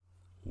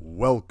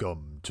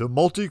Welcome to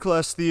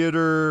Multiclass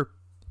Theater.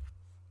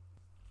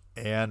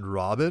 And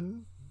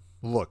Robin?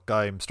 Look,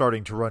 I'm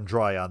starting to run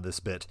dry on this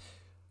bit.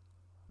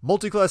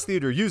 Multiclass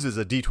Theater uses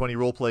a D20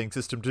 role-playing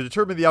system to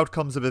determine the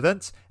outcomes of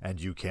events, and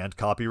you can't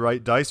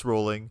copyright dice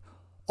rolling.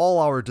 All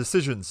our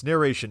decisions,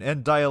 narration,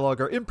 and dialogue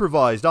are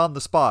improvised on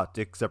the spot,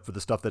 except for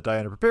the stuff that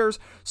Diana prepares,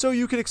 so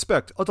you can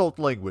expect adult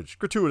language,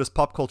 gratuitous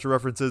pop culture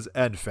references,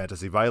 and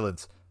fantasy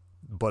violence.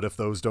 But if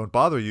those don't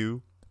bother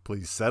you,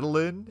 please settle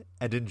in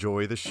and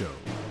enjoy the show.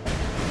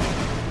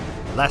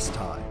 Last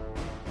time,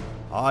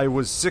 I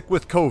was sick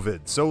with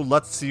COVID, so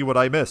let's see what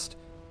I missed.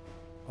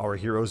 Our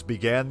heroes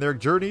began their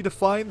journey to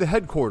find the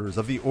headquarters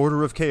of the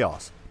Order of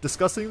Chaos,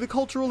 discussing the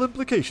cultural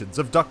implications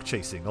of duck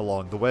chasing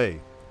along the way.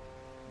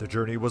 The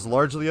journey was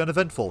largely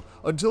uneventful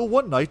until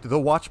one night the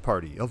watch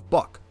party of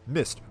Buck,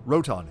 Mist,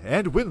 Roton,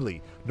 and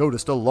Winley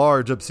noticed a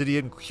large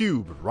obsidian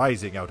cube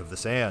rising out of the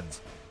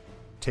sands.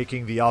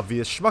 Taking the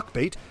obvious schmuck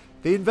bait,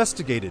 they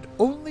investigated,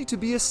 only to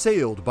be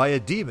assailed by a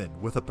demon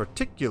with a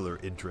particular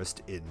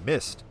interest in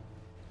Mist.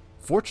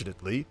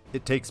 Fortunately,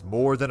 it takes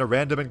more than a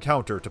random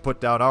encounter to put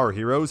down our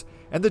heroes,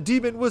 and the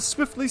demon was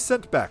swiftly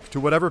sent back to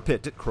whatever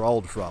pit it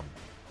crawled from.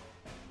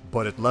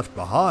 But it left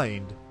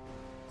behind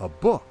a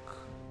book.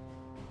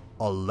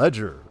 A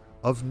ledger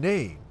of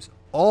names,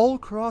 all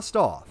crossed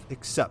off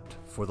except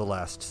for the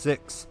last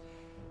 6,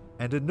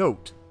 and a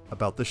note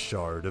about the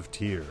Shard of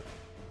Tyr.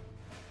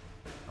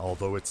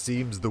 Although it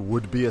seems the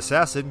would-be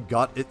assassin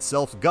got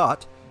itself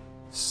got,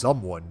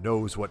 someone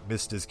knows what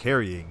Mist is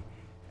carrying,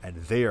 and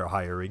they're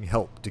hiring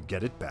help to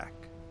get it back.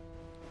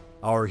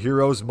 Our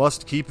heroes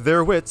must keep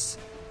their wits,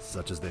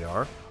 such as they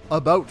are,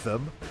 about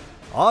them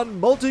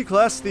on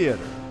Multiclass Theater.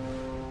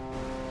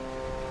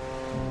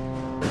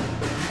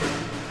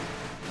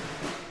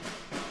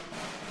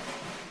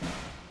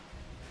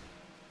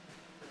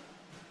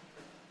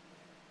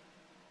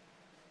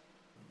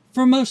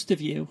 For most of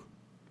you,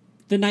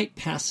 the night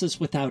passes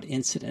without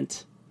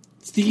incident.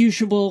 It's the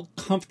usual,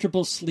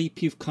 comfortable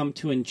sleep you've come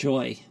to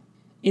enjoy,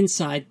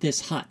 inside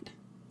this hut,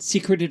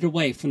 secreted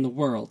away from the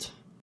world.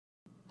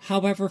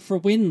 However, for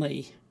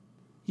Winley,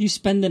 you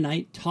spend the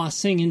night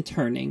tossing and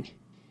turning,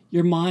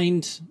 your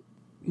mind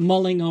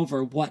mulling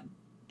over what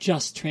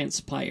just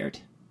transpired,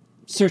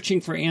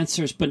 searching for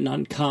answers but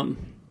none come.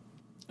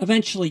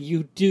 Eventually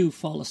you do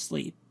fall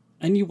asleep,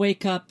 and you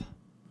wake up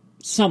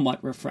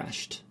somewhat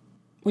refreshed.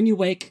 When you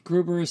wake,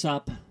 Gruber is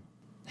up,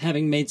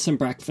 having made some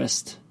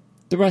breakfast.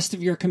 The rest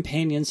of your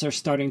companions are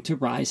starting to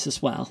rise as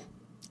well.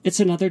 It's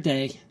another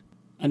day,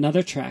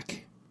 another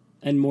trek,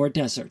 and more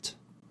desert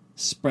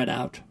spread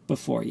out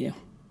before you.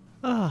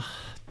 Ah,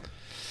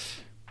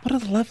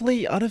 what a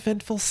lovely,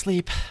 uneventful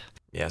sleep.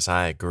 Yes,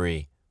 I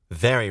agree.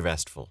 Very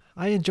restful.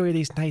 I enjoy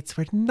these nights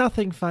where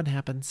nothing fun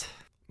happens.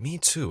 Me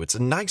too. It's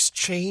a nice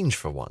change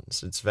for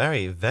once. It's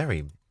very,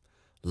 very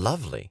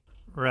lovely.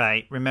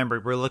 Right. Remember,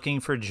 we're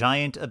looking for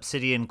giant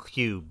obsidian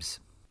cubes.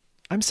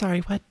 I'm sorry,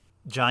 what?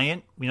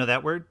 Giant? You know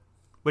that word?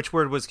 Which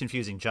word was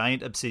confusing?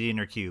 Giant, obsidian,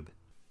 or cube?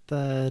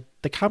 The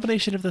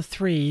combination of the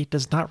three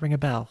does not ring a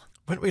bell.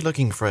 Weren't we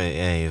looking for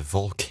a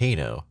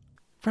volcano?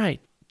 Right.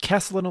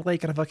 Castle in a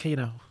lake on a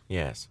volcano.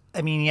 Yes.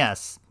 I mean,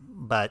 yes,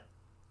 but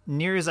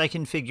near as I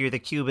can figure, the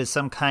cube is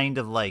some kind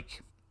of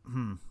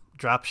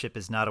dropship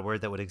is not a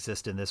word that would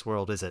exist in this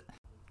world, is it?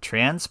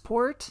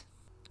 Transport?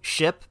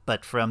 Ship,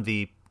 but from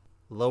the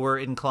lower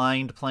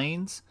inclined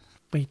planes?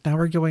 Wait, now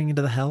we're going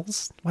into the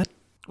hells? What?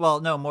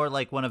 Well, no, more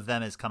like one of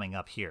them is coming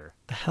up here.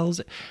 The hell's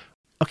it?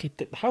 Okay,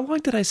 how long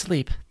did I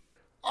sleep?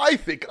 I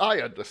think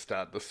I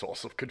understand the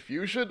source of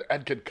confusion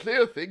and can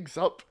clear things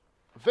up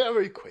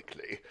very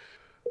quickly.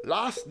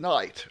 Last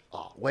night,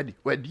 when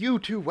you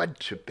two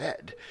went to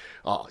bed,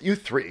 you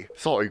three,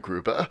 sorry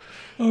Gruber.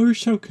 Oh,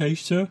 it's okay,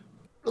 sir.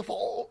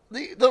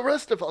 The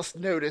rest of us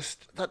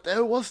noticed that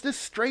there was this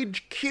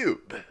strange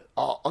cube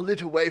a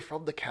little way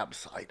from the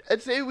campsite,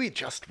 and so we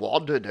just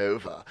wandered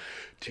over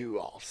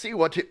to see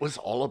what it was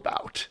all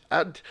about.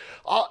 And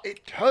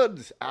it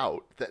turns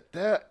out that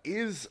there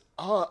is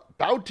a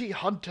bounty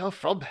hunter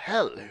from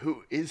hell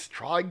who is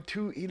trying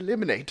to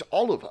eliminate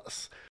all of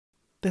us.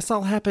 This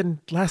all happened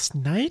last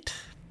night?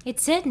 It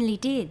certainly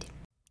did.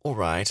 All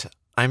right.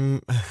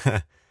 I'm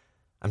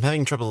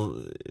having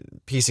trouble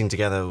piecing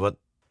together what...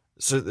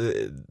 So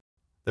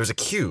there's a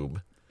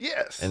cube.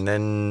 Yes. And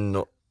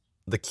then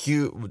the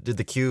cube... Did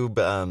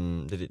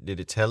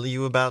it tell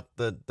you about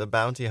the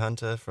bounty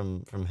hunter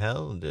from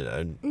hell?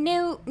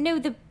 No,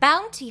 the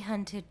bounty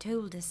hunter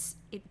told us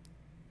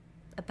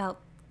about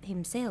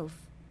himself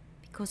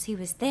because he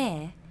was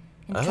there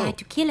and tried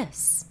to kill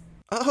us.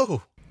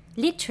 Oh.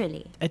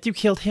 Literally. And you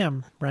killed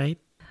him, right?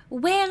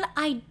 Well,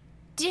 I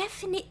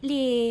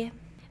definitely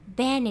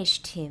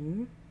banished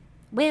him.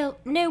 Well,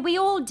 no, we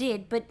all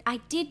did, but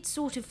I did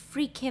sort of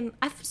freak him.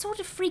 I've sort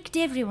of freaked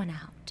everyone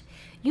out.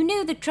 You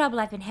know the trouble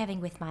I've been having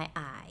with my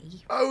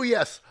eye. Oh,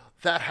 yes,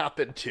 that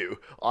happened too.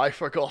 I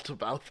forgot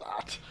about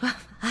that. Well,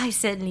 I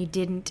certainly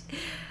didn't.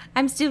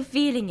 I'm still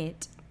feeling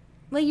it.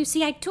 Well, you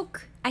see, I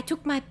took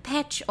my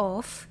patch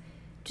off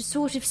to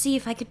sort of see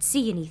if I could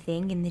see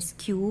anything in this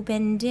cube,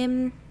 and,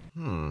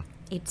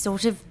 it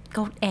sort of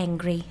got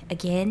angry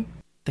again.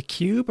 The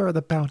cube or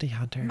the bounty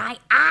hunter? My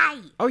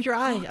eye! Oh, your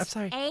eye. got I'm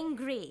sorry.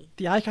 Angry.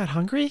 The eye got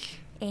hungry?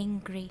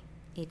 Angry.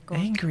 It got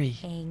Angry.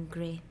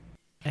 Angry.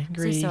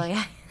 Angry. So sorry.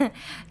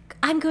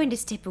 I'm going to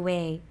step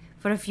away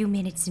for a few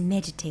minutes and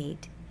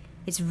meditate.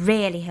 It's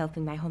really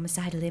helping my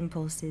homicidal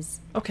impulses.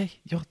 Okay,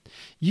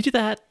 you do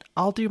that.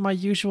 I'll do my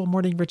usual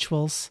morning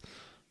rituals,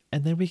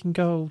 and then we can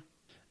go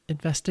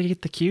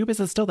investigate the cube.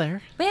 Is it still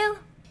there? Well,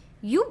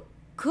 you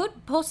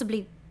could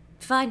possibly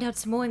find out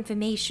some more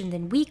information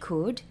than we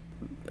could.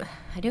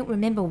 I don't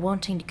remember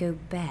wanting to go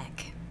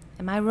back.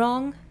 Am I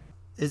wrong?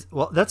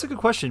 Well, that's a good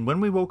question. When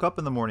we woke up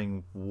in the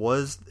morning,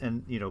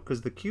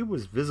 because the cube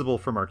was visible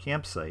from our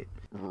campsite.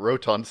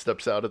 Roton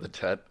steps out of the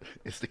tent.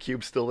 Is the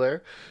cube still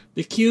there?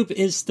 The cube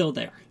is still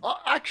there.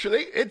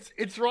 Actually,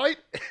 it's right.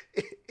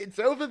 It's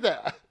over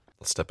there.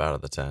 I'll step out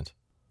of the tent.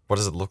 What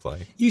does it look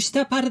like? You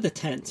step out of the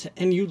tent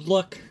and you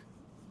look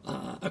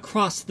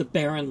across the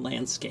barren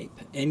landscape,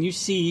 and you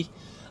see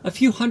a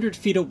few 100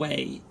 feet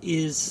away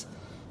is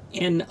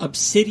an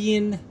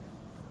obsidian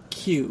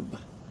cube,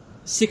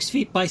 6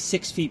 feet by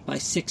 6 feet by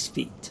 6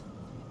 feet,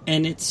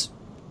 and it's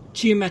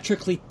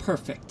geometrically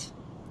perfect,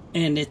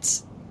 and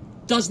it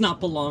does not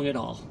belong at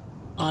all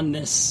on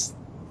this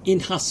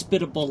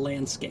inhospitable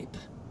landscape.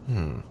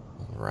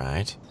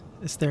 Right.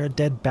 Is there a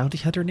dead bounty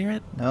hunter near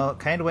it? No, it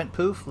kind of went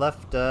poof,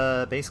 left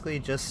basically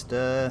just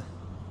the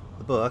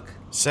book.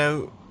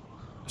 So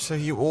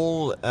you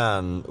all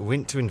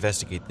went to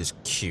investigate this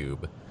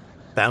cube.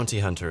 Bounty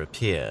hunter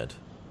appeared.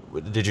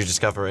 Did you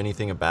discover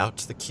anything about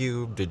the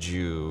cube? Did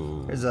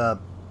you... There's a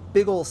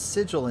big old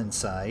sigil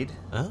inside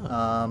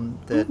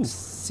that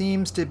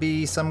seems to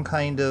be some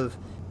kind of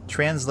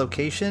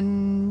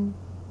translocation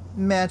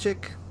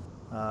magic,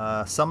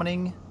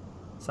 summoning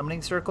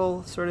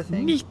circle sort of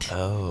thing. Neat.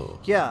 Oh.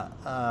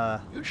 Yeah.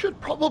 You should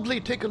probably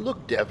take a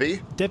look,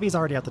 Debbie. Debbie's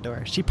already out the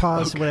door. She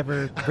paused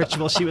whatever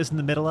ritual she was in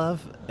the middle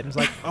of and was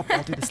like, oh,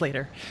 I'll do this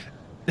later.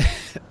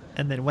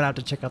 And then went out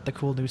to check out the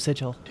cool new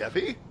sigil.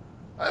 Debbie?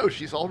 Oh,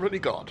 she's already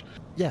gone.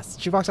 Yes,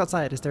 she walks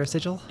outside. Is there a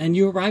sigil? And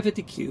you arrive at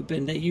the cube,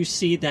 and that you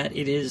see that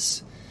it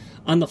is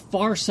on the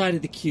far side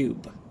of the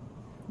cube.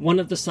 One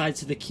of the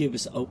sides of the cube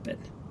is open.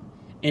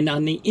 And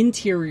on the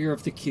interior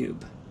of the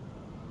cube,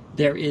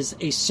 there is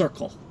a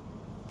circle,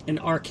 an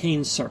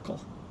arcane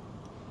circle,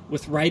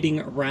 with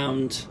writing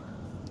around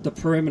the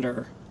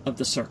perimeter of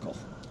the circle.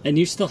 And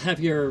you still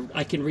have your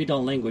I can read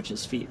all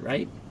languages feat,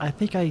 right? I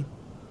think I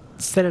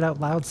said it out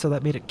loud, so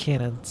that made it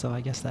canon. So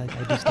I guess that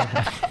I do still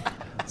have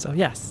it. So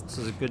yes. This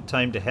is a good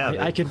time to have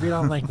it. I can read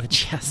all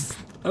language, yes.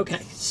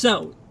 Okay,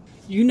 so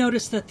you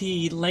notice that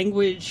the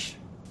language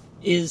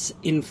is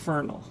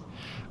infernal.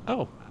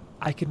 Oh,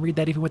 I can read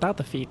that even without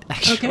the feet,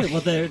 actually. Okay,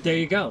 well, there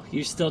you go.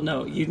 You still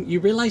know. You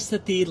realize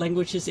that the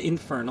language is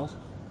infernal.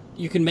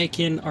 You can make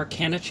an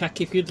Arcana check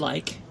if you'd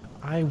like.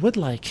 I would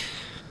like.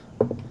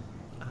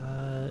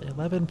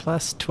 11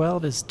 plus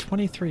 12 is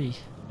 23.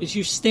 As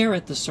you stare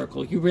at the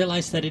circle, you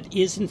realize that it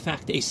is, in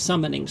fact, a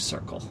summoning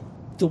circle.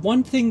 The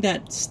one thing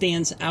that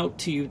stands out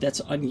to you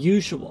that's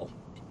unusual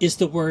is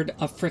the word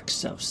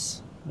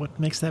Aphrixos. What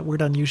makes that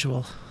word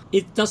unusual?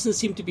 It doesn't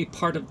seem to be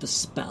part of the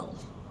spell,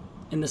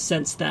 in the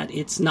sense that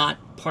it's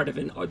not part of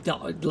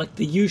like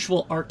the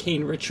usual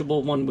arcane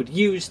ritual one would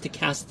use to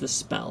cast the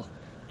spell.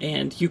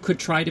 And you could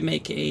try to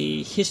make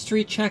a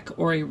history check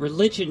or a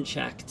religion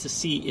check to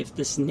see if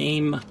this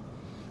name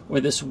or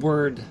this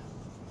word,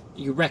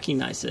 you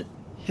recognize it.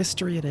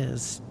 History it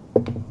is.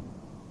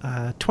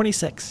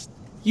 26.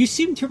 You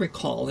seem to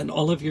recall in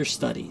all of your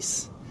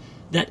studies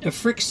that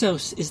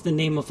Aphrixos is the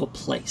name of a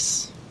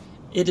place.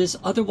 It is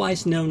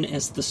otherwise known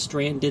as the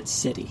Stranded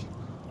City.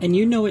 And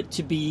you know it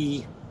to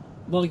be,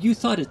 well, you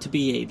thought it to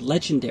be a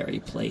legendary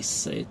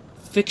place, a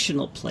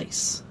fictional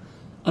place,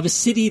 of a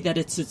city that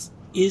is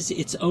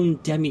its own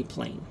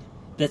demiplane,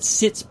 that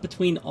sits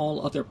between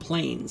all other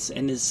planes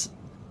and is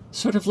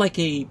sort of like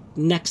a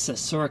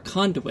nexus or a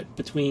conduit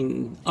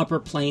between upper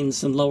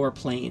planes and lower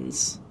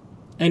planes.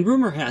 And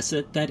rumor has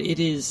it that it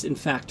is, in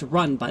fact,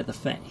 run by the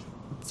Fae.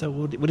 So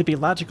would it be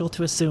logical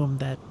to assume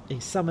that a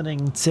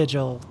summoning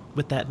sigil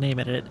with that name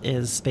in it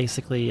is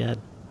basically a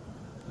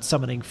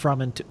summoning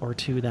from or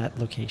to that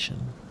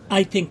location?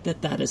 I think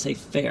that is a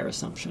fair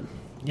assumption.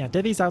 Yeah,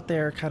 Debbie's out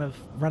there kind of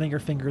running her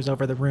fingers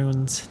over the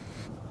runes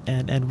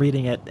and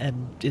reading it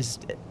and is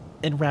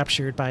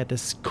enraptured by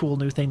this cool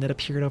new thing that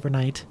appeared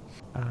overnight.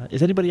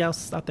 Is anybody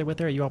else out there with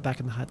her? Or are you all back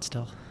in the hut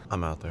still?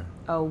 I'm out there.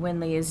 Oh,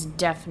 Winley is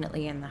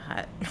definitely in the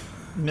hut.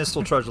 Mist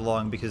will trudge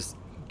along because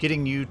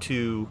getting you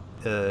to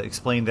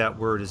explain that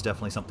word is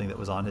definitely something that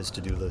was on his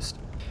to-do list.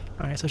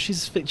 All right, so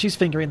she's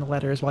fingering the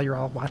letters while you're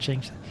all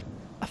watching.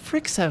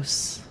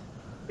 Aphrixos.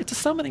 It's a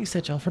summoning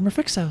sigil from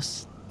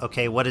Aphrixos.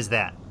 Okay, what is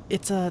that?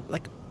 It's I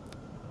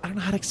don't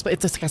know how to explain.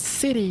 It's like a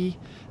city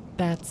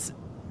that's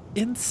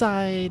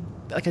inside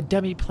like a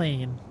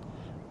demi-plane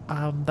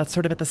that's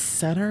sort of at the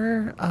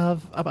center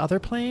of other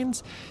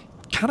planes,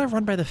 kind of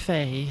run by the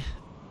Fae.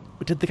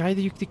 Did the guy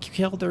that you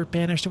killed or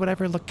banished or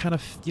whatever look kind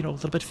of, a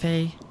little bit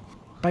Fae?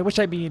 By which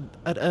I mean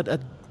a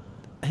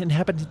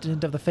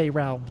inhabitant of the Fey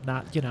realm,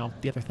 not,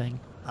 the other thing.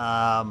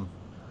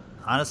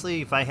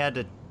 Honestly, if I had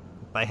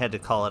to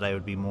call it, I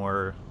would be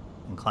more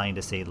inclined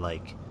to say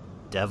like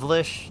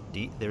devilish.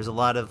 There's a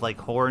lot of like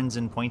horns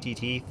and pointy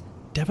teeth.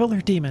 Devil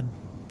or demon?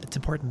 It's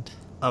important.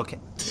 Okay.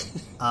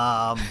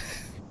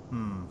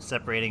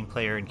 Separating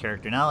player and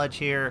character knowledge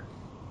here.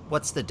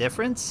 What's the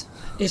difference?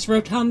 Is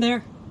Rotan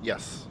there?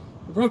 Yes.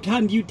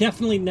 Rotan, you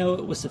definitely know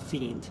it was a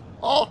fiend.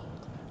 Oh,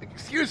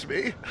 excuse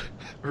me.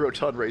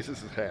 Rotan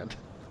raises his hand.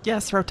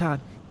 Yes, Rotan.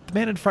 The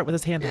man in front with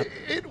his hand up.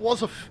 It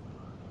was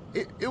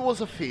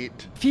a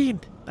fiend.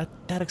 Fiend!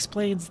 That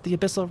explains the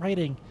abyssal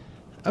writing.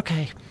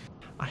 Okay.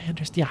 I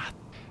understand. Yeah.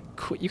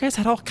 Cool. You guys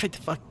had all kinds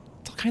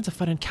of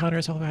fun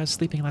encounters while I was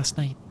sleeping last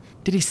night.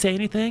 Did he say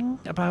anything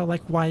about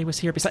like why he was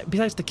here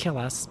besides to kill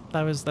us?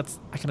 That's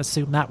I can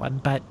assume that one,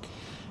 but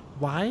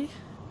why?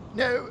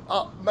 No,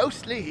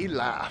 mostly he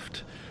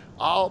laughed.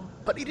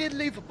 But he did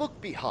leave a book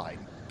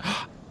behind.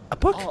 A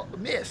book?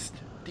 Mist,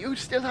 do you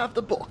still have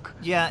the book?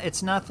 Yeah,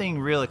 it's nothing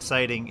real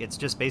exciting. It's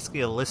just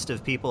basically a list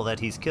of people that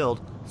he's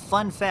killed.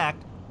 Fun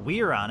fact,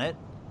 we're on it,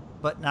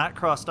 but not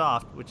crossed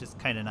off, which is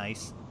kind of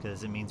nice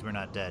because it means we're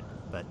not dead.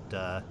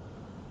 But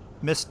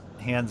Mist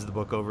hands the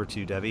book over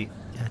to Debbie.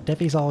 Yeah,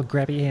 Debbie's all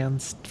grabby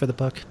hands for the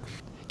book.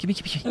 Give me.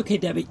 Okay,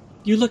 Debbie,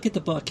 you look at the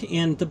book,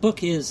 and the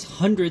book is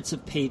hundreds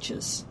of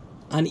pages.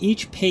 On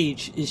each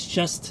page is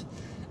just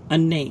a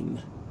name,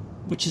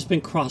 which has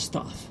been crossed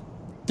off.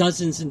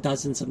 Dozens and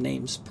dozens of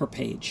names per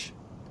page.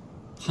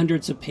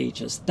 Hundreds of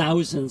pages,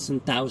 thousands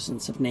and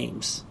thousands of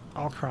names.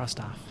 All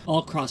crossed off.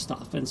 All crossed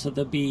off. And so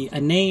there'll be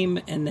a name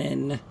and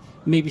then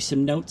maybe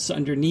some notes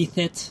underneath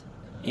it.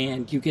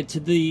 And you get to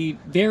the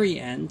very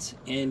end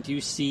and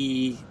you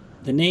see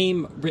the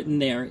name written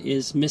there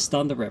is Mist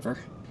on the River.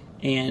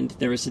 And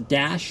there is a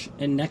dash,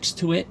 and next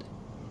to it,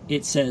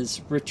 it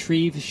says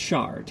Retrieve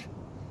Shard.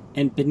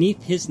 And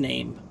beneath his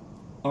name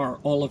are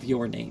all of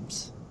your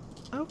names.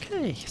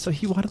 Okay, so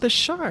he wanted the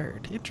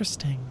shard.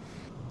 Interesting.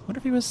 Wonder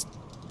if he was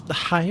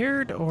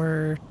hired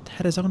or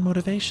had his own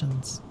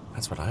motivations.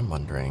 That's what I'm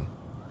wondering.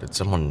 Did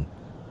someone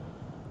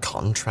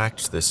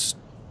contract this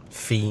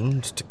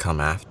fiend to come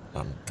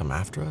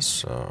after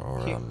us,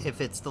 or If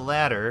it's the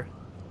latter,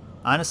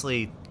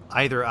 honestly,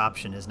 either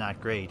option is not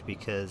great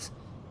because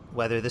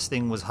whether this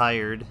thing was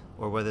hired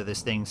or whether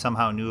this thing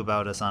somehow knew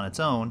about us on its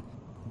own,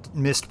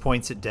 Mist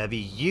points at Debbie,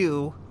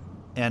 you,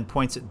 and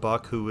points at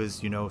Buck, who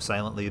is,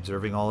 silently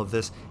observing all of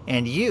this,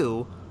 and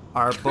you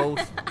are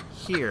both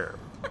here,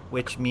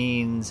 which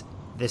means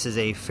this is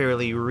a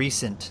fairly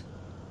recent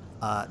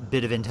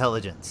bit of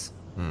intelligence.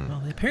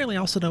 Well, they apparently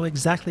also know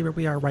exactly where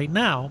we are right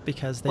now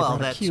because they brought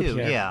a that cube too,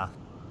 here. yeah.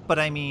 But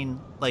I mean,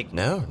 like...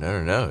 No.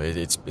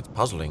 It's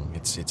puzzling.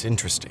 It's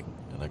interesting.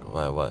 Like,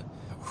 what?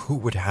 Who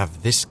would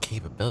have this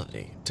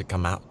capability to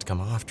come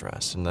after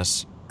us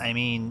unless... I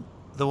mean,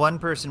 the one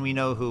person we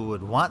know who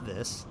would want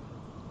this,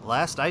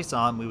 last I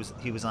saw him,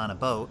 he was on a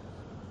boat.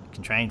 We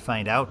can try and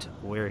find out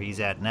where he's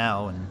at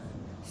now and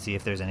see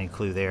if there's any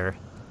clue there.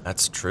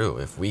 That's true.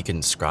 If we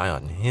can scry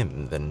on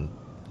him, then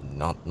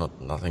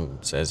nothing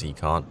says he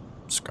can't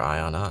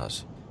scry on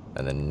us.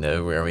 And then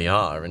know where we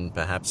are and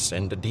perhaps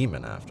send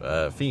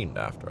a fiend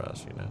after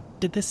us,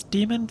 Did this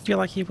demon feel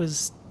like he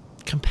was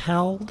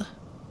compelled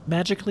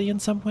magically in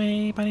some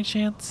way by any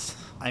chance?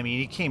 I mean,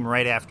 he came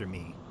right after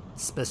me,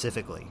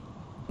 specifically.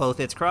 Both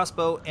its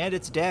crossbow and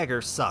its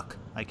dagger suck.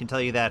 I can tell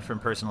you that from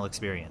personal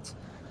experience.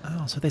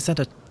 Oh, so they sent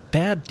a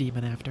bad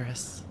demon after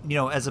us.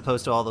 As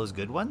opposed to all those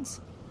good ones?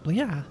 Well,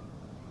 yeah.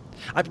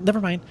 Never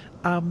mind.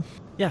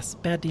 Yes,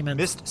 bad demon.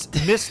 Mist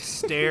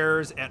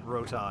stares at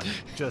Rotan.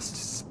 Just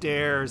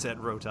stares at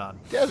Rotan.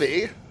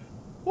 Debbie,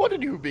 what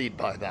did you mean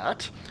by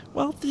that?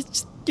 Well,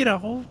 it's,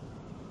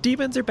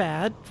 demons are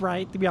bad,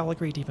 right? We all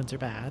agree demons are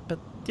bad, but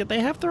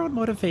they have their own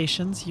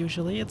motivations,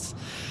 usually.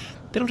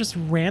 They don't just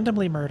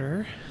randomly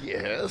murder.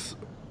 Yes,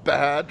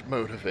 bad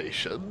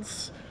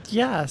motivations.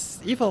 Yes,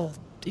 evil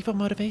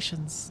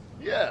motivations.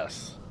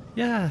 Yes.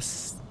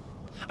 Yes.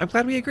 I'm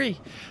glad we agree.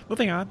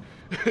 Moving on.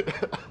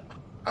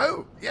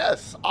 Oh,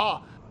 yes.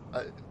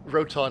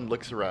 Rotan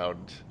looks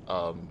around.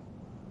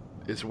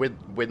 Is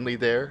Winley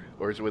there,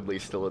 or is Winley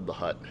still in the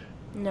hut?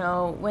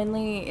 No,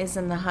 Winley is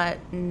in the hut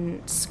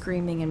and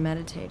screaming and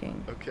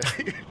meditating.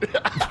 Okay.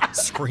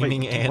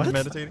 Screaming and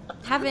meditating?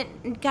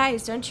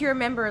 Guys, don't you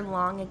remember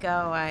long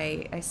ago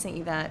I sent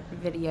you that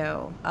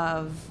video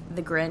of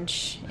the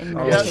Grinch in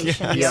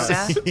meditation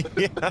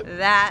yoga?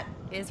 That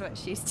is what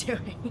she's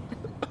doing.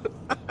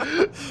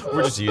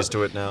 We're just used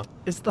to it now.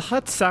 Is the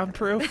hut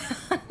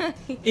soundproof?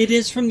 It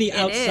is from the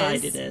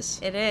outside, it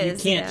is. It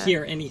is, You can't yeah.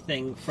 hear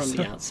anything from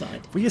the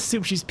outside. We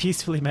assume she's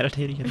peacefully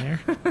meditating in there.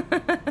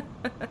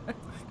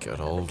 Good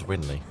old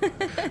Winley.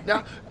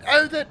 Now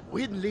that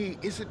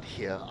Winley isn't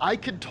here, I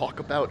can talk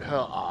about her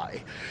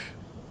eye.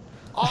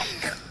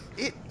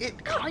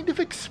 It kind of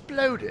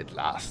exploded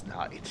last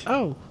night.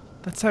 Oh,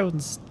 that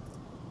sounds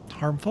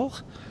harmful.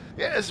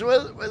 Yes,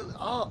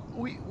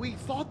 we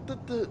thought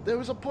that there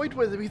was a point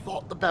where we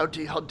thought the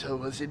bounty hunter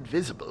was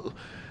invisible,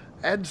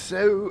 And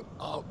so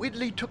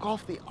Whitley took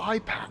off the eye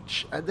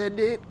patch, and then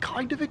it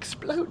kind of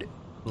exploded.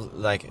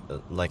 Like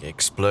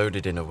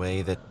exploded in a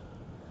way that,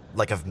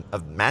 like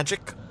of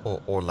magic,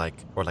 or like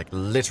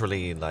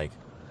literally like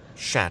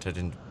shattered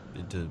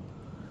into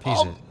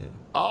pieces.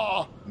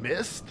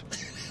 Missed.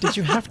 Did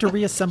you have to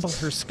reassemble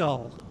her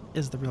skull?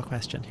 Is the real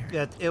question here.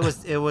 Yeah,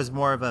 it was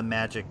more of a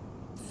magic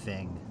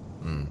thing.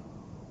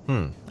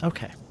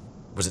 Okay.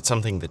 Was it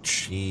something that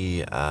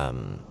she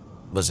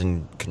was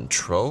in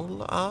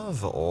control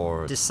of,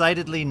 or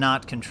Decidedly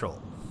not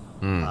control.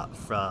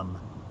 From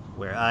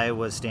where I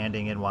was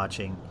standing and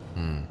watching.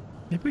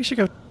 Maybe we should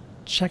go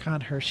check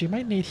on her. She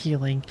might need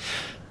healing.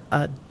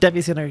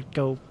 Debbie's gonna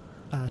go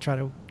try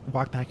to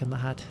walk back in the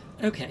hut.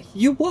 Okay,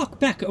 you walk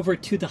back over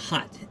to the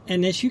hut,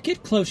 and as you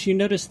get close, you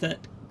notice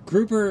that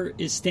Gruber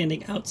is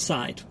standing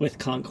outside with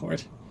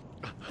Concord.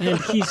 And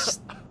he's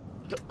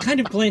kind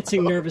of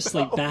glancing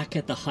nervously back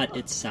at the hut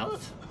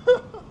itself.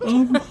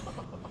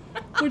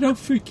 I don't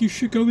think you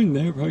should go in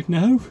there right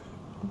now.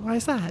 Why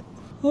is that?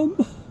 I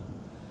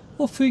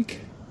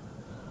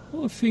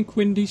think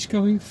Wendy's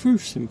going through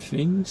some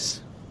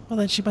things. Well,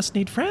 then she must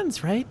need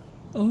friends, right?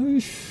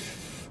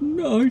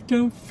 No, I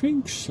don't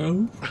think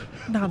so.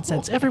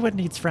 Nonsense. Everyone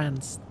needs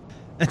friends.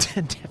 And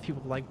then Debbie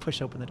will,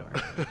 push open the door.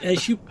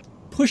 As you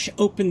push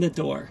open the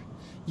door,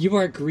 you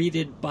are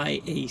greeted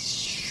by a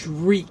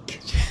shriek.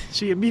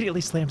 She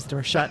immediately slams the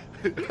door shut.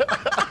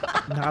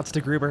 Nods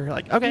to Gruber,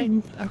 okay,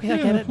 I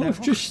get it now.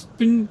 I've just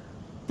been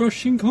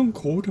brushing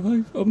Concord.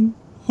 I'm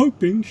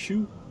hoping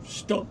she'll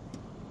stop.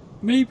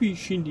 Maybe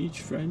she needs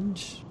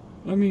friends.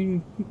 I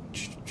mean,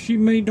 she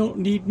may not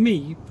need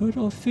me, but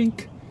I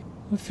think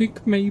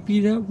maybe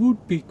that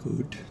would be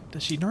good.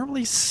 Does she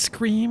normally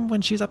scream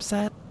when she's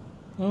upset?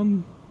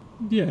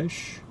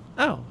 Yes.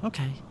 Oh,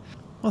 okay.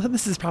 Well, then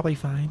this is probably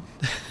fine.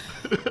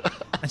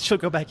 And she'll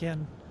go back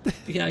in.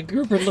 Yeah,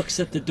 Gruber looks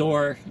at the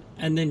door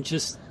and then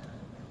just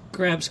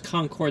grabs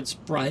Concord's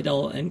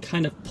bridle and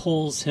kind of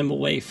pulls him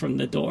away from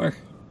the door.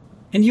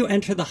 And you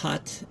enter the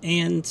hut,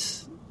 and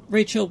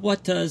Rachel,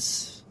 what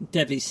does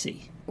Debbie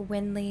see?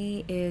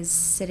 Winley is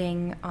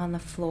sitting on the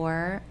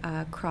floor,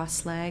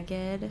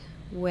 cross-legged,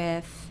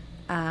 with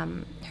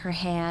her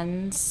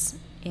hands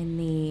in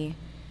the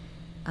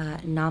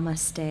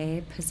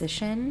namaste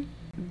position,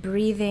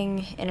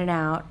 breathing in and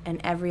out,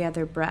 and every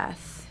other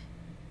breath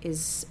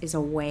is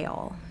a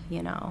wail,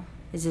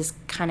 is this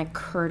kind of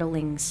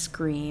curdling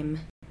scream.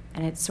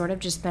 And it's sort of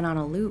just been on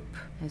a loop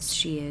as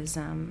she is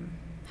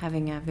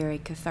having a very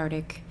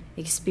cathartic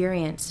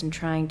experience and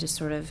trying to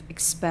sort of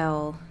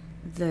expel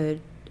the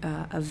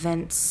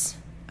events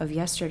of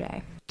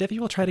yesterday. Debbie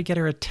will try to get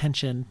her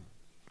attention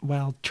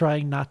while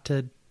trying not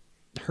to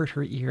hurt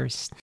her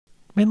ears.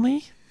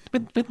 Winley?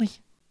 Winley,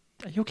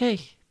 are you okay?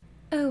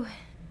 Oh,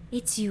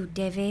 it's you,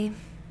 Debbie.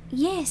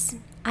 Yes,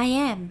 I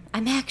am.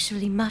 I'm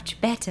actually much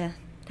better.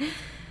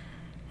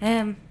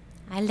 I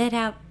let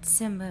out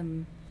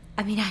some,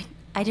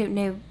 I don't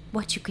know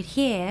what you could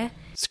hear.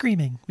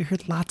 Screaming. We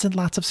heard lots and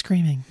lots of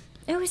screaming.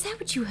 Oh, is that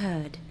what you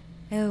heard?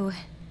 Oh,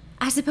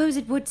 I suppose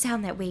it would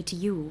sound that way to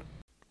you.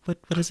 What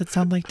does it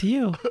sound like to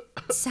you?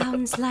 It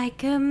sounds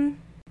like,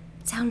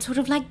 sounds sort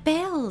of like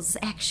bells,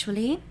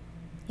 actually.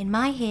 In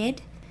my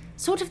head.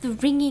 Sort of the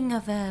ringing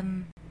of,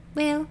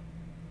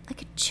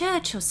 like a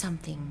church or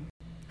something.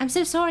 I'm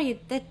so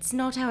sorry that's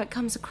not how it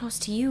comes across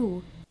to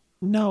you.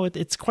 No,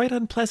 it's quite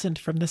unpleasant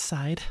from this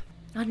side.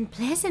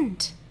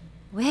 Unpleasant?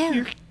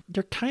 Well...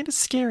 You're kind of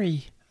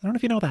scary. I don't know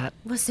if you know that.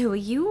 Well, so are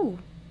you.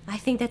 I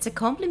think that's a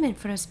compliment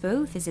for us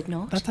both, is it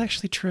not? That's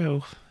actually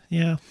true.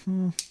 Yeah.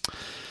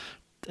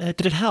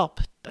 Did it help?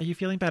 Are you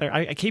feeling better?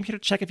 I came here to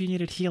check if you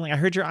needed healing. I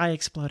heard your eye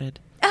exploded.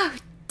 Oh,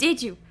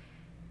 did you?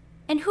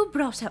 And who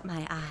brought up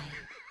my eye?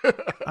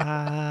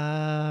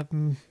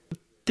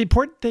 The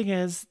important thing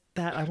is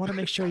that I want to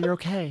make sure you're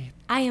okay.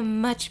 I am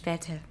much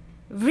better.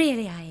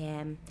 Really, I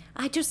am.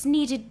 I just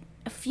needed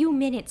a few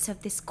minutes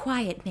of this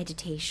quiet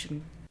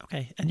meditation.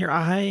 Okay, and your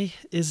eye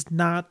is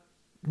not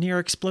near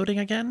exploding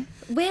again?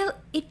 Well,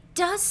 it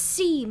does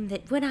seem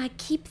that when I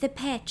keep the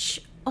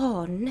patch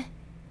on,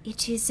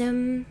 it is,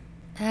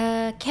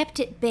 kept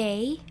at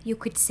bay, you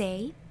could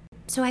say.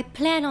 So I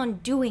plan on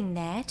doing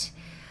that,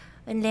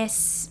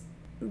 unless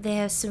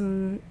there are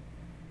some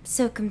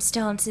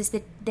circumstances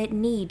that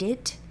need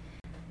it.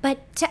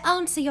 But to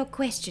answer your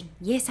question,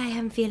 yes, I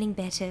am feeling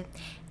better,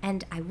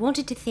 and I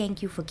wanted to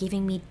thank you for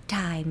giving me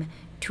time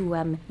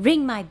to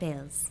ring my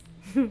bells,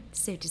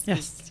 so to speak.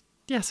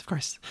 Yes, of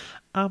course.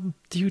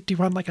 Do you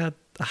want a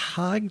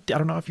hug? I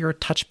don't know if you're a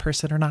touch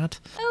person or not.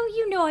 Oh,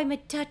 you know I'm a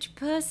touch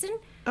person.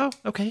 Oh,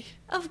 okay.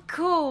 Of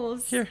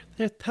course. Here,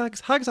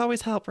 hugs. Hugs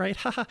always help, right?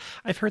 Haha,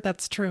 I've heard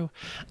that's true.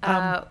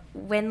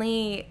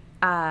 Winley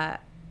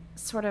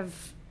sort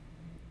of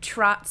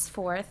trots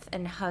forth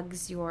and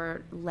hugs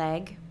your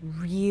leg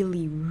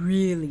really,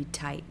 really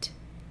tight.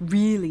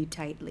 Really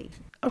tightly.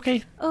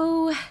 Okay.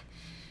 Oh,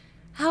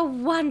 How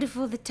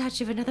wonderful the touch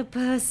of another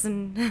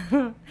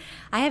person.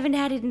 I haven't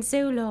had it in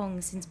so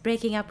long, since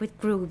breaking up with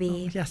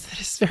Groovy. Oh, yes,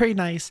 it is very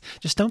nice.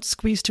 Just don't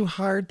squeeze too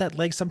hard. That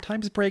leg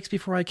sometimes breaks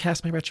before I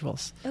cast my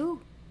rituals.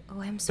 Oh,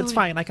 I'm sorry. It's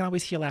fine. I can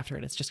always heal after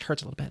it. It just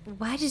hurts a little bit.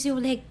 Why does your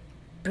leg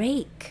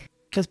break?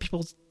 Because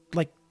people,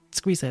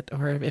 squeeze it,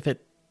 or if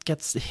it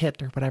gets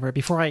hit or whatever.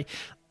 Before I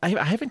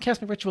haven't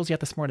cast my rituals yet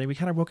this morning. We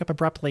kind of woke up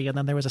abruptly, and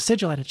then there was a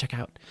sigil I had to check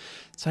out.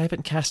 So I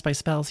haven't cast my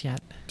spells yet.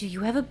 Do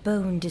you have a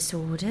bone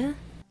disorder?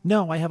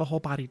 No, I have a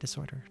whole body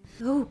disorder.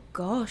 Oh,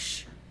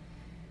 gosh.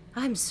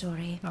 I'm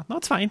sorry. No,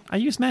 it's fine. I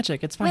use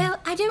magic. It's fine. Well,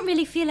 I don't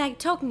really feel like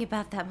talking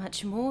about that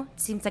much more.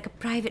 It seems like a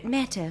private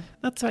matter.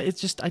 That's fine.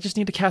 I just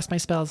need to cast my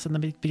spells in the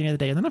beginning of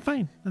the day, and then I'm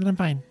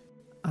fine.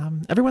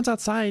 Everyone's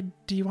outside.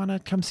 Do you want to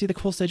come see the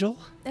cool sigil?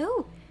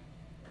 Oh,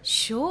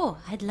 sure.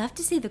 I'd love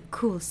to see the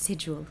cool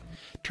sigil.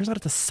 Turns out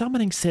it's a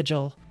summoning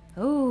sigil.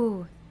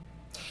 Oh.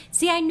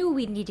 See, I knew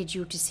we needed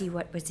you to see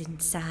what was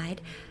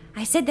inside.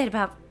 I said that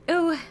about,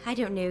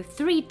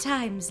 3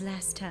 times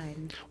last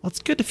time. Well,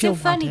 it's good to feel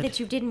so funny wanted. that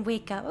you didn't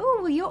wake up.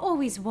 Oh, you're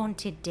always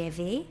wanted,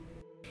 Devi.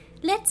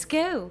 Let's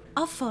go.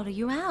 I'll follow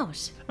you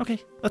out.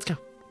 Okay, let's go.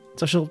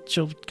 So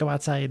she'll go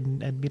outside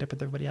and meet up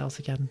with everybody else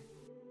again.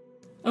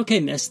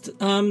 Okay, Mist.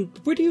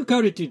 Where do you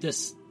go to do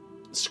this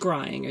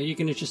scrying? Are you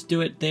going to just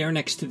do it there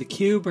next to the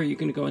cube? Or are you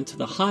going to go into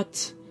the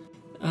hut?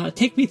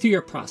 Take me through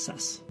your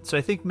process. So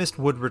I think Mist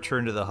would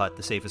return to the hut,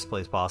 the safest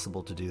place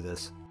possible to do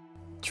this.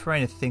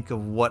 Trying to think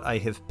of what I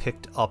have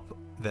picked up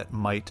that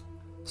might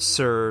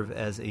serve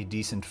as a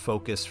decent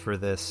focus for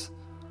this.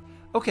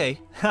 Okay,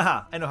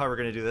 haha, I know how we're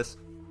going to do this.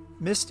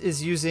 Mist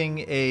is using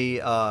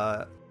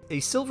a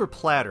silver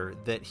platter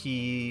that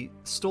he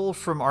stole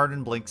from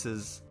Arden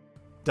Blinks's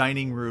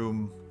dining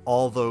room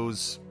all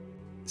those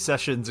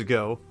sessions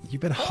ago.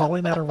 You've been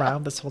hauling that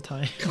around this whole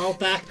time. Call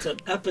back to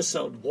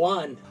episode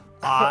 1.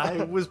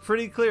 I was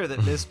pretty clear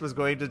that Mist was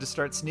going to just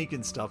start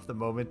sneaking stuff the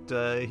moment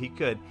he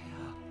could.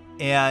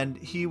 And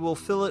he will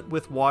fill it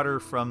with water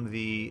from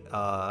the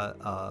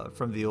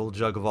old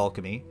jug of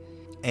alchemy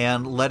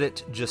and let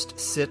it just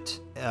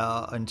sit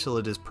until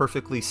it is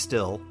perfectly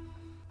still.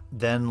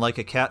 Then, like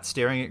a cat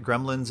staring at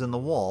gremlins in the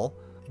wall,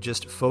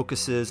 just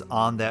focuses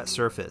on that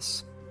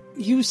surface.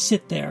 You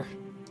sit there,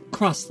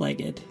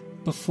 cross-legged,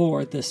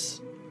 before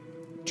this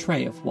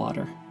tray of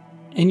water,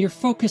 and your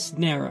focus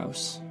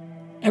narrows.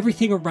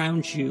 Everything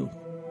around you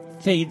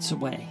fades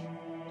away.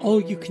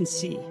 All you can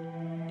see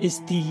is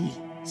the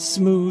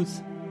smooth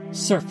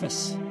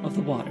surface of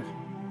the water.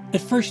 At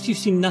first you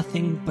see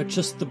nothing but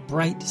just the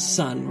bright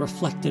sun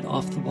reflected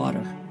off the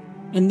water.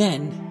 And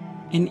then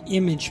an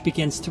image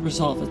begins to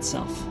resolve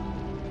itself.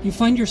 You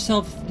find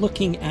yourself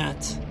looking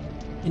at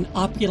an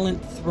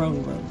opulent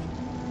throne room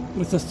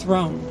with a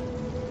throne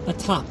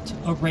atop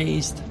a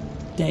raised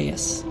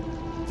dais.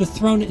 The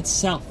throne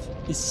itself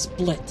is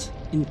split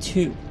in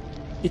two.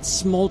 It's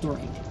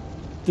smoldering.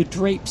 The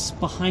drapes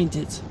behind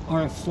it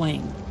are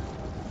aflame.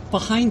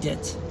 Behind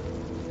it,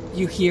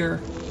 you hear,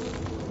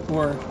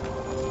 or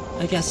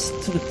I guess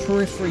to the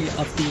periphery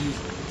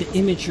of the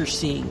image you're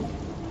seeing,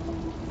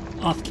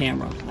 off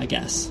camera, I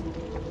guess,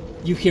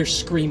 you hear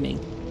screaming.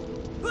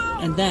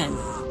 And then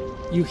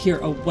you hear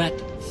a wet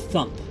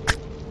thump,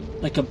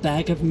 like a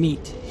bag of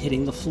meat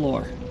hitting the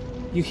floor.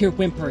 You hear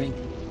whimpering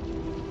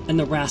and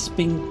the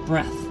rasping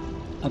breath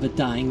of a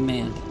dying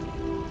man.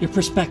 Your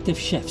perspective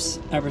shifts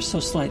ever so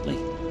slightly,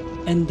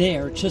 and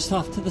there, just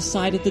off to the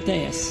side of the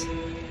dais,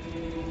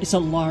 is a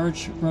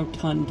large,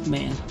 rotund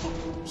man.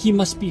 He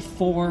must be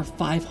 400 or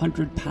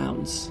 500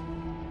 pounds.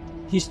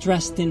 He's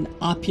dressed in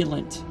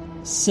opulent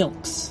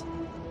silks,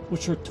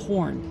 which are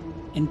torn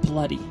and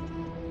bloody.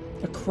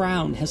 A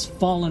crown has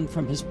fallen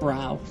from his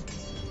brow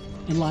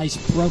and lies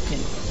broken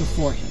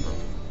before him.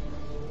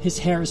 His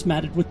hair is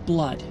matted with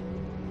blood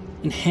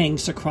and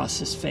hangs across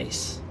his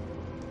face.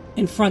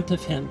 In front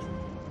of him,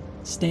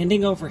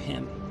 standing over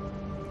him,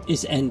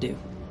 is Endu.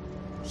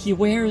 He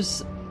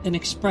wears an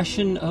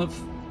expression of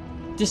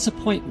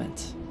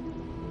disappointment,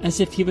 as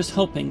if he was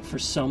hoping for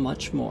so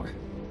much more.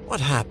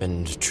 What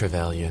happened,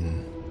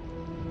 Trevelyan?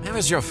 Where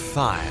is your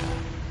fire?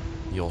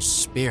 Your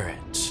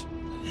spirit?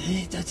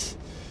 I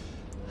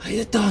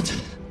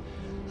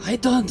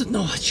don't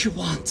know what you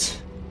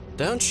want.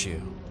 Don't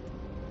you?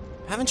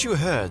 Haven't you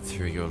heard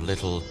through your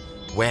little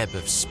web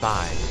of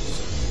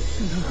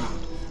spies?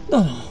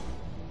 No.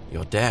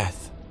 Your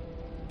death.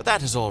 But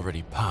that has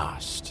already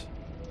passed.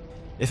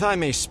 If I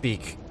may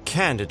speak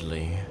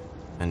candidly,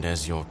 and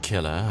as your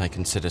killer, I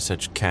consider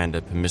such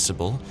candor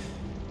permissible,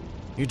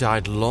 you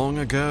died long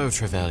ago,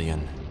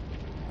 Trevelyan.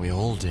 We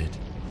all did.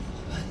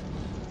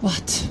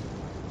 What?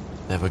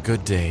 There were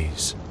good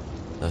days.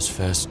 Those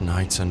first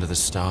nights under the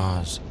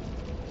stars.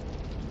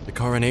 The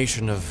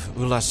coronation of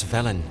Ulas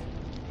Velen.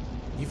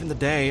 Even the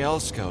day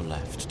Elsko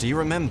left. Do you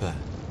remember?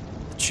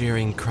 The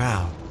cheering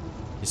crowd.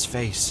 His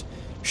face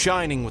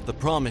shining with the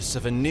promise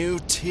of a new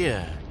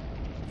tier.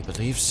 He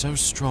believed so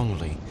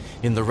strongly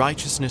in the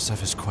righteousness of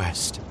his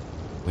quest.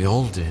 We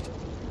all did.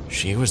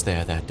 She was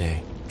there that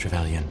day,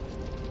 Trevelyan.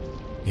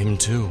 Him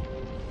too.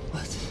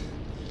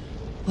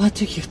 What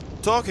do you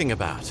talking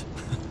about?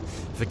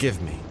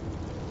 Forgive me.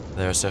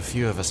 There are so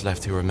few of us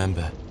left who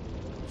remember.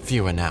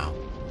 Fewer now.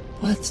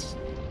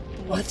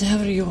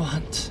 Whatever you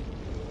want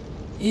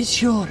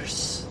is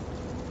yours.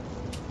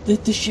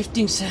 The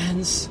shifting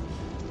sands,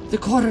 the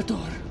corridor,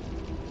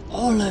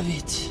 all of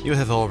it. You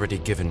have already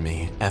given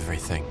me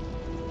everything.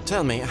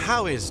 Tell me,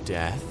 how is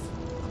death?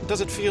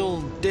 Does it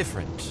feel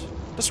different?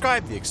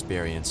 Describe the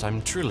experience.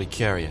 I'm truly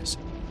curious.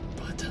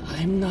 But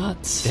I'm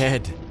not.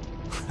 Dead.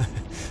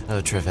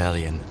 Oh,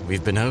 Trevelyan,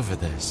 we've been over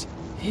this.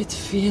 It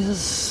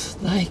feels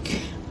like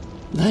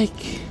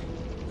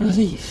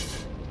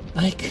relief.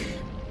 Like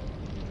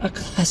a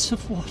glass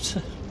of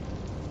water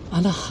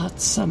on a hot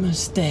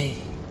summer's day.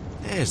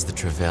 There's the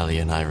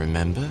Trevelyan I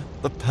remember.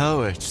 The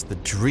poet, the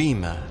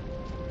dreamer.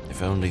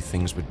 If only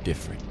things were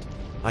different.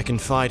 I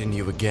confide in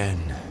you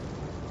again.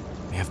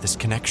 We have this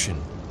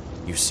connection,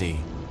 you see,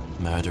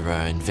 murderer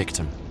and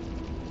victim.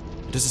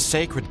 It is a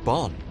sacred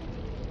bond.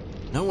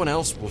 No one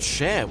else will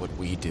share what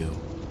we do.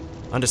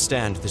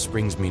 Understand, this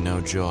brings me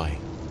no joy.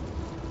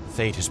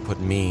 Fate has put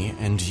me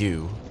and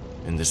you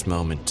in this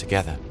moment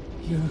together.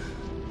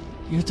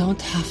 You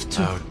don't have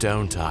to. Oh,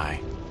 don't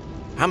I?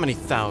 How many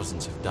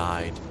thousands have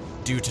died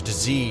due to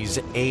disease,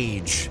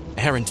 age,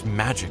 errant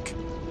magic?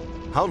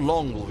 How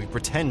long will we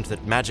pretend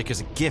that magic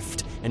is a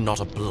gift and not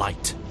a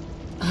blight?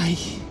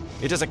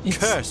 It is a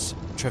curse,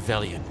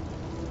 Trevelyan.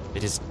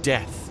 It is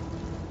death.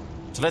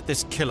 To let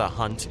this killer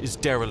hunt is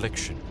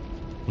dereliction.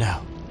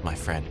 No, my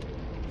friend.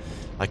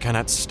 I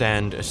cannot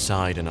stand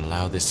aside and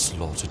allow this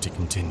slaughter to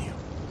continue.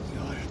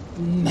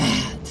 You're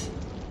mad.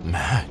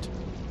 Mad?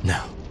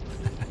 No.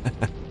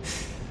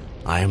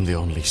 I am the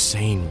only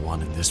sane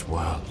one in this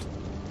world.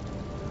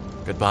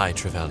 Goodbye,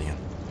 Trevelyan.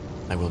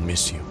 I will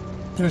miss you.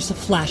 There's a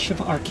flash of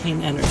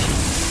arcane energy,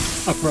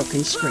 a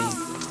broken scream,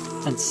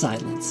 and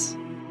silence.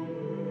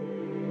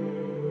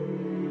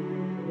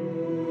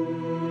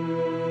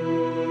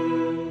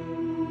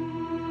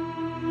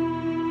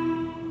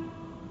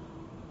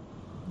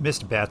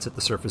 Mist bats at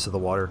the surface of the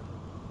water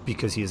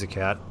because he is a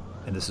cat,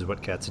 and this is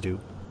what cats do.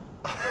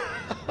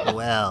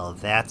 Well,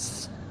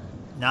 that's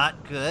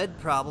not good,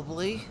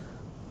 probably.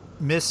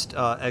 Mist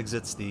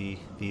exits the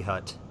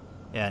hut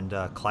and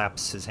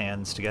claps his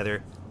hands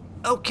together.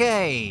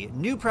 Okay,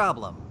 new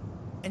problem.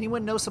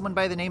 Anyone know someone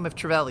by the name of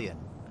Trevelyan?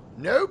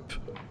 Nope.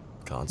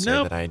 Can't say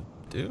Nope. that I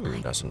do.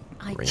 Doesn't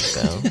I ring a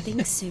bell. don't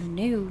think so,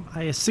 no.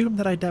 I assume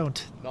that I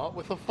don't. Not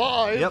with a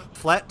 5. Yep,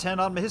 flat 10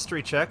 on my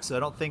history check, so I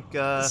don't think...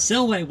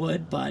 Silway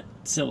would, but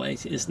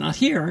Silway is not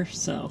here,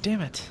 so...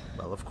 Damn it.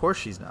 Well, of course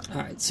she's not.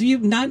 All right, so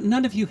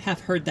none of you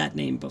have heard that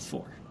name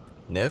before.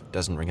 Nope,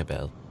 doesn't ring a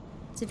bell.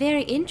 It's a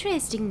very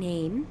interesting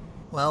name.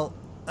 Well,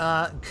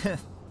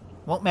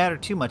 won't matter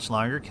too much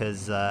longer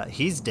because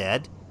he's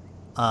dead.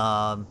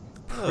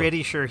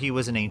 Pretty sure he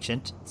was an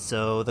ancient,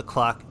 so the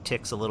clock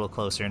ticks a little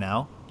closer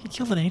now. He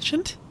killed an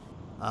ancient?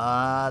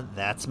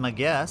 That's my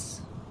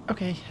guess.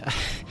 Okay.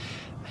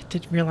 I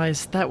didn't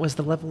realize that was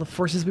the level of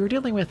forces we were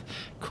dealing with.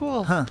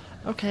 Cool. Huh.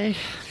 Okay.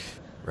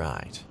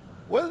 Right.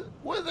 Were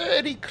there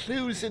any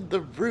clues in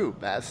the room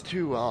as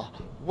to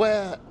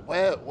where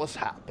it was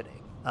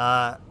happening?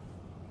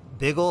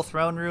 Big ol'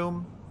 throne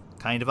room,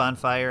 kind of on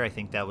fire. I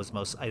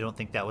don't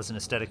think that was an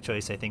aesthetic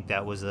choice. I think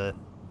that was a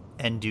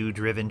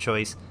Endu-driven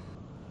choice.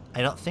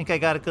 I don't think I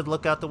got a good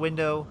look out the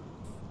window,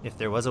 if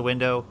there was a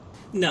window.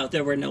 No,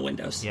 there were no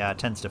windows. Yeah, it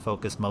tends to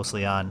focus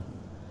mostly on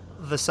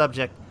the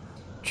subject.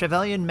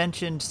 Trevelyan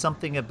mentioned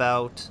something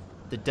about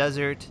the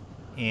desert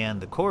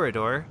and the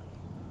corridor,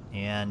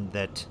 and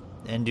that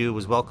Endu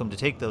was welcome to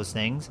take those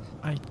things.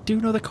 I do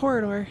know the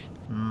corridor.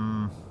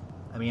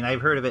 I mean,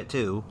 I've heard of it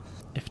too.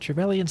 If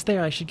Trevelyan's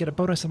there, I should get a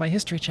bonus on my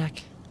history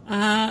check.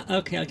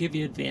 Okay, I'll give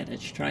you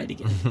advantage. Try it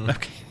again.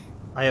 Okay.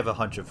 I have a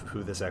hunch of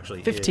who this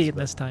actually 15 is.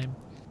 this time.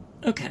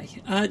 Okay,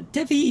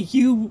 Devi,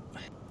 you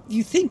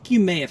think you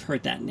may have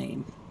heard that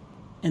name,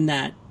 and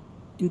that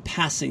in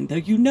passing, though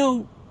you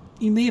know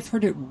you may have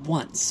heard it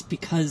once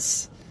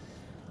because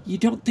you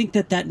don't think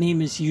that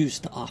name is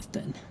used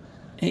often.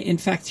 In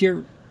fact,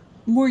 you're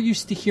more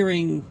used to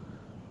hearing,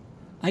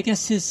 I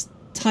guess, his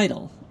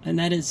title, and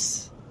that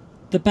is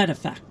the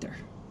Benefactor,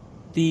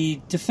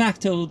 the de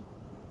facto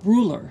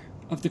ruler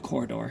of the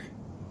corridor,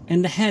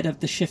 and the head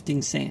of the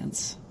Shifting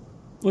Sands,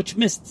 which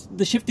missed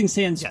the Shifting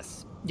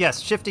Sands.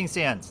 Yes, shifting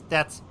sands.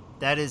 That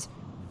is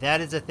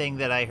a thing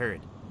that I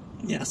heard.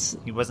 Yes,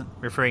 He wasn't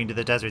referring to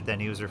the desert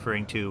then, he was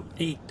referring to...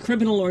 a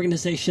criminal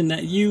organization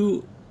that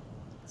you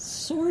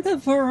sort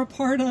of are a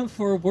part of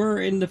or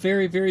were in the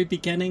very, very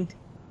beginning,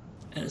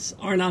 as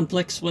Arnon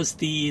Blix was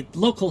the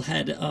local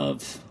head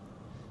of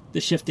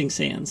the Shifting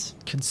Sands.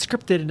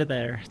 Conscripted into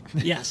there.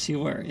 Yes, you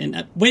were,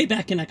 way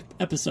back in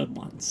episode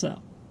 1, so...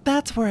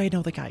 That's where I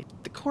know the guy.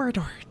 The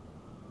corridor.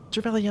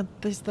 Trevelyan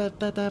is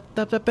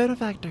the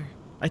benefactor,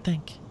 I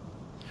think.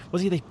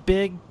 Was he the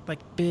big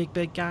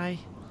guy?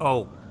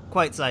 Oh,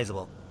 quite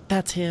sizable.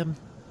 That's him.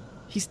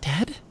 He's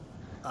dead?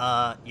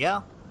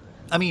 Yeah.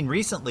 I mean,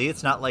 recently,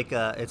 it's not like,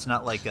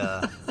 not like,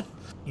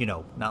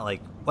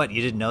 what,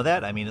 you didn't know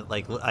that? I mean,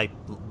 I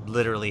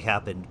literally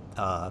happened,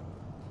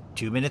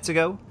 2 minutes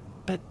ago.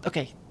 But,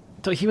 okay,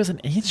 so he was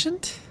an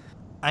ancient?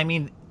 I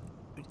mean,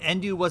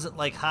 Endu wasn't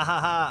like, ha ha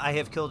ha, I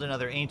have killed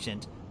another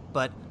ancient,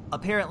 but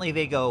apparently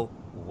they go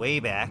way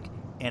back,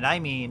 and I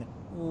mean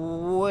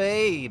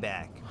way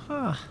back.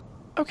 Huh.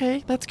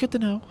 Okay, that's good to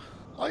know.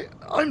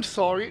 I'm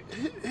sorry,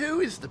 who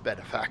is the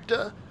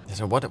benefactor?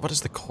 So what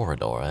is the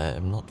corridor?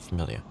 I'm not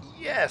familiar.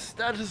 Yes,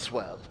 that as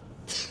well.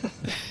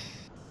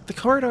 The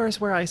corridor is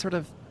where I sort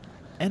of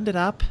ended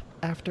up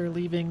after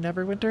leaving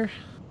Neverwinter.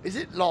 Is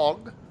it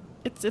long?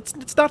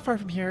 It's not far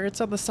from here. It's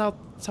on the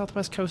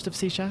southwest coast of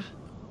Sisha.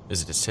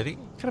 Is it a city?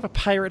 Kind of a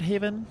pirate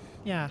haven.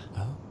 Yeah.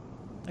 Oh.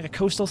 Like a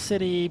coastal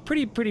city,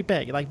 pretty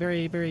big, like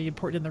very, very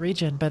important in the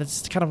region, but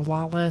it's kind of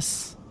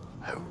lawless.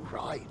 Oh,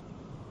 right.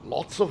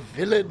 Lots of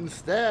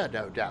villains there,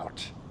 no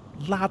doubt.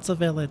 Lots of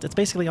villains. It's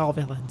basically all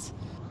villains.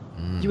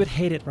 You would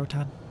hate it,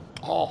 Rotan.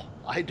 Oh,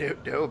 I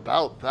don't know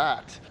about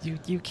that.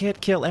 You can't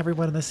kill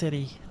everyone in the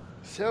city.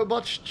 So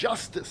much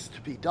justice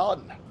to be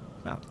done.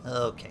 Well,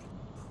 Okay,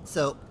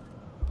 so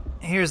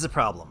here's the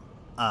problem,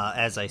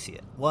 as I see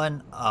it.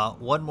 One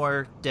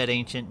more dead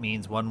ancient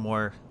means one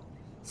more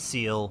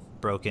seal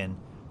broken,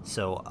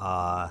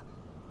 so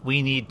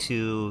we need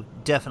to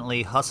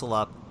definitely hustle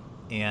up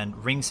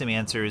and wring some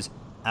answers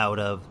out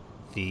of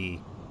the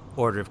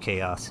Order of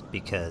Chaos,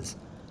 because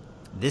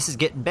this is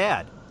getting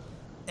bad.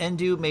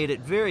 Endu made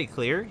it very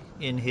clear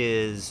in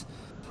his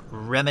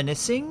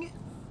reminiscing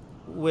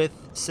with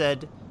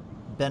said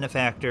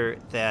benefactor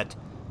that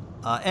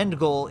end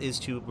goal is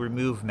to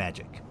remove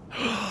magic.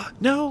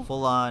 no.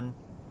 Full on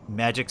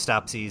magic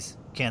stopsies,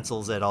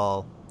 cancels it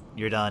all.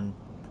 You're done.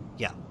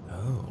 Yeah.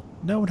 Oh.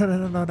 No.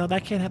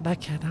 That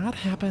cannot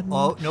happen.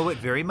 Oh, no, it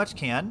very much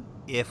can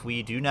if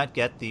we do not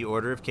get the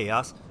Order of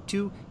Chaos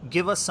to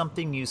give us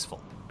something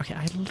useful. Okay,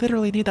 I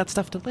literally need that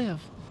stuff to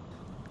live.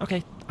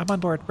 Okay, I'm on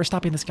board. We're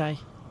stopping this guy.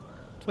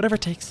 Whatever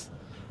it takes.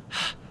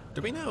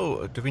 Do we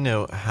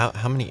know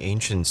how many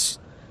ancients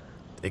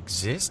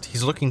exist?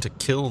 He's looking to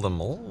kill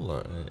them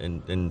all,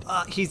 and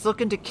He's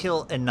looking to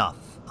kill enough.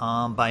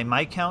 By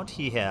my count,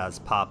 he has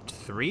popped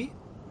 3,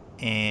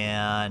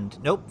 and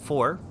nope,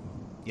 4.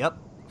 Yep,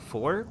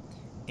 4.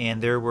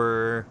 And there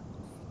were,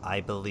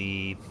 I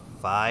believe,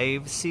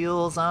 5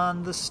 seals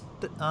on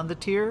the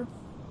tier,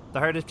 the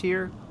heart of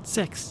tier.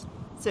 6.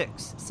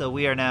 6. So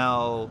we are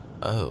now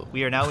oh,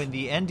 in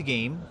the end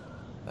game.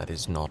 that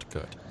is not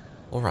good.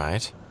 All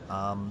right.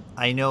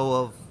 I know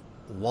of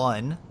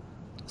one,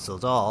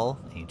 Sildal,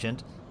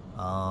 ancient.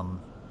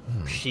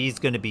 She's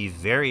going to be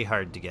very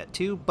hard to get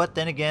to, but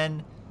then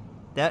again,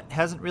 that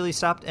hasn't really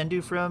stopped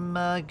Endu from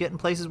getting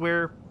places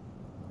where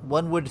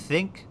one would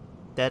think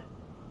that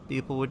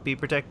people would be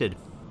protected.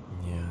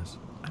 Yes.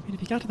 I mean,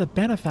 if you got to the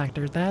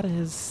benefactor,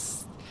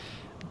 that's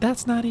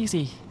not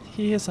easy.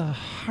 He is a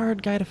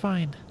hard guy to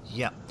find.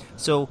 Yeah.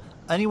 So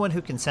anyone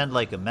who can send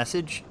like a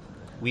message,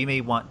 we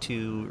may want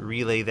to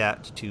relay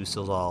that to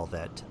Sildal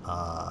that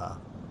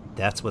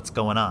that's what's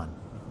going on.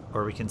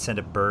 Or we can send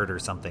a bird or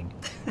something.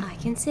 I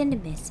can send a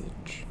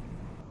message.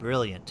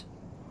 Brilliant.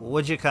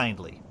 Would you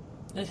kindly?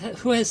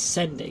 Who has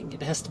sending?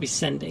 It has to be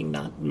sending,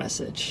 not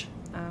message.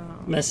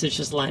 Message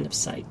is line of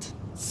sight.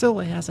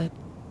 Silwe has it.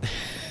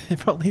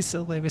 If only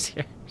Silwe was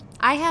here.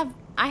 I have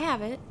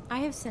it. I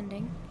have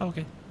sending.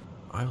 Okay.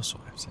 I also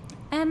have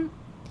something.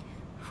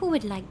 Who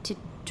would like to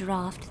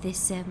draft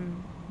this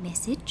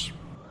message?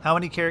 How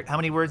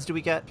many words do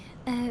we get?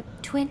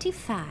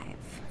 25.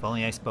 If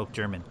only I spoke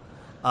German.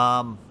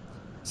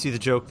 See, the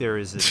joke there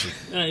is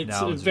that It's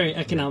now a is- very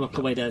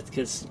economical way to,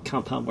 because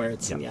compound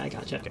words, and Yeah. yeah, I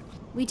gotcha. Okay.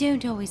 We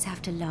don't always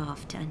have to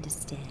laugh to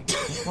understand.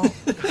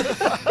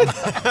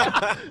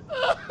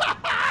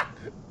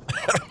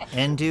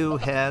 Endu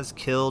has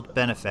killed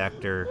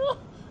benefactor.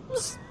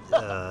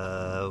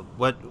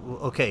 What?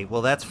 Okay,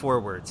 well that's 4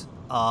 words.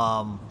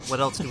 What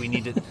else do we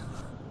need to?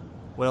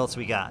 What else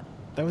we got?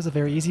 That was a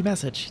very easy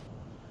message.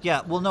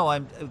 Yeah, well, no,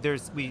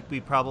 we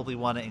probably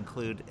want to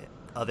include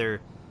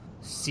other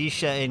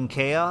Sisha in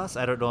Chaos.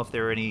 I don't know if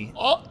there are any.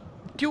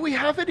 Do we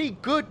have any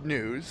good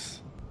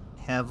news?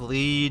 Have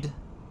lead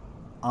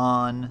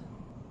on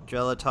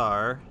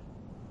Drelatar.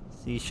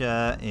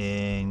 Sisha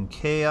in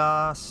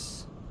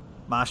Chaos.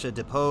 Masha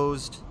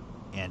deposed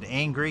and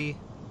angry.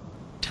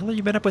 Tell her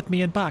you met up with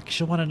me and Buck.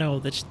 She'll want to know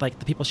that, like,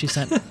 the people she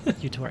sent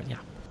you to her. Yeah.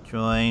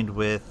 Joined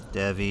with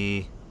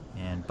Devi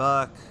and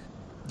Buck.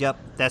 Yep,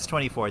 that's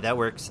 24. That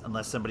works,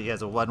 unless somebody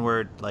has a one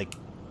word like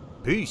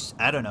peace.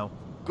 I don't know.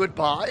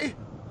 Goodbye?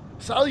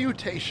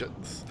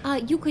 Salutations.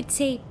 You could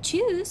say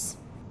choose.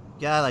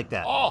 Yeah, I like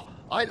that. Oh,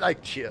 I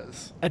like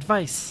cheers.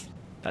 Advice.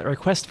 That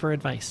request for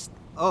advice.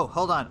 Oh,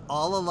 hold on.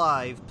 All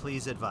alive,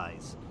 please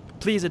advise.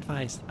 Please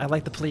advise. I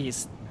like the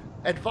please.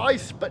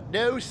 Advice, but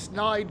no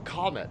snide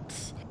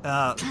comments.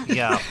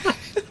 Yeah.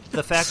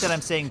 The fact that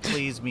I'm saying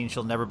please means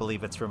she'll never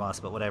believe it's from us,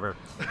 but whatever.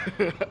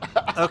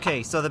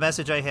 Okay, so the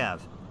message I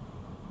have.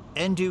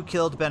 Endu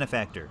killed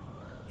benefactor.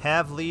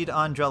 Have lead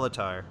on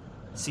Drelatar.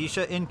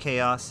 Sisha in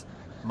chaos.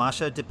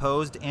 Masha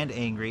deposed and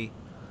angry.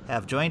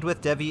 Have joined with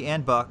Devi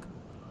and Buck.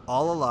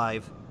 All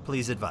alive.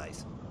 Please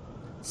advise.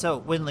 So,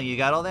 Winley, you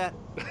got all that?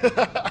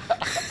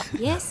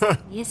 Yes,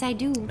 yes, I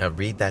do. Now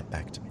read that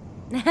back to me.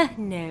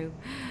 No,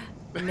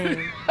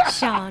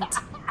 shan't.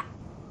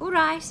 All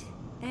right,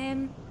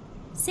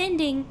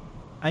 sending.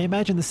 I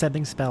imagine the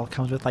sending spell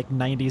comes with like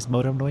 90s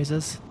modem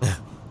noises.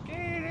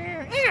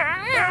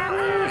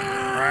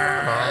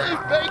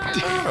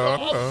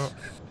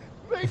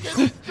 Make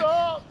it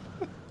stop!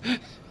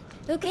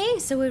 Okay,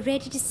 so we're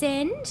ready to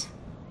send.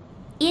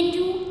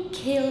 Indu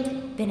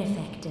killed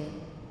benefactor.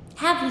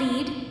 Have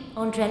lead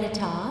on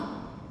Drelatar.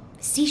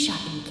 C-sharp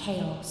in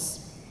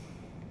chaos.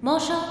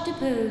 Marshal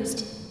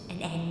deposed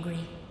and angry.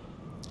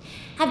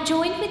 Have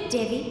joined with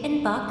Devi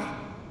and Buck.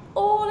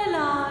 All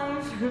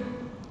alive.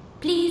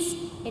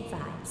 Please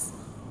advise.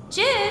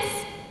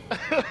 Cheers!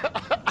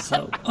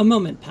 So a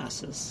moment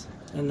passes,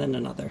 and then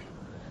another.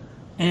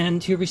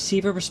 And you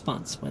receive a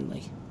response,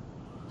 Winley.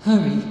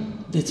 Hurry,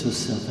 little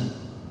Silver.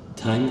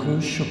 Time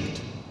grows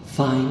short.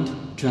 Find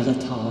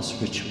Drelatar's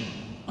ritual.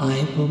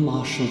 I will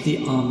marshal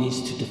the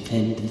armies to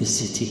defend the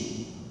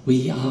city.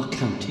 We are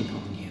counting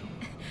on you.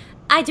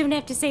 I don't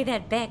have to say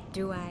that back,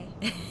 do I?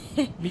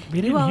 We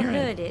didn't You all hear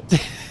heard it. it.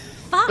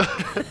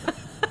 Fuck!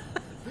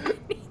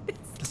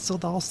 So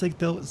the all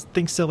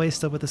think Sylvie's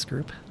still with this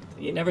group.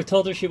 You never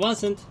told her she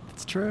wasn't.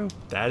 It's true.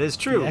 That is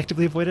We true.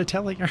 actively avoided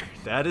telling her.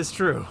 That is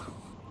true.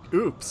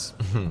 Oops.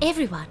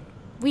 Everyone,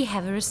 we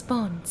have a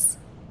response.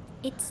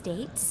 It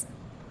states,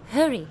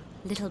 hurry,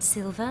 little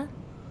Silver.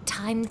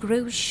 Time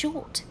grows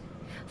short.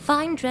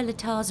 Find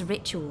Drelatar's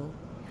ritual.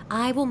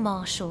 I will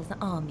marshal the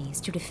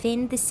armies to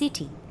defend the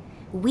city.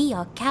 We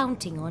are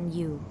counting on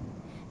you.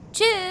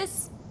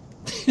 Cheers!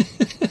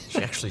 She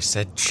actually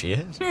said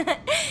cheers?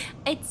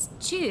 It's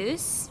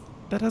cheers.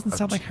 That doesn't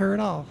sound like her at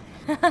all.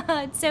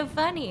 It's so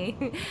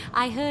funny.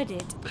 I heard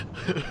it.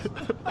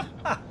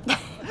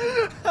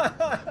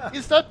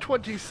 Is that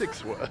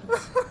 26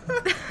 words?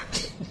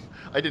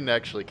 I didn't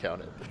actually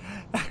count it.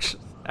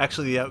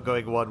 Actually, the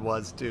outgoing one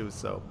was too,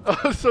 so.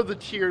 So the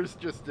cheers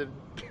just didn't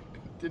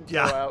go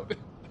Yeah. out.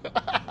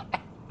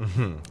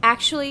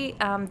 Actually,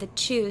 the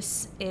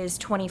choose is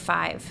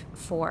 25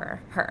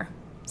 for her.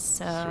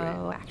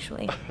 So,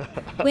 actually.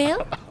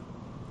 Well,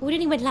 would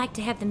anyone like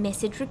to have the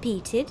message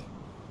repeated?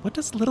 What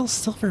does little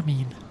Silver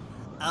mean?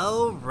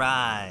 Oh,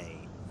 right.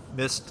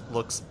 Mist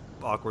looks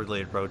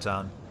awkwardly at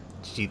Rotan.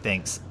 She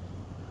thinks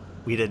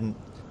we didn't.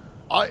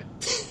 I'm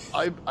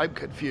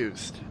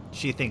confused.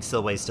 She thinks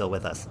Silway's still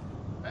with us.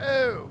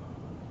 Oh.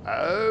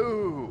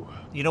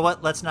 You know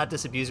what? Let's not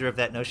disabuse her of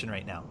that notion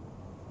right now,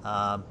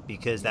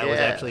 because that was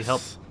actually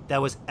Yes.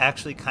 That was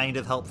actually kind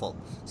of helpful.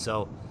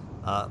 So,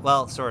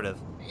 well, sort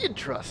of.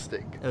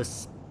 Interesting. It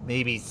was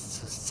maybe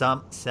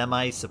some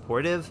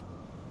semi-supportive.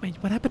 Wait,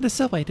 what happened to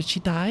Sylvie? Did she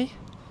die?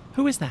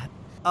 Who is that?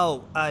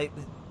 Oh,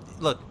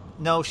 look.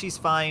 No, she's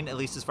fine, at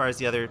least as far as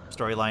the other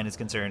storyline is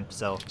concerned.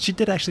 So, She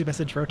did actually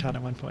message Rotan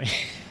at one point.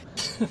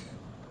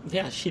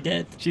 Yeah, she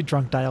did. She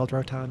drunk dialed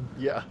Rotan.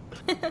 Yeah.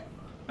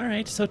 All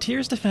right, so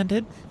Tyr's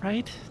defended,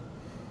 right?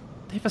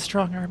 They have a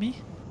strong army.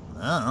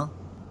 I don't know.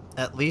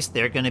 At least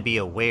they're going to be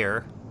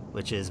aware,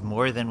 which is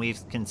more than we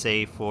can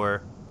say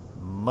for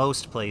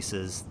most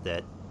places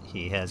that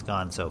he has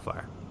gone so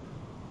far.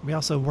 We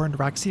also warned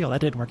Roxil. That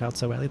didn't work out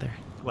so well either.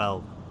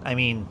 Well, I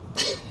mean,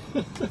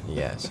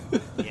 Yes.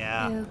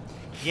 yeah. Oh,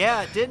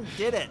 Yeah, it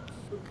did it?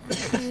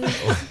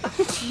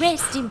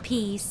 rest in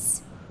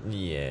peace.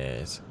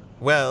 Yes.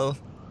 Well,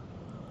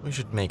 we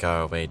should make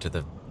our way to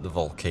the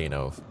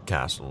volcano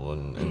castle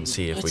and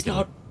see if we Let's can.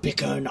 not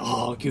bicker and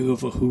argue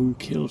over who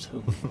killed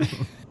who.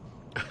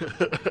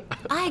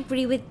 I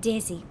agree with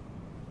Desi.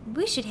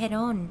 We should head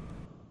on.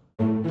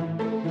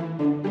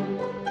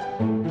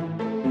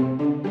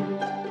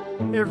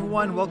 Hey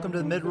everyone, welcome to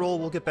the mid-roll.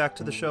 We'll get back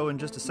to the show in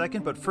just a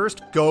second, but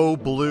first, go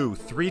Blue.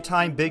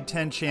 3-time Big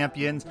Ten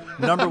champions,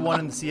 number 1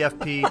 in the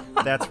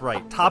CFP. That's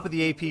right. Top of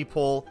the AP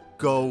poll,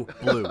 go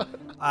Blue.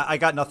 I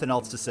got nothing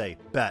else to say.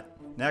 Bet.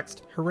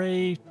 Next.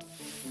 Hooray,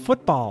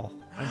 football.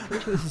 I'm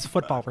pretty sure this is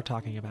football we're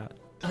talking about.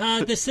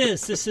 This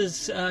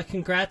is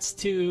congrats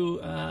to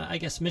I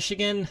guess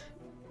Michigan,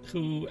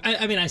 who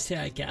I say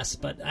I guess,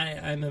 but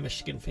I'm a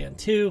Michigan fan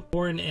too,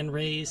 born and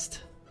raised.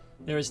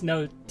 There is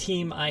no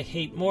team I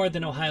hate more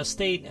than Ohio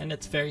State, and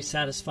it's very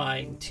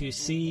satisfying to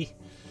see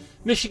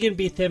Michigan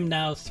beat them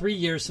now 3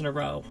 years in a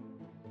row.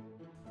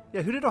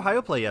 Yeah, who did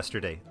Ohio play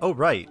yesterday? Oh,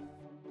 right.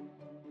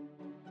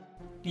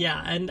 Yeah,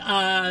 and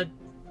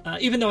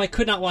even though I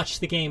could not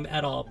watch the game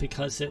at all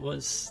because it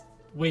was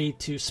way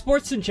too...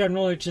 Sports in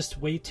general are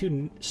just way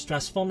too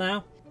stressful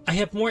now. I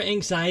have more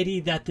anxiety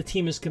that the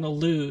team is going to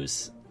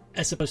lose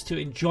as opposed to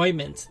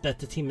enjoyment that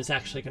the team is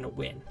actually going to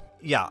win.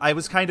 Yeah, I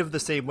was kind of the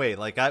same way.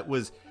 Like,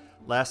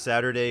 last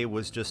Saturday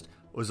was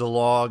a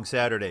long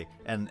Saturday,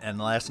 and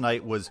last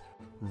night was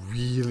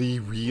really,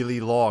 really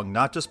long.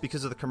 Not just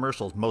because of the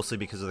commercials, mostly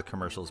because of the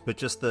commercials, but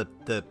just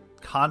the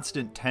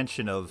constant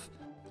tension of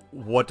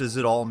what does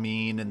it all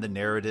mean and the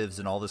narratives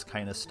and all this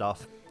kind of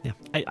stuff. Yeah,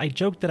 I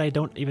joked that I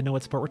don't even know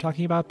what sport we're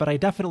talking about, but I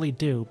definitely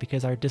do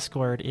because our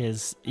Discord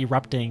is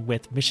erupting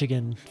with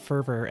Michigan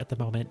fervor at the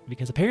moment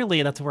because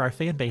apparently that's where our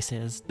fan base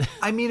is.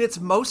 I mean, it's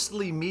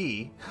mostly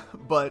me,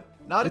 but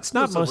Not It's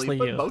not exclusively,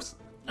 mostly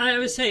but you. I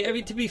would say, I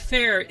mean, to be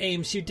fair,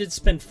 Ames, you did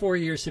spend 4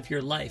 years of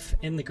your life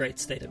in the great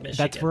state of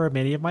Michigan. That's where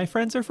many of my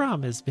friends are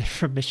from, is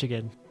from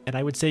Michigan. And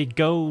I would say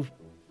go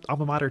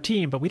alma mater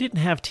team, but we didn't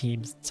have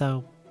teams,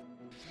 so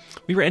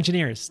we were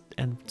engineers,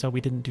 and so we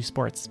didn't do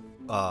sports.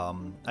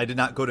 I did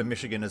not go to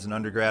Michigan as an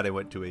undergrad. I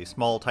went to a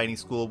small, tiny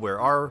school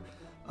where our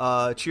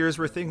cheers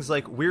were things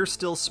like "We're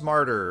still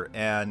smarter"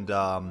 and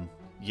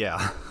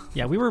yeah.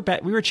 Yeah, we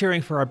were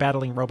cheering for our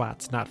battling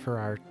robots, not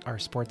for our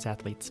sports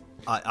athletes.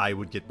 I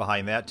would get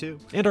behind that too.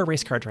 And our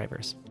race car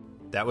drivers.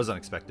 That was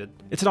unexpected.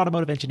 It's an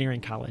automotive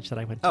engineering college that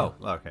I went to. Oh,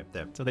 okay.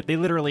 There. So they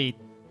literally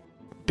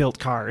built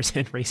cars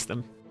and raced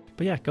them.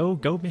 But yeah,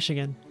 go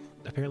Michigan.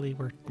 Apparently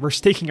we're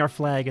staking our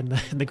flag in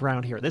the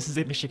ground here. This is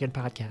a Michigan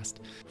podcast.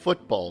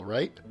 Football,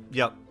 right?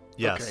 Yep.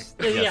 Yes.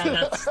 Okay. Yeah,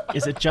 that's...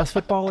 Is it just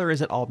football or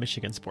is it all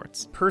Michigan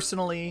sports?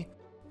 Personally,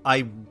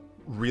 I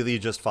really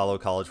just follow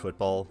college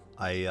football.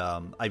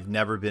 I've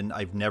never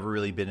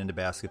really been into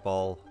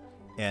basketball.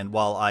 And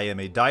while I am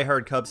a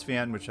diehard Cubs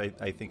fan, which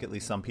I think at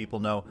least some people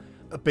know,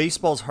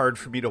 baseball's hard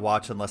for me to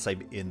watch unless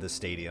I'm in the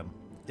stadium.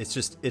 It's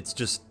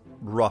just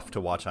rough to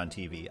watch on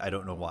TV. I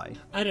don't know why.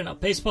 I don't know.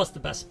 Baseball's the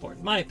best sport,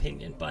 in my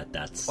opinion, but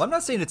that's... Well, I'm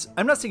not saying it's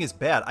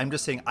bad. I'm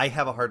just saying I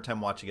have a hard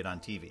time watching it on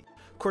TV.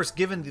 Of course,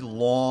 given the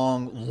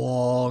long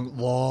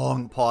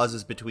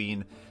pauses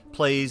between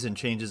plays and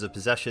changes of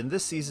possession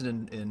this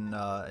season in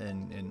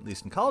at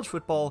least in college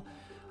football,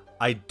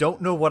 I don't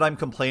know what I'm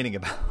complaining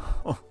about.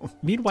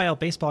 Meanwhile,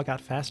 baseball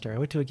got faster. I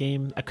went to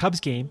a Cubs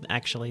game,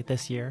 actually,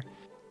 this year.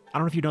 I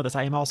don't know if you know this.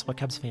 I am also a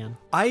Cubs fan.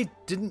 I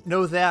didn't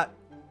know that.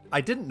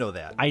 I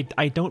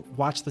don't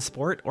watch the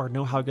sport or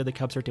know how good the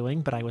Cubs are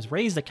doing, but I was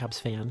raised a Cubs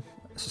fan.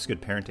 This is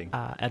good parenting.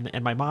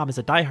 And my mom is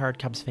a diehard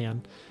Cubs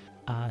fan,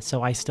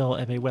 so I still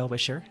am a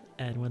well-wisher.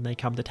 And when they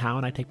come to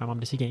town, I take my mom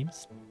to see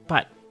games.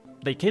 But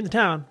they came to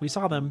town. We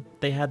saw them.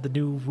 They had the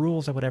new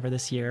rules or whatever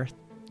this year.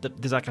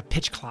 There's like a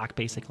pitch clock,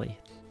 basically.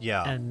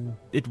 Yeah. And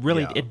it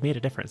really it made a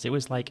difference. It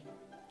was like,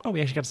 oh,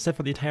 we actually got to sit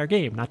for the entire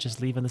game, not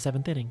just leave in the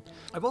seventh inning.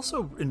 I've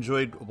also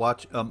enjoyed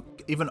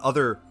even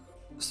other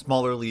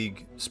smaller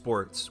league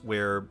sports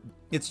where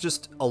it's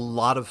just a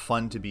lot of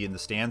fun to be in the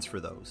stands for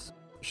those.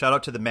 Shout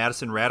out to the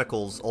Madison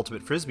Radicals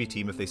Ultimate Frisbee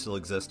team if they still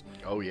exist.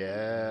 Oh,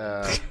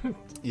 yeah.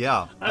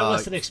 Yeah. I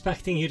wasn't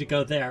expecting you to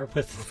go there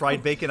with...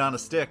 fried bacon on a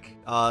stick.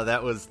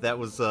 That was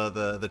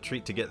the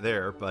treat to get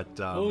there, but...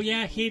 Oh,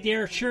 yeah, hey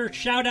there, sure.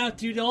 Shout out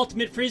to the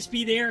Ultimate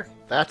Frisbee there.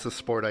 That's a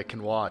sport I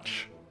can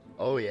watch.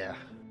 Oh, yeah.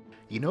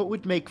 You know what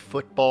would make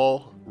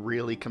football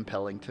really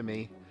compelling to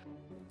me?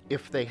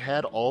 If they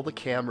had all the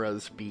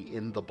cameras be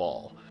in the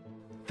ball.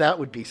 That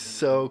would be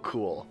so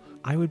cool.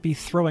 I would be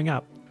throwing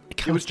up.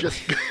 It was just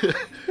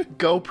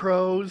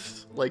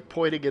GoPros, like,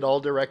 pointing in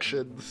all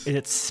directions. Is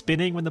it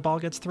spinning when the ball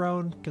gets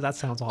thrown? Because that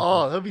sounds awful.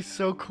 Oh, that'd be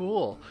so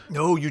cool.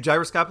 No, you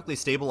gyroscopically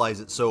stabilize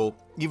it, so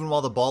even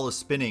while the ball is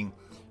spinning,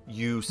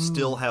 you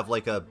still have,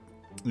 like, a,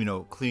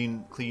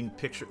 clean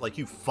picture. Like,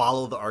 you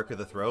follow the arc of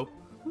the throw.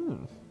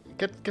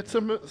 Get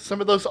some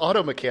of those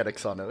auto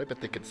mechanics on it. I bet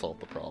they could solve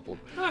the problem.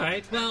 All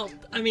right. Well,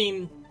 I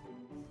mean,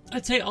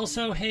 I'd say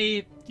also,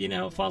 hey,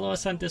 follow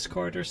us on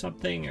Discord or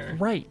something, or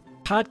right,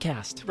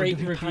 podcast, rate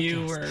and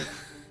review, or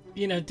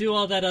do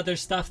all that other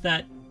stuff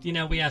that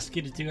we ask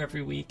you to do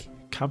every week.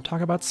 Come talk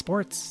about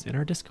sports in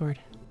our Discord.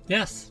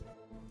 Yes,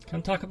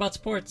 come talk about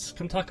sports.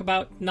 Come talk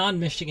about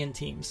non-Michigan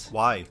teams.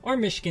 Why? Or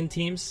Michigan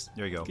teams.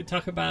 There you go. You can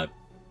talk about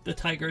the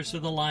Tigers or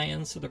the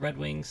Lions or the Red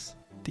Wings.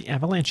 The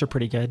Avalanche are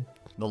pretty good.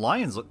 The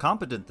Lions look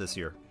competent this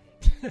year.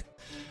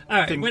 All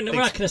right, we're not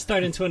going to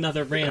start into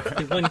another rant.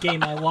 The one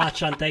game I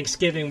watch on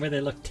Thanksgiving where they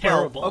look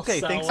terrible. Well,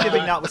 okay, so,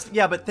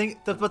 Thanksgiving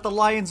but the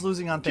Lions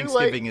losing on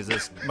Thanksgiving is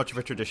as much of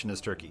a tradition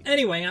as turkey.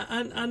 Anyway,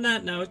 on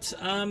that note,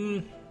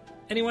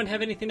 anyone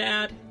have anything to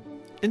add?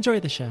 Enjoy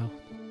the show.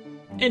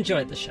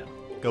 Enjoy the show.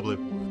 Go Blue.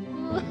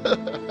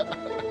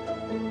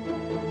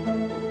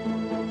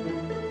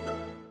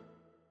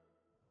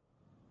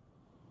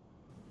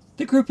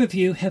 The group of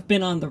you have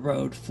been on the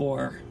road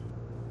for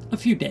a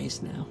few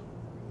days now.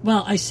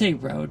 Well, I say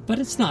road, but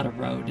it's not a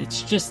road.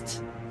 It's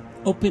just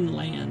open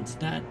land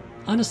that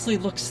honestly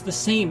looks the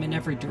same in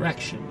every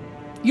direction.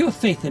 You have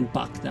faith in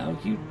Buck, though.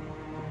 You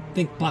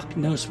think Buck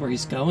knows where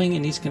he's going,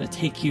 and he's going to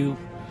take you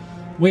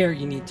where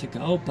you need to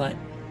go, but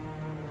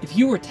if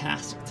you were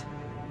tasked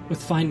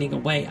with finding a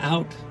way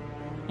out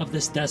of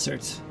this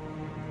desert,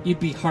 you'd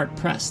be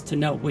hard-pressed to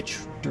know which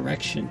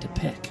direction to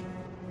pick.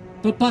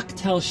 But Buck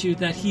tells you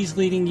that he's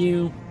leading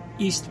you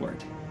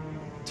eastward,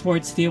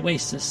 towards the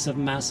oasis of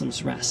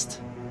Mazm's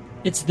Rest.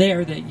 It's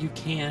there that you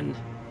can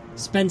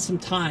spend some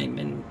time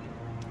in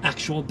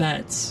actual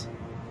beds,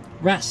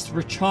 rest,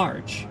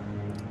 recharge,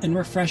 and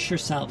refresh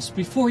yourselves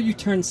before you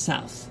turn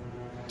south,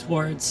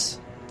 towards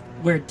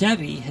where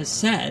Devi has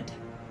said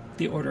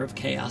the Order of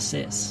Chaos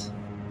is.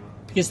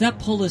 Because that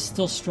pull is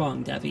still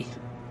strong, Devi.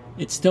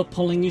 It's still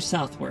pulling you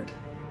southward.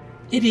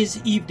 It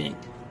is evening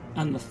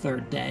on the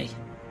third day.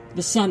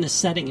 The sun is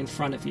setting in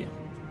front of you,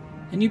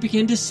 and you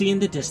begin to see in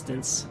the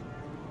distance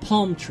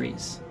palm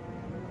trees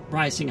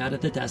rising out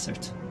of the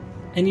desert.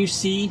 And you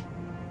see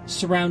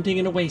Surrounding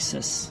an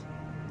oasis,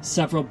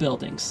 several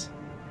buildings.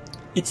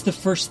 It's the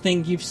first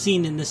thing you've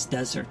seen in this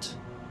desert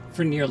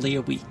for nearly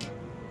a week.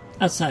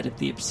 Outside of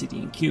the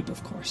obsidian cube,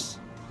 of course.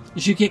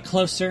 As you get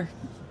closer,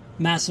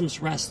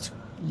 Mazm's Rest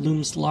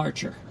looms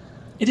larger.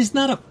 It is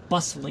not a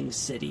bustling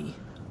city,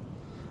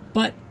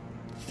 but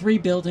 3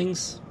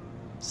 buildings,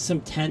 some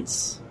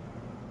tents,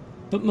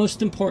 but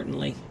most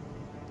importantly,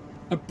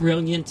 a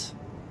brilliant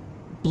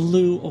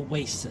blue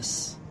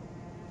oasis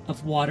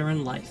of water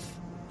and life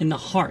in the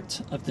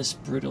heart of this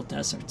brutal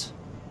desert.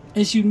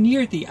 As you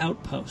near the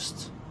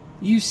outpost,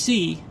 you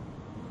see,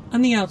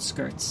 on the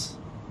outskirts,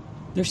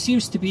 there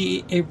seems to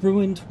be a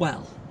ruined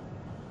well,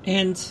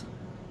 and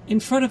in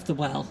front of the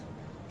well,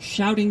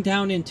 shouting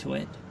down into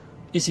it,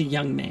 is a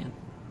young man.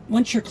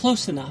 Once you're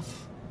close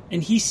enough,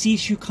 and he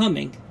sees you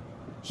coming,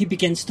 he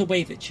begins to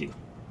wave at you,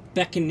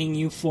 beckoning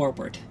you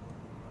forward,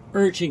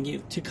 urging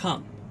you to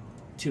come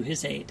to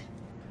his aid.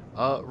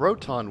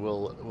 Rotan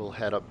will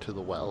head up to the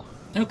well.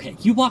 Okay,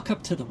 you walk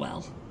up to the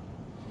well,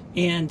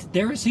 and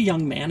there is a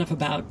young man of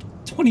about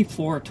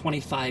 24 or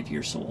 25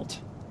 years old.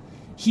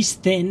 He's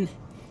thin,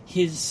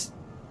 his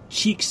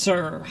cheeks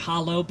are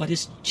hollow, but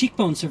his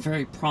cheekbones are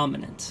very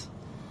prominent.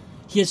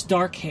 He has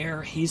dark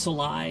hair, hazel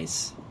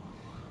eyes,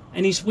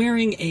 and he's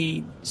wearing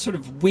a sort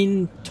of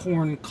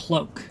wind-torn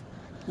cloak.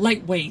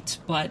 Lightweight,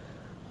 but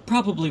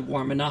probably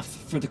warm enough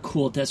for the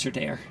cool desert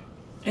air.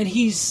 And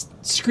he's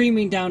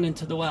screaming down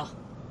into the well.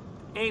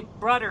 Hey,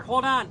 brother,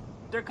 hold on.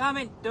 They're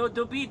coming. They'll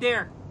be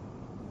there.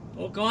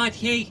 Oh, God,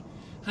 hey.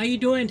 How you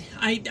doing?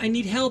 I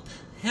need help.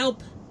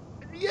 Help.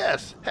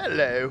 Yes,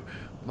 hello.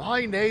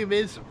 My name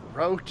is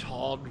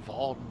Rotan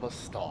von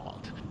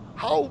Mustard.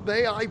 How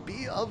may I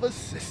be of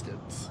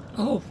assistance?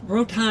 Oh,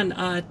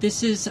 Rotan,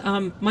 this is,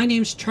 my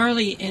name's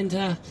Charlie,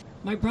 and,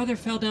 my brother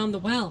fell down the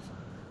well.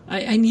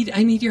 I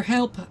need your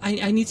help.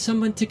 I need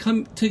someone to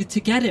come to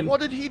get him.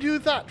 What did he do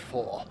that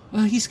for?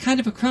 Well, he's kind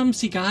of a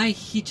clumsy guy.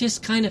 He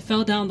just kind of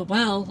fell down the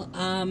well.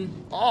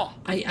 And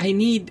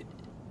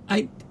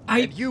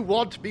you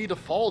want me to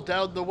fall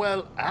down the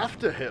well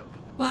after him?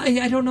 Well,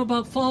 I don't know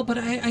about fall,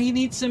 but he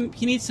needs some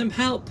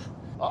help.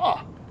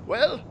 I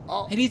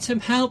need some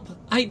help.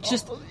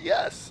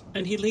 Yes.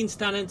 And he leans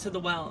down into the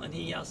well and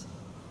he yells,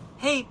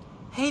 Hey,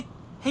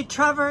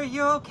 Trevor, are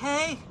you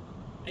okay?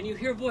 And you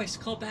hear a voice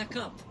call back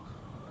up.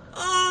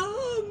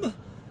 I'm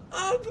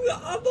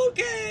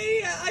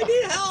okay. I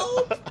need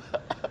help.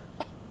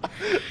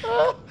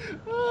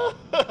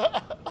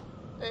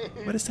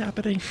 What is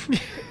happening?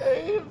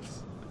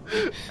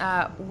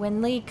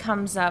 Winley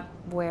comes up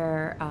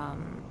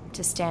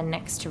to stand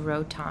next to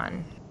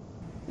Rotan.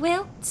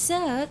 Well,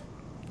 sir,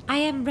 I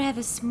am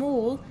rather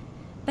small.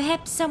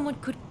 Perhaps someone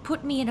could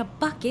put me in a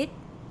bucket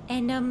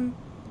and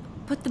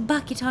put the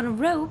bucket on a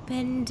rope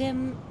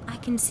and I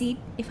can see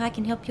if I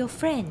can help your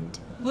friend.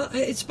 Well,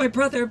 it's my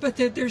brother, but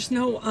there's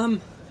no,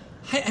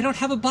 I don't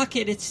have a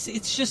bucket.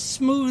 It's just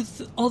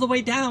smooth all the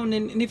way down,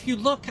 and if you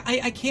look,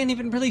 I can't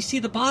even really see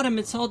the bottom.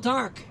 It's all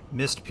dark.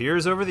 Mist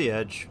peers over the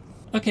edge.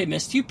 Okay,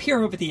 Mist, you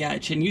peer over the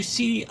edge, and you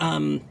see,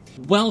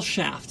 well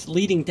shaft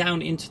leading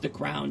down into the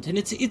ground, and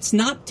it's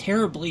not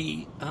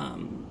terribly,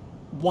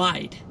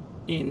 wide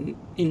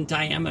in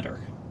diameter,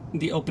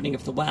 the opening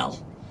of the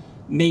well.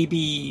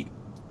 Maybe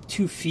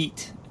 2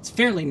 feet. It's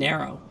fairly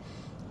narrow,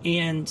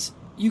 and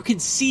you can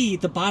see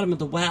the bottom of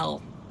the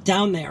well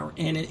down there,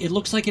 and it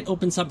looks like it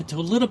opens up into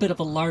a little bit of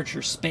a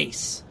larger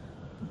space.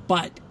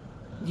 But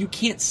you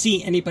can't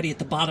see anybody at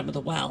the bottom of the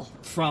well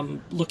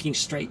from looking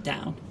straight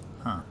down.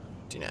 Huh.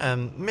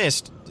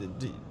 Mist,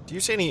 do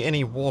you see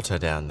any water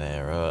down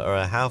there,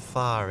 or how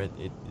far it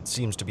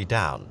seems to be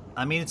down?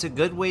 I mean, it's a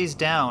good ways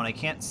down. I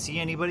can't see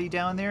anybody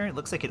down there. It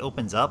looks like it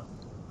opens up.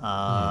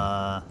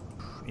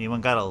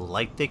 Anyone got a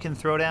light they can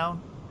throw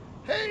down?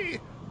 Hey,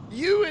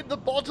 you in the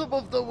bottom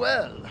of the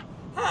well.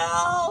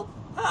 Help!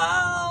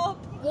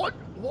 Help!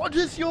 What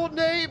is your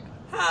name?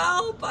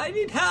 Help! I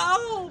need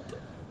help!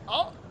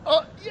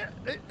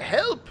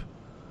 Help?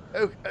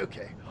 Oh,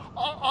 okay.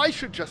 I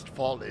should just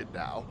fall in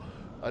now.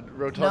 And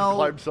Rotan No.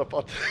 climbs up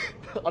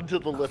onto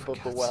the lip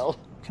of the well.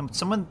 Can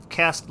someone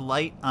cast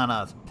light on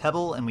a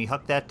pebble and we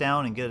huck that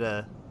down and get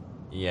a...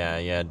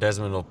 Yeah,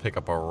 Desmond will pick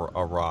up a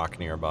rock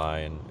nearby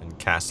and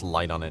cast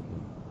light on it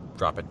and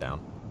drop it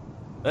down.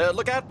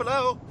 Look out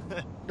below!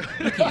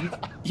 Okay,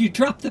 you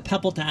drop the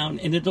pebble down,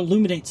 and it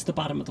illuminates the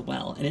bottom of the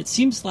well. And it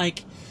seems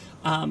like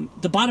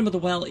the bottom of the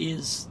well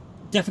is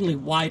definitely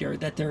wider,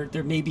 that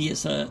there maybe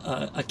is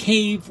a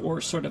cave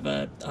or sort of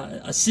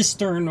a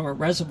cistern or a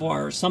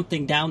reservoir or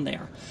something down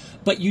there.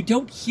 But you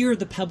don't hear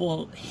the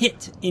pebble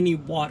hit any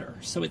water,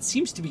 so it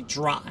seems to be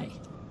dry.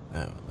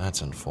 Oh,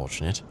 that's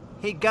unfortunate.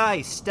 Hey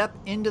guys, step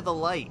into the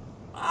light.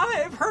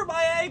 I've hurt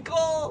my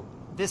ankle!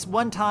 This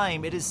one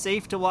time, it is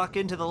safe to walk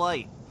into the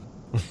light.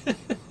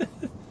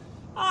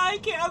 I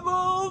can't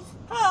move!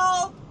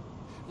 Help!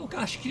 Oh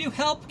gosh, can you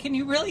help? Can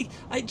you really?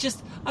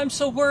 I'm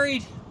so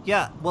worried.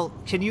 Yeah, well,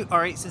 can you...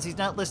 Alright, since he's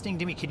not listening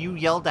to me, can you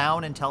yell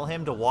down and tell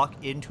him to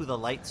walk into the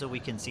light so we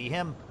can see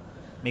him?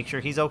 Make sure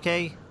he's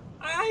okay?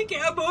 I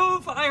can't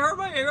move. I hurt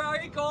my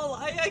ankle.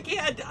 I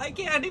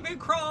can't even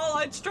crawl.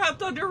 I'm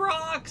strapped under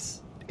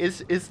rocks.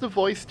 Is the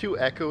voice too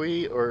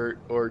echoey,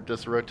 or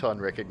does Rotan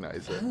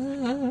recognize it?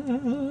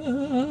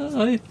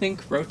 I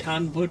think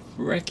Rotan would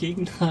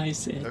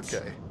recognize it.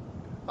 Okay.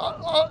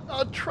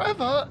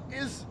 Trevor,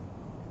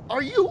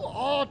 are you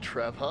our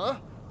Trevor,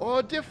 or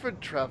a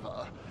different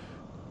Trevor?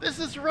 This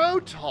is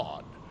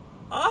Rotan.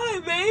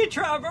 I'm me,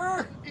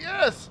 Trevor.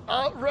 Yes,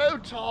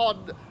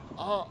 Rotan,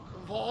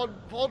 von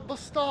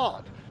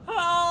Bastard.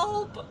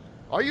 Help!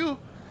 Are you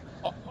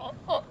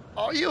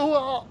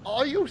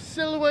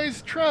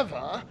Silway's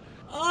Trevor?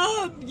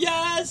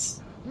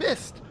 Yes.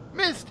 Mist,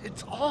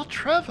 it's all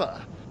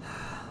Trevor.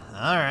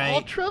 All right.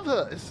 All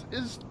Trevor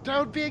is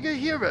down being a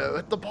hero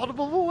at the bottom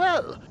of a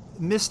well.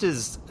 Mist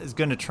is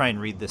going to try and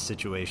read this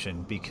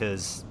situation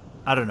because,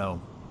 I don't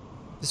know,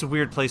 this is a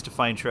weird place to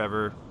find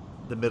Trevor,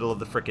 the middle of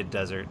the frickin'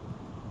 desert,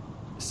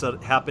 so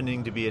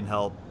happening to be in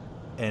help,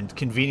 and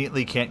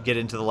conveniently can't get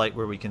into the light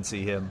where we can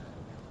see him.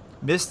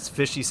 Mist's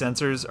fishy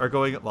sensors are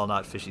going, well,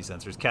 not fishy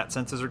sensors, cat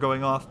sensors are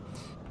going off.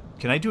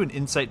 Can I do an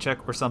insight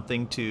check or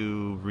something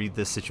to read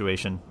this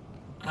situation?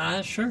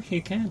 Sure,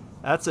 you can.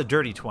 That's a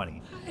dirty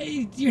 20.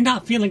 You're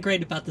not feeling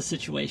great about the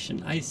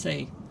situation. I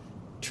say,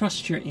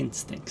 trust your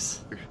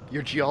instincts.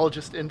 Your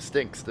geologist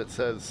instincts that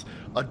says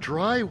a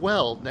dry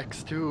well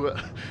next to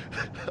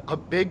a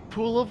big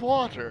pool of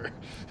water.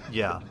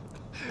 Yeah.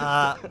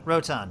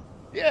 Rotan.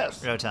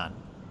 Yes. Rotan.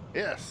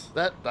 Yes,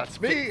 that's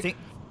me.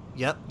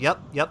 Yep.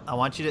 I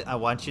want you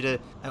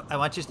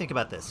to think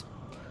about this.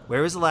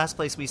 Where was the last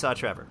place we saw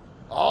Trevor?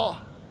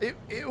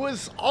 It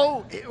was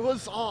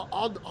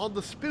on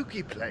the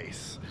spooky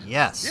place.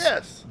 Yes.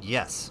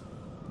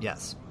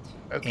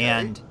 Okay.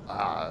 And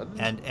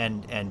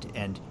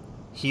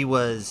he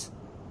was,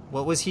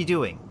 what was he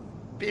doing?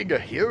 Being a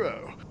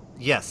hero.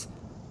 Yes.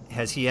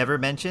 Has he ever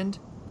mentioned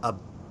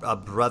a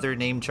brother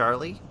named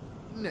Charlie?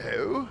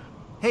 No.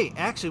 Hey,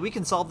 actually, we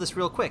can solve this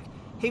real quick.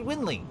 Hey,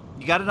 Winley,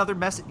 you got another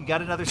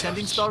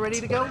sending spell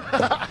ready to go?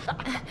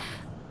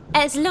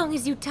 As long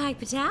as you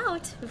type it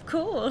out, of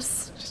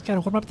course. Just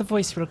gotta warm up the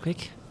voice real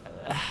quick.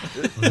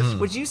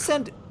 Would you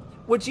send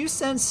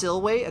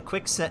Silway a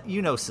quick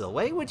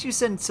Silway? Would you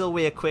send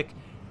Silway a quick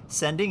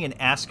sending and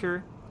ask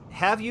her,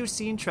 have you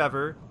seen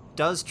Trevor?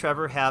 Does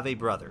Trevor have a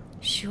brother?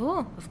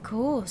 Sure, of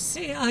course.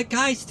 Hey,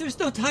 guys, there's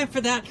no time for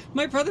that.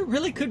 My brother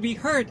really could be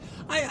hurt.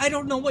 I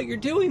don't know what you're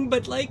doing,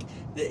 but,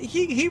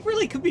 he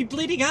really could be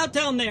bleeding out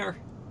down there.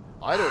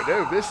 I don't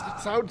know, Mist. It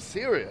sounds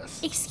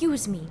serious.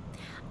 Excuse me.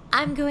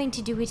 I'm going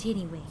to do it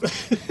anyway.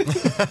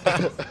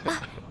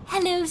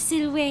 Hello,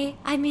 Silway.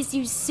 I miss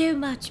you so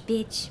much,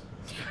 bitch.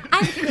 I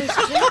have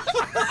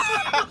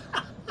a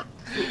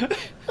question.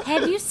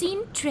 Have you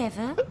seen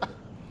Trevor?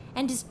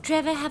 And does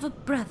Trevor have a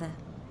brother?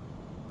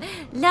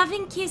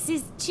 Loving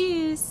kisses.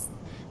 Cheers.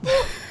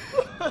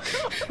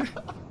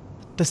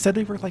 Does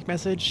sending work like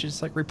message?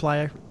 Just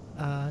reply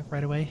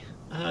right away.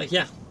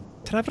 Yeah.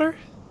 Trevor?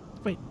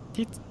 Wait,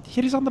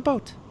 he's on the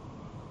boat.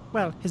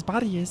 Well, his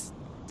body is.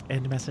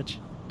 End message.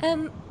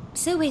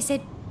 Silway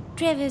said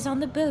Trevor's on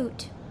the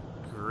boat.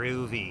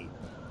 Groovy.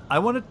 I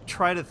want to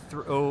try to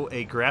throw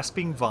a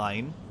grasping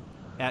vine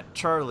at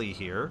Charlie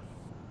here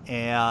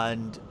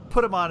and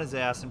put him on his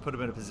ass and put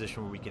him in a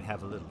position where we can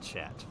have a little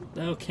chat.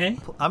 Okay.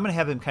 I'm going to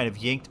have him kind of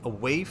yanked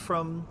away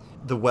from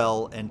the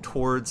well and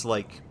towards,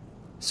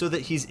 so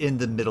that he's in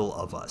the middle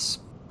of us.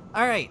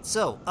 All right,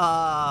 so,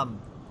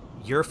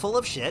 you're full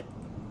of shit.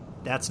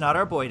 That's not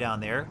our boy down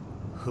there.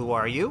 Who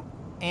are you?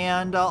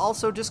 And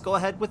also just go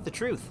ahead with the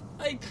truth.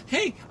 I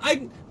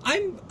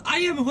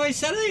am who I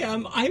said I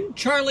am. I'm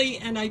Charlie,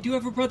 and I do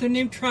have a brother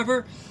named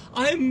Trevor.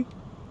 I'm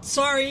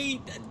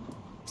sorry.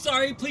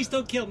 Sorry, please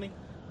don't kill me.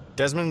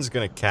 Desmond's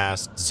gonna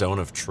cast Zone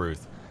of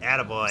Truth.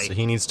 Attaboy. So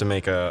he needs to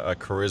make a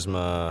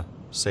charisma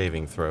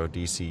saving throw,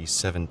 DC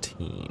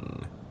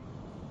 17.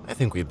 I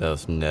think we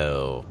both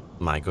know,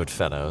 my good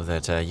fellow,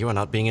 that you are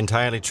not being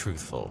entirely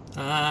truthful.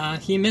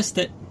 He missed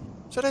it.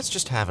 So let's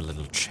just have a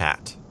little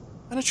chat.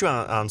 Why don't you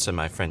answer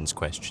my friend's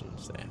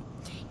questions there?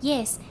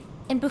 Yes,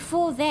 and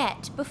before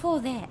that,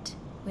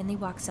 when he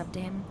walks up to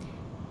him,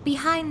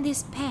 behind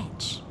this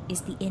patch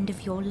is the end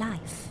of your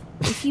life.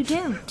 If you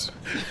don't.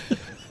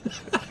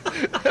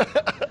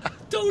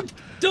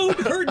 Don't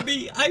hurt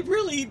me. I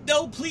really,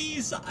 no,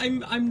 please.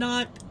 I'm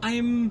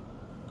telling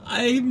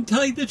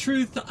the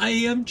truth. I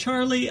am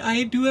Charlie.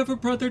 I do have a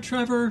brother,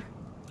 Trevor.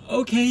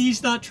 Okay,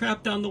 he's not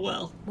trapped down the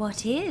well.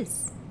 What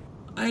is?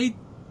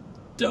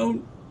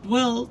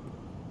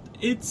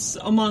 It's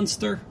a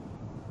monster.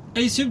 I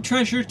assume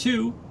treasure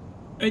too.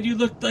 And you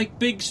looked like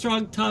big,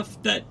 strong,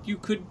 tough that you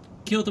could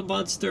kill the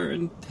monster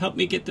and help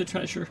me get the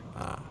treasure.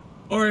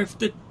 Or if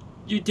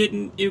you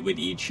didn't, it would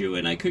eat you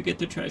and I could get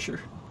the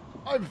treasure.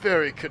 I'm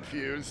very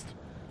confused.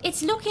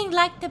 It's looking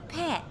like the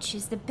patch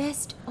is the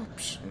best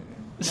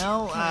option.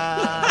 No,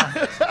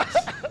 I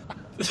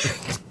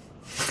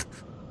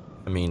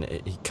mean,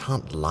 he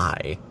can't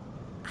lie.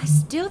 I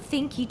still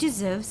think he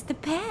deserves the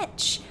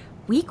patch.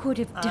 We could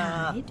have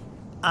died.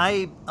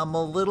 I am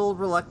a little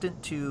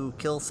reluctant to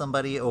kill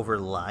somebody over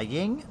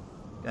lying,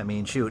 I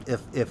mean, shoot,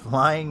 if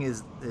lying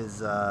is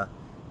a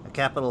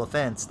capital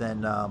offense,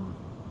 then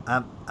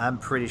I'm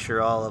pretty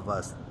sure all of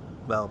us,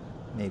 well,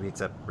 maybe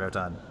except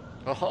Rotan.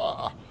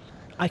 Aha!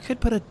 I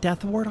could put a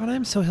death ward on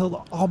him, so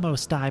he'll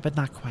almost die, but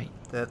not quite.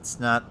 That's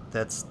not.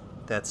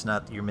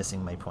 You're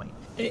missing my point.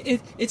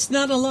 It's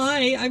not a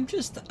lie. I'm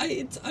just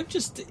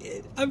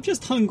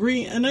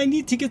hungry, and I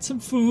need to get some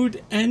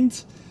food,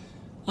 and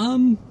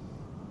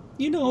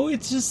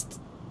it's just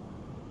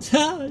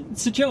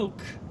it's a joke.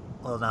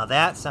 Well, now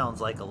that sounds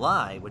like a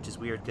lie, which is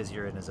weird because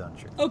you're in his own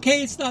shirt.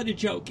 Okay, it's not a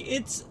joke.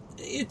 It's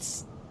a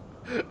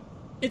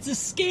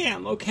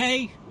scam.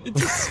 Okay,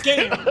 it's a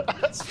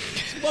scam. It's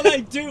what I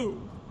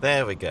do.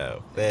 There we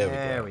go.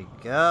 There we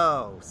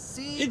go.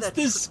 See, it's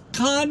this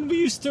con we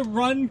used to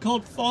run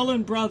called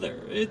Fallen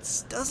Brother.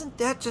 Doesn't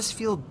that just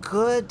feel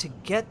good to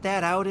get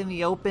that out in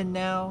the open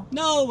now?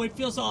 No, it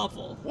feels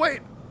awful.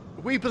 Wait,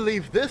 we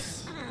believe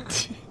this?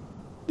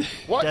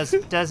 What?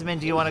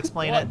 Desmond, do you want to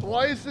explain it?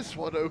 Why is this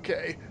one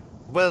okay?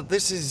 Well,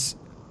 this is...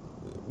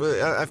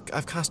 Well,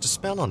 I've cast a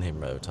spell on him,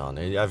 Rotan.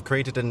 I've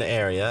created an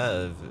area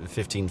of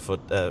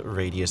 15-foot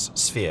radius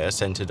sphere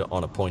centered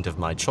on a point of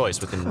my choice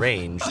within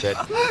range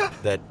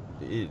that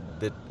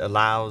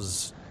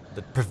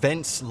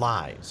prevents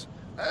lies.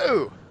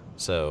 Oh,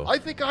 so I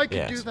think I can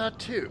yes. do that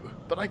too,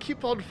 but I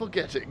keep on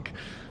forgetting.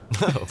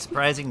 No,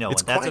 Surprising no one.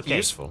 it's That's quite okay.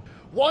 useful.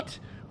 What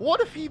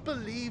if he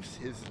believes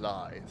his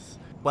lies?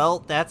 Well,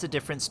 that's a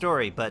different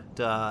story, but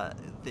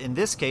in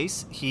this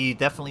case, he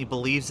definitely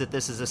believes that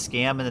this is a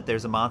scam and that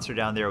there's a monster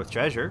down there with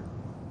treasure.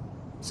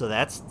 So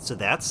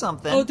that's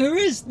something. Oh, there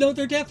is. No,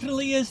 there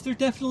definitely is. There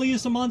definitely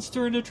is a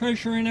monster and a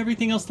treasure and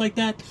everything else like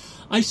that.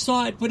 I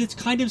saw it, but it's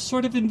kind of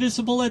sort of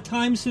invisible at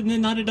times and then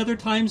not at other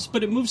times,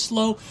 but it moves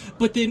slow,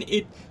 but then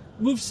it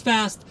moves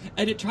fast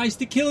and it tries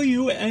to kill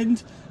you,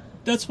 and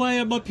that's why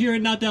I'm up here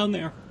and not down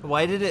there.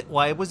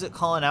 Why was it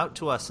calling out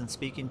to us and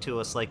speaking to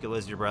us like it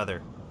was your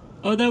brother?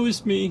 Oh, that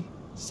was me.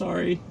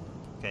 Sorry.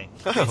 Okay.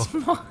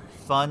 Oh.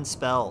 Fun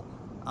spell.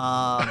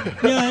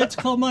 Yeah, it's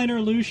called minor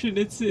illusion.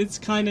 It's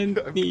kind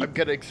of neat. I'm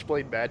gonna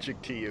explain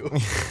magic to you.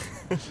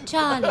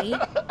 Charlie,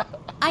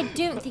 I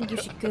don't think you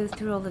should go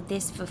through all of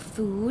this for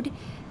food.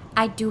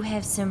 I do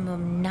have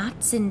some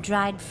nuts and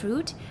dried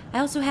fruit. I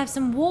also have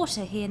some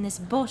water here in this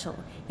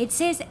bottle. It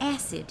says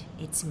acid.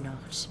 It's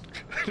not.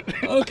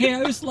 Okay,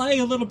 I was lying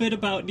a little bit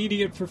about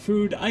needing it for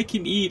food. I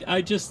can eat.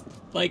 I just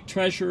like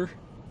treasure.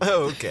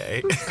 Oh,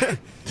 okay.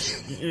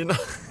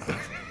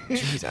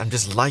 Jeez, I'm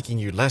just liking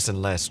you less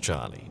and less,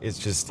 Charlie. It's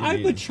just...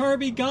 I'm a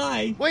charming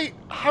guy. Wait,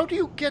 how do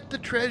you get the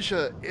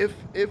treasure if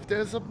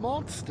there's a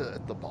monster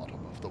at the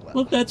bottom of the well?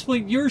 Well, that's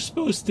what you're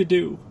supposed to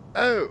do.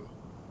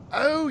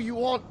 Oh, you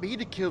want me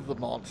to kill the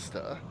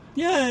monster?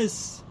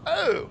 Yes.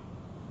 Oh,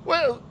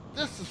 well,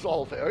 this is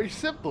all very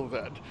simple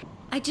then.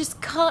 I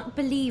just can't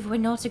believe we're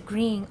not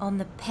agreeing on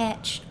the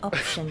patch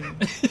option.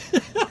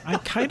 I'm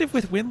kind of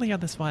with Winley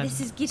on this one.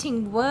 This is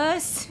getting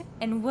worse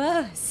and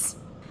worse.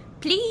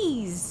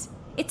 Please.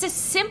 It's a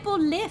simple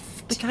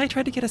lift. The guy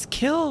tried to get us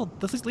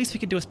killed. The least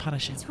we can do is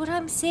punish him. That's what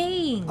I'm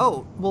saying.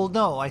 Oh, well,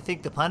 no. I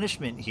think the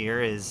punishment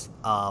here is,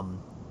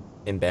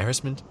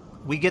 Embarrassment?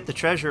 we get the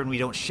treasure and we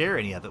don't share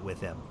any of it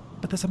with him.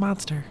 But there's a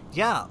monster.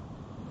 Yeah.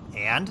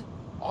 And?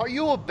 Are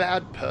you a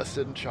bad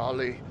person,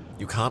 Charlie?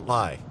 You can't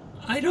lie.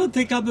 I don't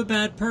think I'm a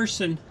bad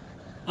person.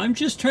 I'm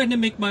just trying to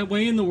make my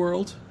way in the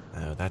world.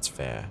 Oh, that's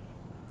fair.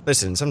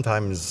 Listen,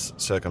 sometimes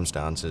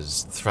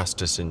circumstances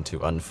thrust us into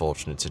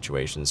unfortunate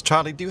situations.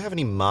 Charlie, do you have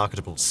any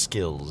marketable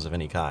skills of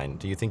any kind?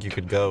 Do you think you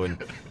could go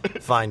and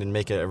find and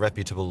make a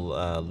reputable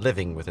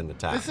living within the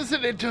town? This is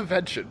an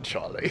intervention,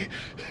 Charlie.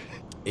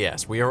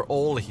 Yes, we are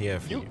all here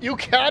for you. You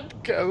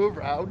can't go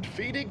around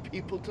feeding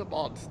people to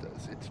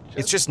monsters.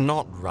 It's just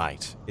not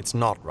right. It's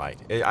not right.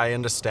 I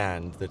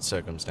understand that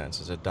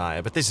circumstances are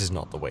dire, but this is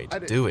not the way to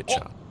do it,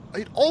 Charlie.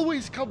 It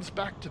always comes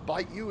back to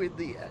bite you in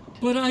the end.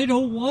 But I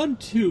don't want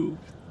to.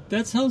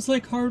 That sounds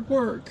like hard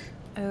work.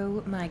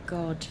 Oh my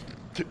god.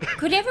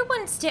 Could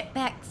everyone step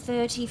back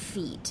 30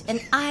 feet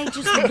and I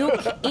just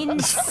look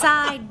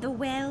inside the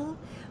well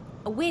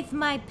with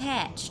my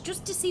patch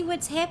just to see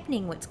what's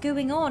happening, what's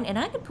going on, and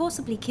I could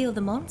possibly kill the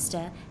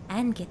monster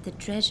and get the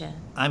treasure.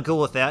 I'm cool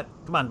with that.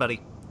 Come on,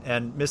 buddy.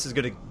 And Miss is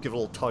going to give a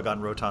little tug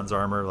on Rotan's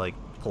armor, like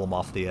pull him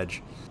off the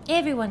edge.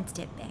 Everyone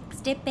step back,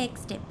 step back,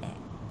 step back.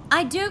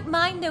 I don't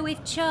mind though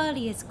if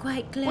Charlie is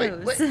quite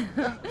close. Wait.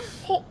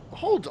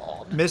 Hold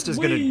on. Mist is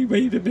going to...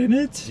 Wait a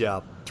minute.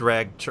 Yeah,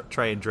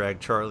 try and drag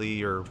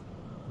Charlie, or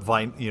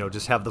vine,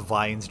 just have the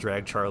vines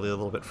drag Charlie a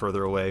little bit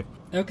further away.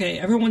 Okay,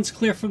 everyone's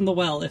clear from the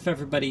well if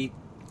everybody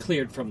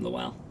cleared from the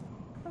well.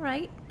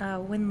 Alright,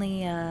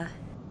 Winley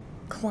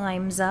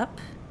climbs up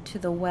to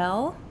the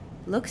well,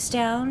 looks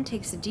down,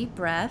 takes a deep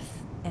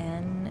breath,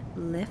 and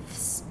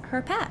lifts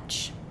her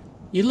patch.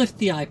 You lift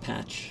the eye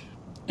patch,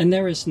 and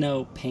there is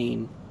no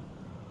pain.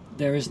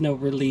 There is no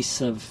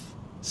release of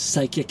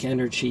psychic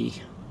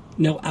energy,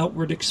 no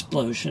outward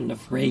explosion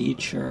of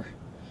rage or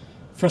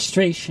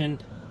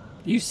frustration.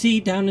 You see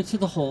down into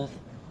the hole.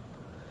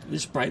 It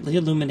is brightly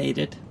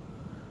illuminated,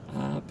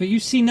 but you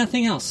see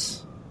nothing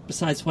else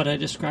besides what I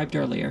described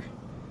earlier.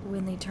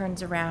 Winley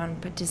turns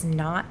around but does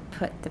not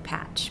put the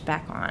patch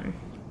back on.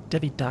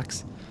 Debbie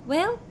ducks.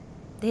 Well,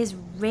 there's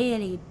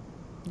really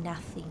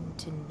nothing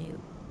to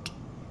note.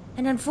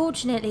 And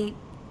unfortunately,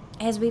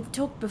 as we've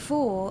talked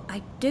before,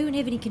 I don't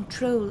have any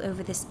control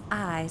over this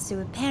eye,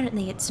 so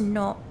apparently it's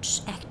not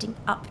acting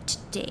up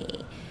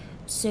today.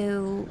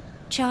 So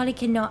Charlie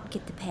cannot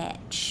get the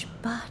patch,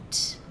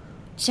 but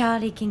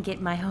Charlie can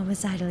get my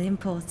homicidal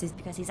impulses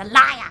because he's a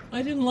liar.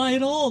 I didn't lie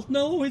at all.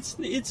 No, I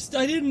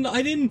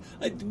didn't.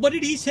 What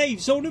did he say?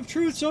 Zone of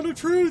truth, zone of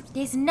truth.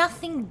 There's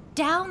nothing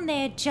down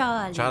there,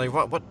 Charlie. Charlie,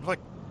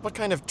 what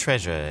kind of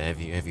treasure have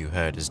you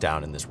heard is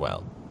down in this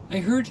well? I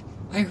heard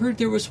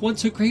there was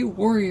once a great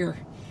warrior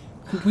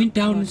who went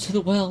down into the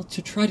well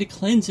to try to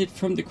cleanse it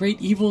from the great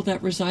evil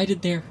that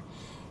resided there,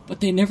 but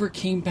they never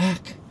came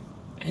back.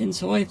 And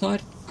so I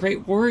thought,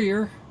 great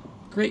warrior,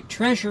 great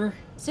treasure.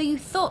 So you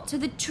thought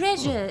the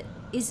treasure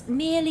is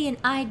merely an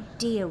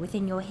idea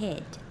within your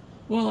head?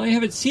 Well, I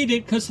haven't seen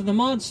it because of the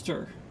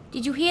monster.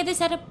 Did you hear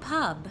this at a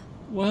pub?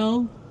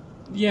 Well,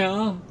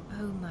 yeah.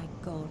 Oh my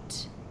god.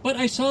 But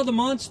I saw the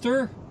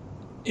monster.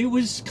 It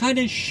was kind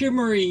of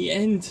shimmery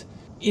and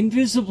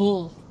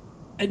invisible,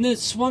 and then it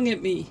swung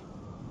at me,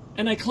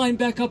 and I climbed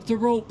back up the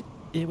rope.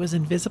 It was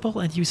invisible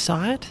and you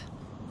saw it?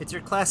 It's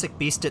your classic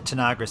Beast at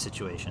Tanagra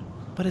situation.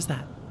 What is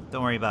that?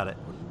 Don't worry about it.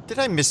 Did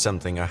I miss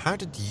something, or how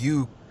did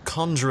you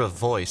conjure a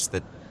voice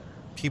that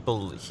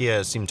people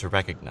here seem to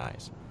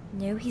recognize?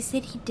 No, he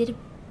said he did a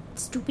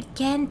stupid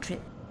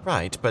cantrip.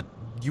 Right, but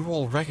you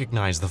all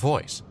recognize the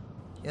voice.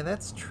 Yeah,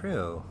 that's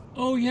true.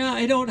 Oh yeah,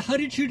 how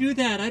did you do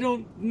that? I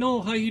don't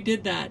know how you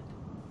did that.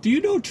 Do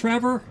you know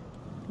Trevor?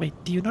 Wait,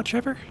 do you know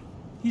Trevor?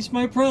 He's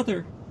my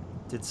brother.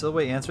 Did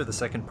Silway answer the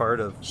second part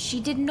of...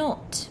 She did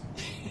not.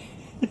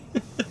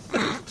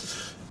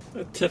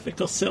 A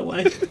typical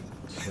Silway.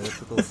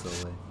 Typical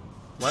Silway.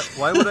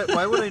 Why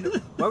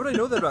would I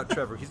know that about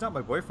Trevor? He's not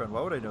my boyfriend.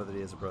 Why would I know that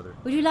he has a brother?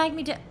 Would you like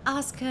me to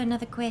ask her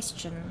another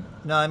question?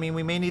 No, I mean,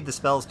 we may need the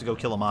spells to go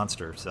kill a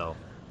monster, so...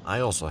 I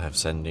also have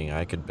sending.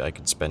 I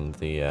could spend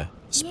the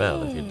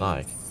spell if you'd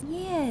like.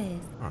 Yes.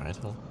 All right,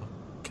 I'll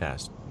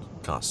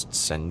cast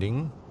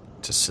sending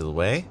to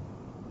Silway.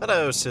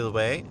 Hello,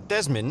 Silway.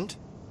 Desmond.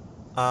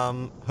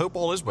 Hope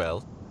all is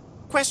well.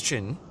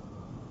 Question.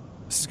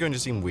 This is going to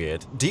seem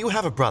weird. Do you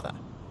have a brother?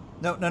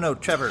 No,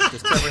 Trevor.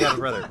 Does Trevor have a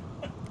brother?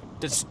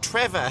 Does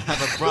Trevor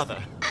have a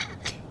brother?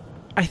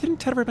 I think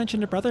Trevor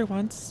mentioned a brother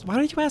once. Why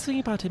are you asking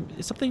about him?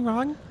 Is something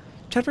wrong?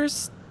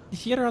 Trevor's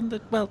here on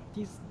the... Well,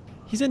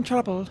 he's in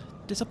trouble.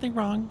 Did something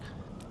wrong?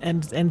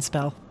 End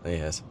spell.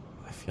 Yes.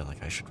 I feel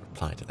like I should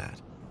reply to that.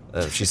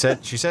 She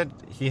said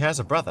he has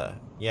a brother.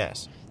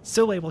 Yes.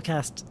 Silway will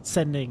cast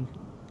sending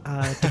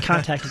to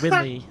contact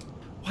Winley.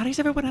 Why is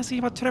everyone asking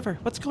about Trevor?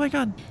 What's going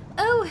on?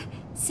 Oh,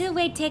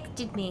 Silway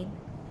texted me.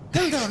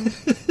 Hold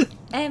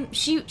on.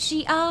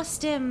 She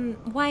asked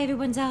why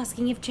everyone's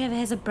asking if Trevor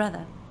has a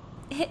brother.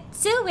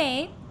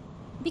 Silway,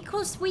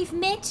 because we've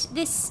met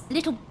this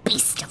little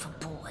beast of a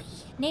boy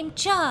named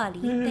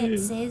Charlie that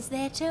says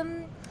that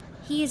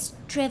he is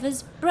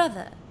Trevor's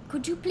brother.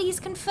 Could you please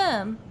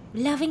confirm?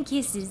 Loving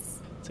kisses.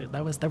 So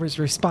that was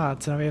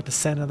response. Now we have to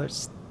send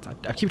others.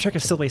 I'll keep track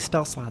of Silway's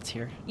spell slots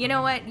here. You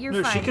know what? You're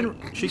No, fine.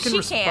 she can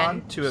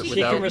respond to it She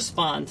without... can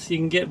respond. You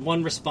can get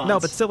one response.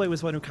 No, but Silway was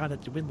the one who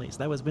contacted Winley, so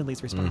that was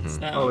Winley's response.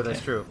 Oh, okay.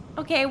 that's true.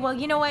 Okay, well,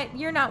 you know what?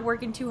 You're not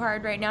working too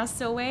hard right now,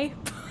 Silway.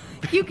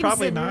 You can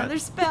Probably send not. another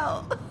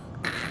spell.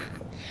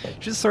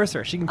 She's a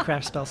sorcerer. She can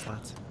craft spell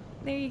slots.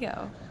 There you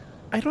go.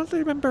 I don't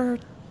remember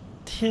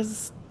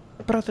his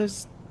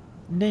brother's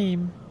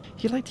name.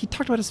 He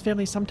talked about his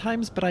family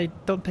sometimes, but I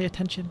don't pay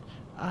attention.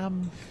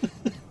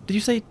 Did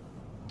you say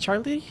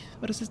Charlie?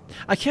 What is his...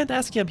 I can't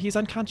ask him. He's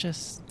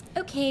unconscious.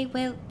 Okay,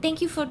 well,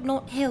 thank you for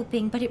not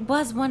helping, but it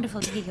was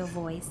wonderful to hear your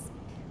voice.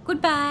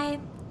 Goodbye.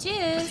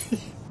 Cheers.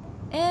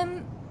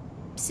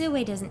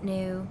 Silway doesn't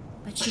know,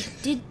 but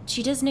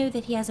she does know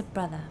that he has a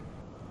brother.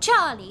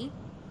 Charlie,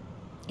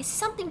 is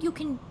something you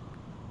can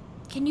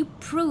you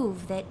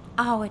prove that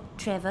our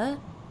Trevor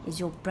is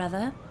your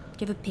brother?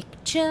 Do you have a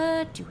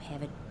picture? Do you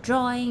have a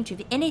drawing? Do you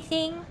have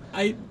anything?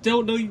 I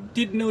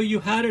didn't know you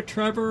had a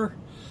Trevor.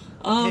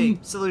 Hey,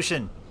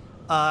 solution.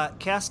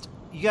 Cast,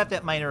 you got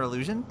that minor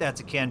illusion?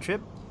 That's a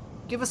cantrip.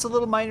 Give us a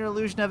little minor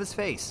illusion of his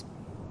face.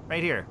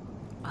 Right here.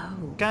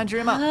 Oh, Conjure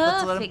him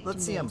up.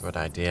 Let's see him. Good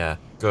idea.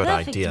 Good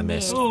Perfect idea,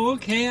 miss. miss. Oh,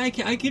 okay,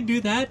 I can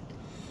do that.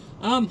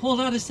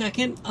 Hold on a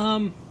second.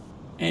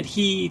 And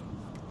he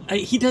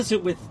does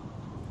it with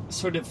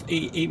sort of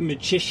a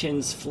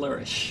magician's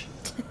flourish.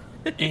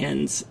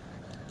 And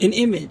an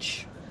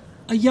image,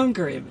 a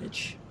younger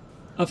image,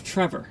 of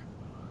Trevor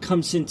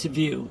comes into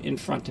view in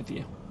front of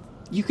you.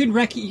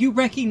 You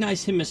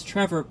recognize him as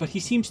Trevor, but he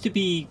seems to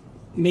be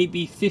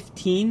maybe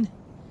 15,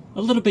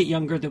 a little bit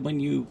younger than when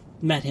you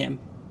met him.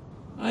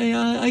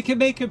 I can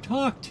make him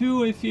talk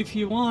too if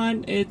you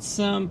want. It's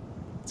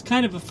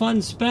kind of a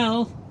fun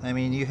spell. I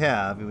mean, you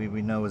have.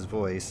 We know his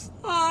voice.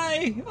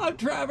 Hi, I'm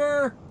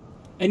Trevor.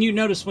 And you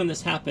notice when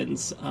this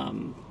happens,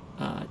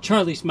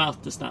 Charlie's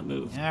mouth does not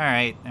move. All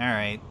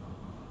right.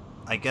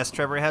 I guess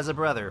Trevor has a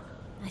brother.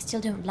 I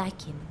still don't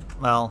like him.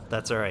 Well,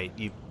 that's alright.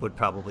 You would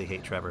probably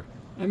hate Trevor.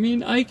 I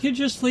mean, I could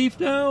just leave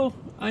now.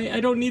 I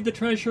don't need the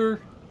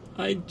treasure.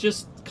 I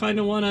just kind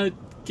of want to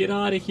get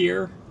out of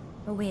here.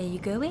 But where are you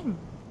going?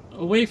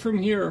 Away from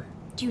here.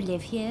 Do you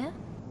live here?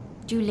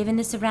 Do you live in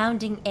the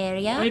surrounding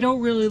area? I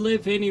don't really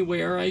live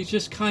anywhere. I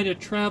just kind of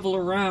travel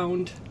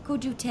around.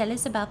 Could you tell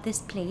us about this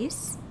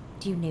place?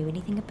 Do you know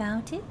anything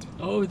about it?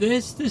 Oh,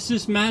 this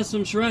is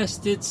Mazm's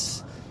Rest.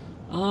 It's,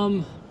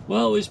 well,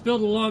 it was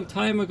built a long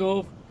time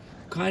ago,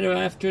 kind of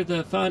after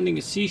the founding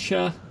of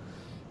Sisha,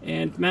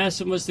 and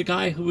Mazm was the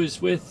guy who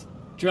was with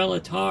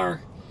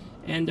Drelatar,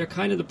 and they're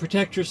kind of the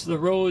protectors of the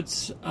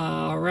roads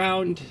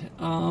around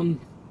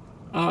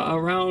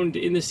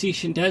in the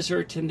Sishan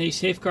desert, and they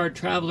safeguard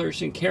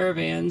travelers and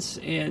caravans,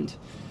 and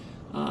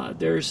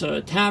there's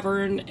a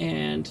tavern,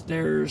 and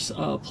there's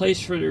a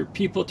place for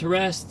people to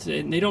rest,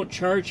 and they don't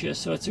charge you,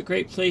 so it's a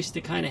great place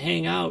to kind of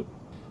hang out.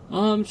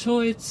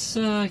 So it's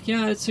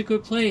a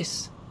good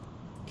place.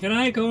 Can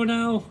I go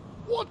now?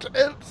 What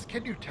else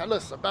can you tell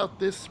us about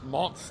this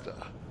monster?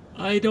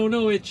 I don't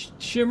know, it's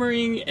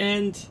shimmering,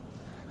 and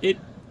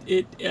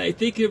I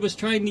think it was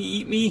trying to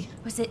eat me.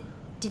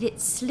 Did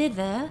it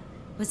slither?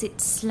 Was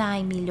it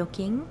slimy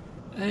looking?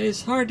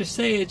 It's hard to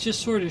say, it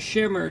just sort of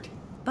shimmered.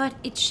 But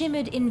it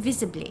shimmered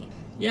invisibly.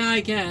 Yeah,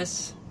 I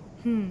guess.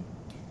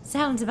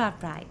 Sounds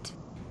about right.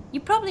 You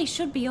probably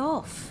should be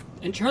off.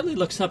 And Charlie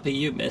looks up at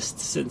you, Mist,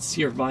 since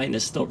your vine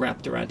is still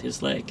wrapped around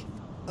his leg.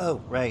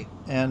 Oh, right.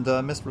 And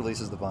Mist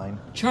releases the vine.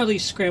 Charlie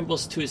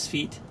scrambles to his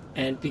feet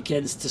and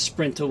begins to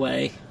sprint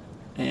away.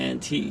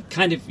 And he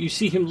you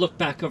see him look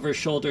back over his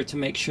shoulder to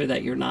make sure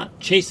that you're not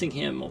chasing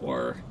him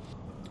or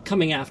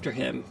coming after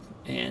him.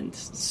 And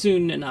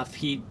soon enough,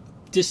 he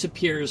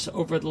disappears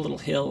over the little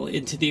hill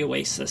into the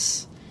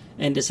oasis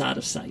and is out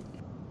of sight.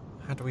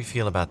 How do we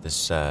feel about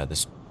this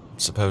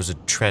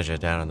supposed treasure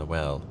down in the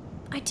well?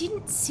 I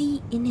didn't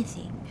see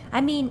anything.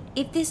 I mean,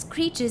 if this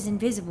creature's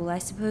invisible, I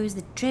suppose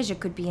the treasure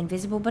could be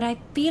invisible, but I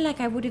feel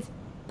like I would have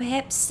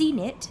perhaps seen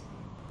it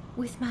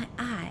with my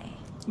eye.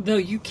 Though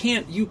you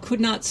could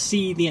not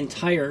see the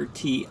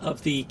entirety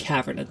of the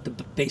cavern at the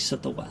base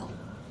of the well.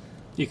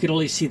 You could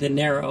only see the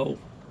narrow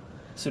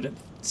sort of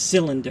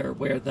cylinder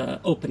where the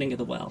opening of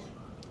the well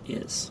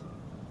is.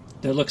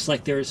 There looks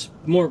like there's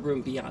more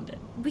room beyond it.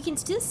 We can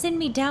still send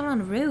me down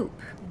on a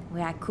rope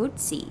where I could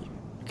see.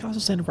 You can also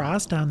send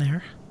Roz down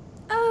there.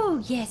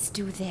 Oh, yes,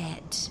 do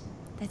that.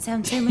 That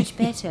sounds so much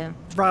better.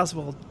 Roz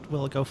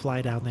will go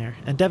fly down there,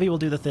 and Debbie will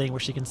do the thing where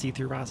she can see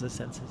through Roz's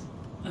senses.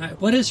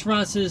 Alright, what is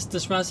Roz's?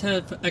 Does Roz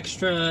have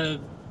extra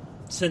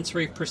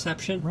sensory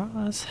perception?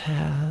 Roz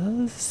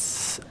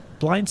has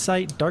blind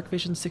sight, dark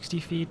vision 60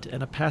 feet,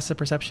 and a passive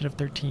perception of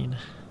 13.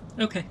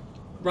 Okay.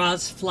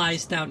 Roz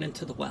flies down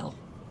into the well.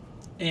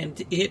 And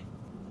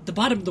the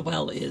bottom of the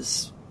well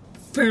is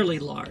fairly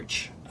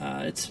large.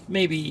 It's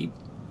maybe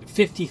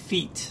 50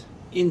 feet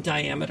in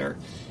diameter.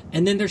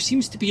 And then there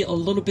seems to be a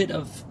little bit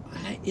of...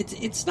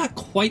 It's not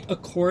quite a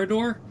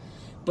corridor,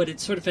 but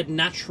it's sort of a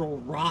natural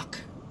rock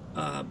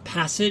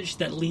passage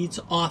that leads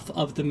off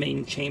of the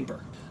main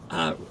chamber.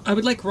 I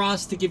would like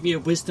Roz to give me a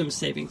wisdom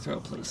saving throw,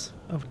 please.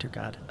 Oh, dear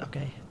God.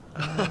 Okay.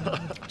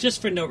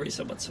 Just for no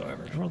reason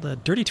whatsoever. I rolled a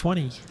dirty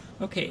 20.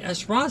 Okay,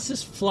 as Roz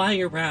is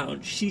flying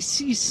around, she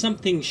sees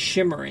something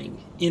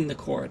shimmering in the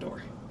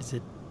corridor. Is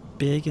it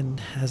big and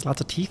has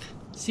lots of teeth?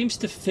 Seems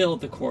to fill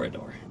the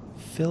corridor.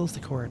 Fills the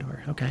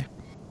corridor. Okay.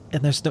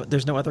 And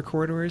there's no other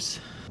corridors?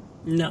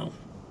 No.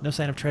 No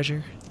sign of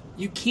treasure?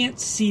 You can't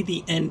see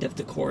the end of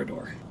the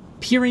corridor.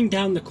 Peering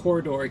down the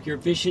corridor, your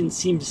vision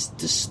seems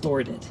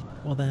distorted.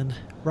 Well then,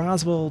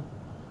 Roz will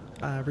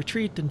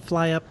retreat and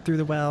fly up through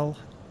the well,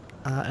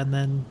 and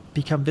then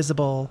become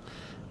visible,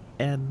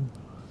 and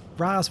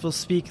Roz will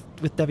speak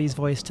with Debbie's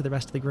voice to the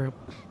rest of the group.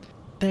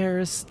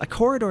 There's a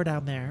corridor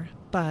down there,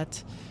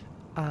 but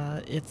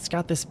it's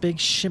got this big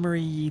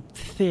shimmery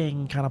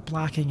thing kind of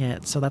blocking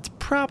it, so that's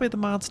probably the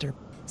monster.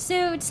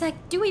 So it's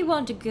like, do we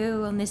want to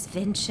go on this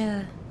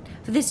venture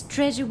for this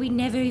treasure we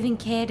never even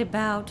cared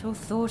about or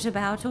thought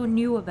about or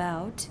knew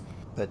about?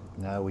 But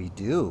now we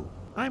do.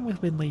 I'm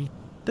with Winley.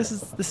 This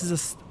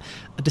is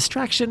a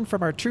distraction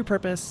from our true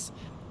purpose.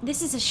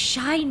 This is a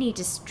shiny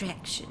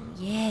distraction,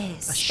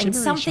 yes. A shimmery and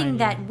something shiny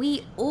that one.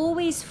 we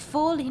always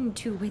fall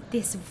into with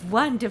this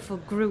wonderful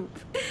group.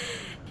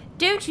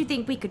 Don't you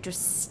think we could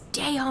just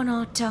stay on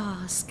our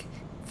task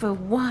for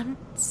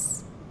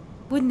once?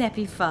 Wouldn't that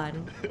be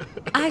fun?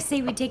 I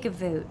say we take a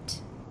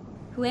vote.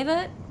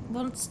 Whoever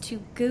wants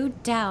to go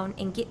down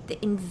and get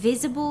the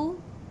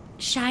invisible,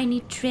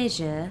 shiny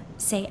treasure,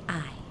 say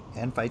aye.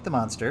 And fight the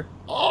monster.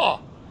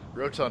 Ah!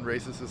 Rotan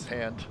raises his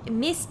hand.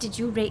 Miss, did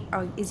you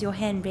is your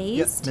hand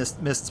raised? Yes,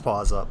 Mist's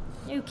paws up.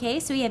 Okay,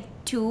 so we have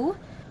 2.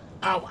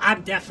 Oh,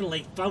 I'm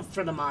definitely vote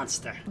for the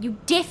monster. You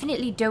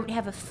definitely don't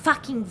have a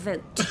fucking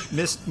vote.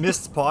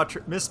 Mist's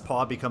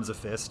paw becomes a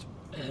fist.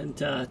 And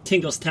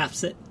Tingles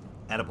taps it.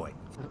 Attaboy.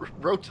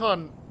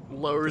 Rotan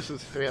lowers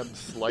his hand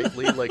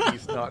slightly, like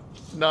he's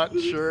not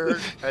sure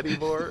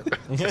anymore.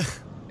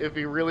 if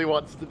he really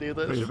wants to do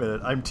this. Wait a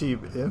minute, I'm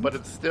Team Imp? But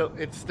it's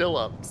still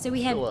up. So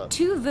we Still have up.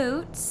 2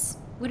 votes.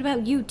 What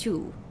about you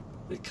two?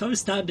 It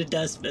comes down to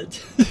Desmond.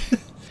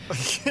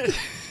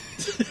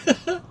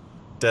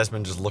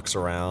 Desmond just looks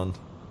around,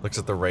 looks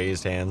at the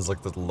raised hands,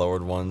 looks at the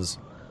lowered ones.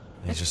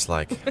 And he's just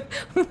like,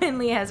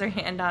 Winley has her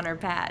hand on her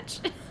patch.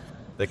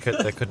 there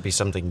could be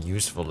something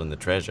useful in the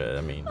treasure.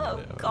 I mean, Oh,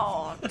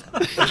 God.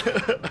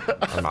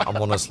 I'm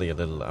honestly a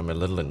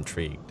little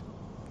intrigued.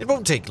 It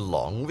won't take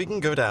long. We can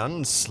go down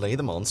and slay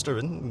the monster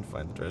and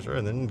find the treasure,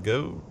 and then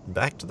go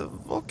back to the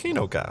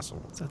volcano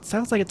castle. So it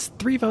sounds like it's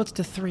 3 votes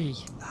to 3.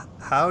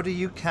 How do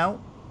you count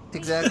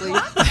exactly?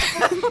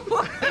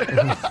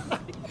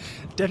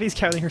 Debbie's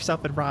counting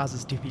herself and Roz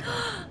as 2 people.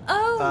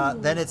 Oh.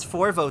 Then it's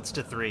 4 votes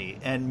to 3,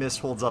 and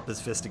Mist holds up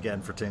his fist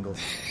again for Tingles.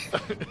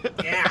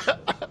 Yeah.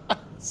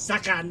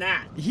 Suck on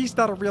that. He's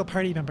not a real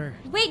party member.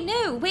 Wait,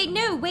 no.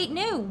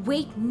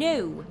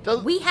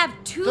 Does- We have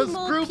 2 does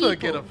more Gruber people.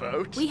 get a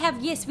vote? We have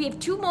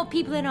 2 more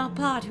people in our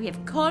party. We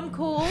have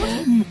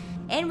Concord,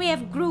 and we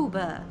have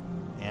Gruber.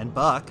 And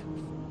Buck.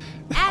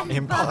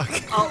 And Buck.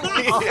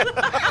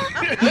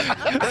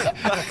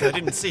 I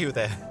didn't see you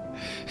there.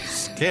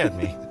 Scared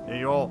me.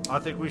 Hey, y'all, I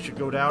think we should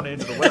go down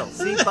into the well.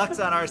 See, Buck's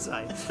on our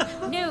side.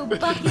 No,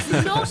 Buck is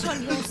not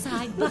on your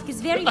side. Buck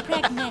is very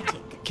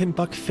pragmatic. Can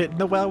Buck fit in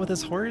the well with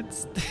his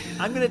horns?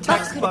 I'm going to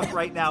text Buck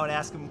right now and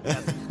ask him.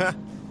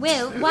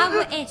 Well, while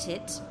we're at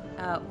it,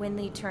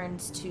 Winley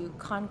turns to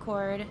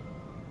Concord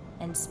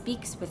and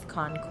speaks with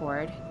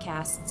Concord.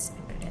 Casts,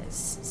 there it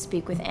is.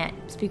 Speak with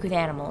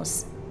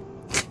animals.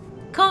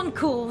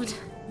 Concord,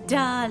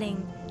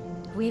 darling,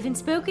 we haven't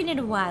spoken in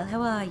a while.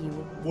 How are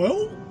you?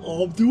 Well,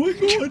 I'm doing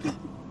good.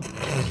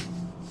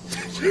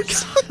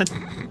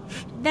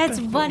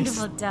 That's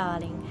wonderful,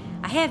 darling.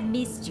 I have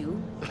missed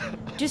you,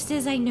 just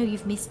as I know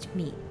you've missed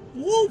me.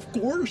 Well, of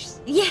course.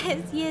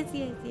 Yes.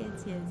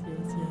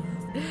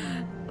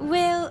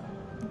 Well,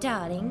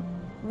 darling,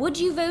 would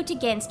you vote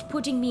against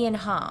putting me in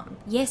harm?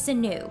 Yes or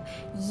no?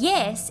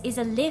 Yes is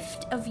a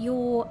lift of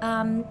your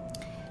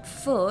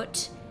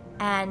foot,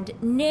 and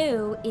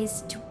no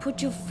is to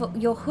put your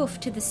hoof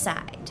to the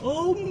side.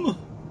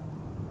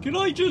 Can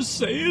I just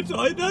say it?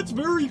 That's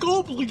very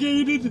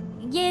complicated.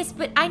 Yes,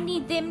 but I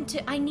need them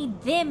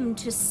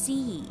to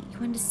see. You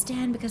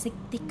understand? Because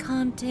they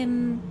can't,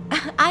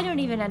 I don't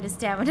even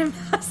understand what I'm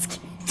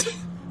asking.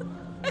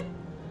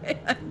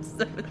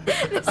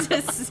 This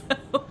is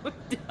so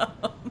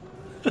dumb.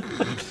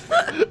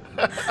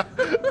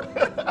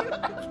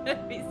 I'm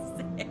gonna be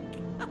sick.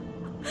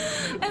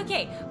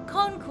 Okay,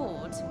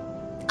 Concord.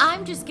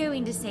 I'm just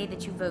going to say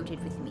that you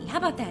voted with me. How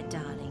about that,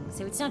 darling?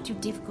 So it's not too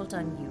difficult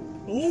on you.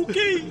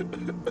 Okay.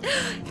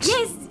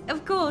 Yes,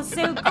 of course.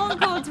 So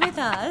Concord's with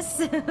us.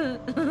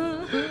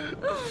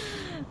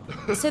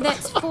 So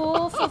that's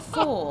 4 for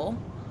 4.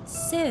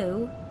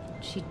 So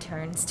she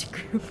turns to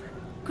Gruber.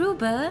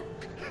 Gruber,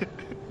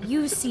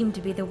 you seem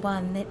to be the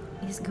one that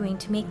is going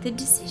to make the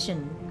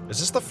decision. Is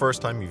this the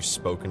first time you've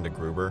spoken to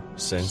Gruber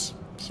since?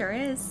 Sure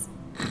is.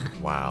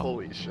 Wow.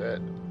 Holy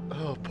shit.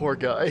 Oh, poor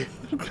guy.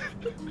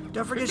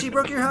 Don't forget she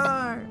broke your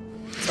heart.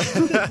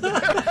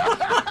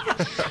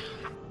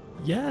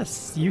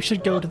 Yes, you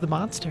should go to the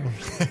monster.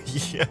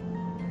 Yeah.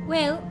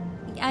 Well,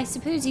 I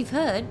suppose you've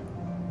heard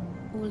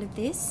all of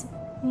this.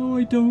 Oh,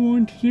 I don't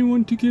want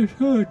anyone to get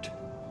hurt.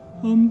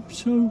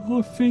 So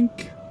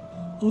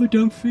I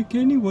don't think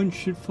anyone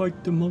should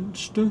fight the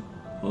monster.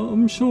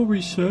 I'm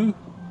sorry, sir.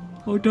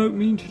 I don't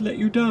mean to let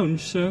you down,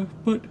 sir,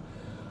 but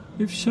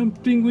if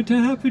something were to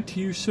happen to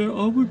you, sir,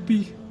 I would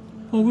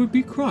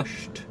be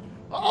crushed.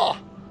 Ah,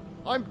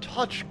 I'm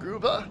touched,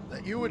 Gruber,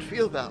 that you would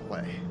feel that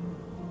way.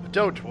 But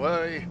don't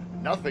worry,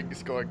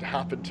 nothing's going to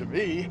happen to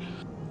me.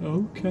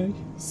 Okay.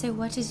 So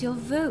what is your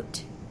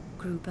vote,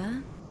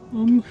 Gruber?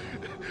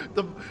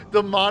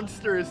 The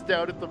monster is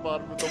down at the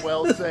bottom of the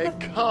well saying,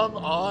 "Come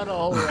on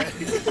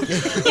already."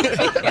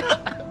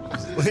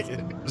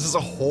 Like, this is a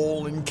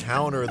whole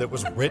encounter that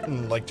was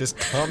written, like, just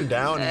come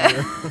down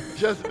here.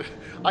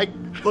 I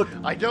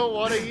don't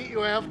want to eat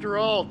you after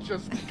all.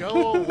 Just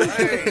go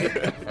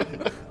away.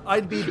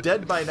 I'd be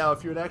dead by now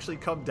if you had actually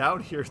come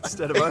down here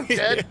instead of us.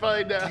 Dead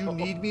by now. Do you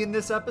need me in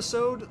this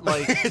episode?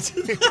 Like,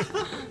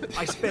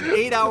 I spent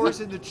 8 hours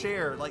in the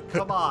chair. Like,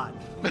 come on.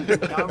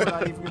 Now we're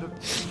not even gonna.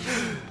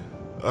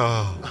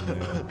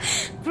 Oh.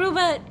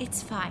 Gruber,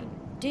 it's fine.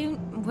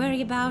 Don't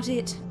worry about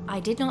it. I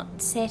did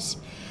not set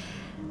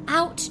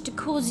out to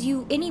cause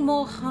you any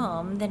more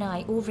harm than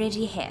I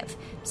already have.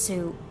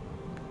 So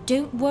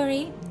don't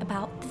worry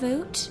about the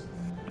vote.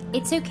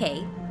 It's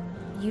okay.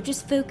 You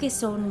just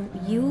focus on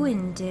you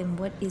and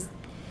what is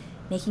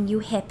making you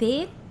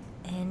happy.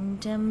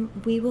 And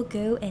we will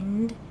go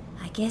and,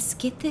 I guess,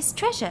 get this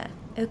treasure.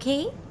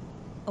 Okay?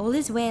 All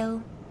is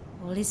well.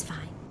 All is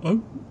fine.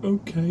 Oh,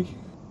 okay.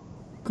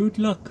 Good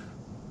luck,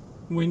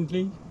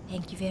 Windley.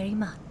 Thank you very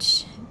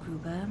much,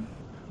 Gruber.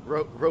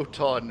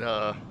 Roton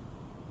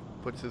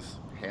puts his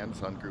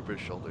hands on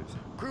Gruber's shoulders.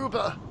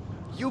 Gruber,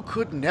 you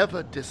could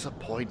never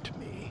disappoint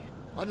me.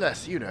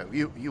 Unless, you know,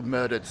 you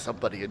murdered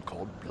somebody in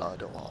cold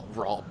blood or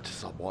robbed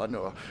someone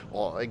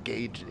or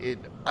engaged in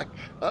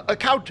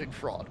accounting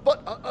fraud.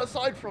 But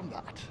aside from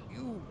that,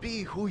 you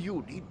be who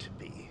you need to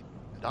be,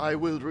 and I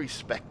will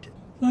respect it.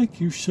 Thank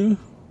you, sir.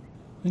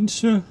 And,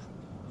 sir,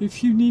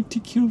 if you need to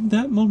kill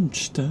that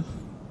monster,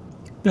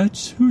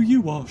 that's who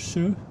you are,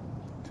 sir.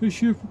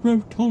 'Cause you're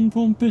Roton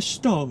von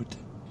Bestard,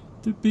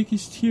 the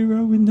biggest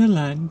hero in the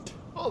land.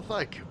 Oh,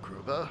 thank you,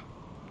 Gruber.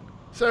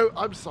 So,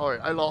 I'm sorry,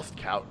 I lost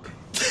count.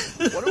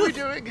 What are we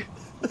doing?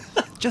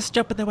 Just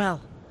jump in the well.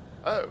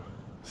 Oh,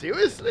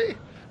 seriously?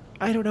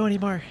 I don't know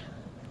anymore.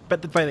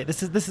 But by the way,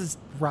 this is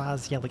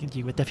Roz yelling at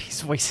you with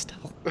Debbie's voice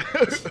still.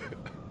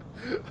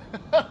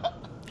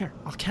 Here,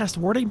 I'll cast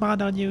Warding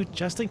Bond on you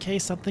just in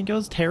case something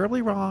goes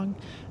terribly wrong,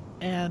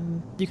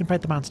 and you can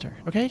fight the monster,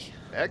 okay?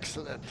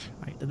 Excellent.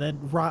 Right, and then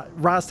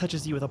Roz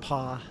touches you with a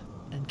paw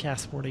and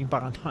casts Warding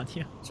Bond on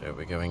you. So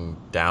we're going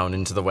down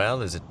into the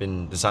well? Has it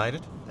been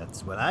decided?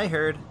 That's what I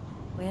heard.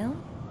 Well,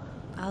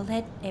 I'll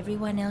let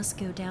everyone else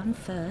go down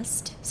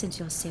first, since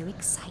you're so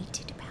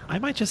excited about it. I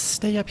might just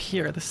stay up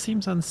here. This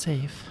seems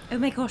unsafe. Oh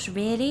my gosh,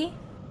 really?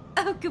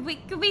 Oh, could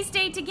we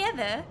stay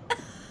together?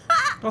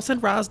 I'll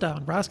send Roz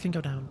down. Roz can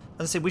go down.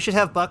 I was say we should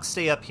have Buck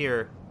stay up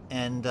here,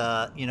 and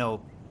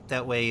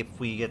that way if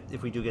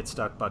we do get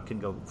stuck, Buck can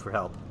go for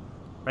help.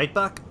 Right,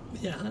 Buck?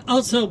 Yeah.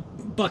 Also,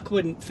 Buck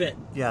wouldn't fit.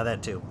 Yeah,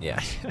 that too. Yeah.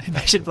 I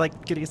imagine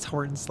getting his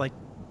horns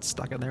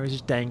stuck in there. He's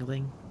just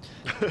dangling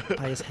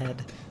by his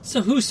head.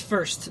 So who's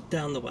first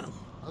down the well?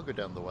 I'll go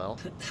down the well.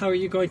 How are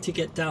you going to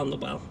get down the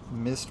well?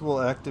 Mist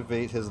will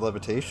activate his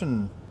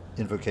levitation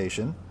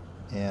invocation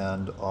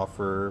and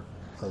offer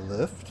a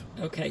lift.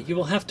 Okay, you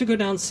will have to go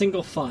down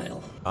single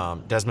file.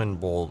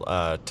 Desmond will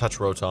touch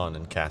Roton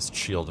and cast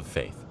Shield of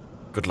Faith.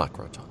 Good luck,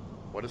 Roton.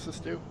 What does this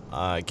do?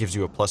 It gives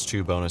you a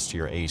 +2 bonus to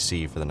your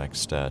AC for the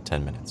next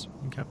 10 minutes.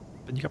 Okay.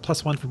 And you got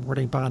 +1 from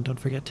Warding Bond, don't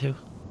forget to.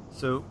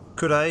 So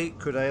could I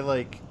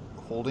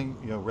holding,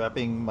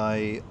 wrapping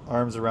my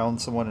arms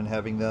around someone and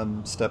having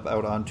them step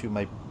out onto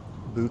my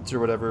boots or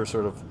whatever,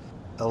 sort of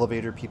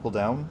elevator people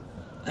down?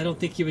 I don't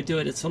think you would do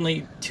it. It's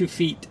only 2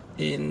 feet.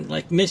 In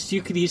Mist,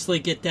 you could easily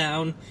get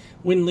down.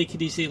 Winley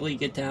could easily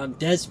get down.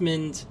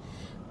 Desmond,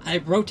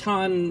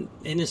 Roton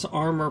in his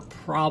armor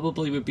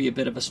probably would be a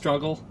bit of a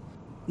struggle.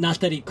 Not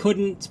that he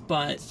couldn't,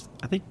 but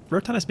I think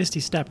Roton has Misty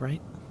Step,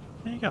 right?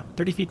 There you go.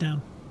 30 feet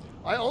down.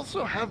 I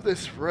also have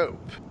this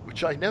rope,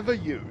 which I never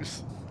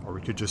use. Or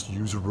we could just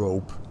use a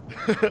rope.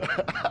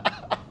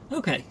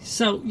 okay.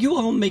 So you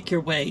all make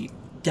your way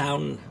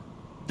down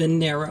the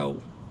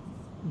narrow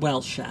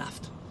well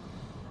shaft,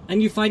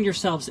 and you find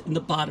yourselves in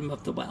the bottom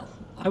of the well.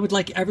 I would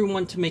like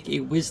everyone to make a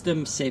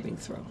wisdom saving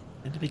throw.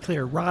 And to be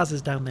clear, Roz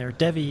is down there.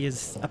 Devi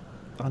is up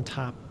on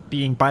top,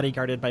 being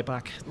bodyguarded by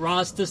Buck.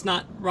 Roz does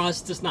not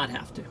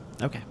have to.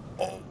 Okay.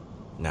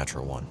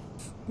 Natural 1.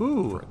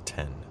 Ooh. For a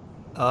 10.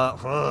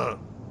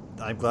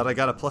 I'm glad I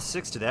got a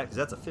 +6 to that, because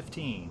that's a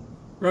 15.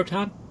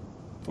 Roton?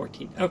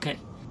 14. Okay.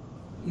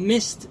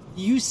 Mist,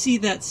 you see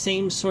that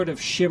same sort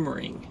of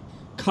shimmering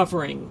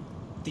covering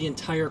the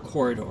entire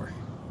corridor,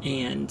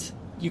 and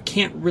you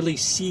can't really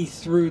see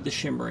through the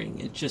shimmering.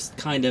 It just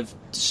kind of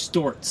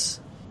distorts.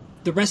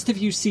 The rest of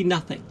you see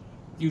nothing.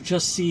 You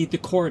just see the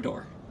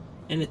corridor.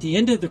 And at the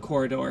end of the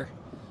corridor,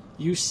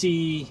 you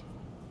see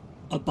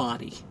a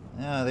body.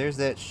 Ah, there's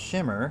that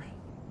shimmer.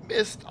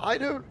 Mist, I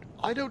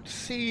don't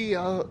see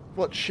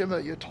what shimmer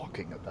you're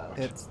talking about.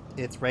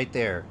 It's right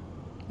there.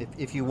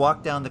 If you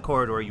walk down the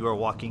corridor, you are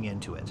walking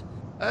into it.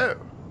 Oh,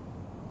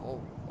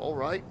 all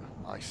right.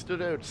 I still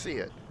don't see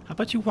it. How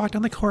about you walk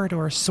down the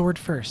corridor sword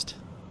first?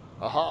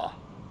 Aha!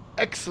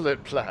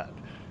 Excellent plan.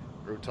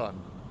 Roton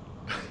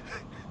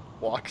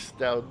walks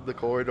down the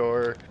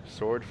corridor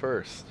sword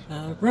first.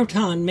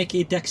 Roton, make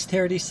a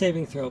dexterity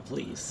saving throw,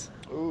 please.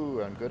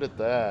 Ooh, I'm good at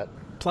that.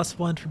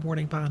 +1 from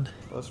Warding Bond.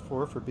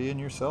 +4 for being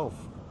yourself.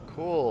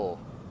 Cool.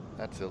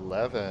 That's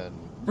 11.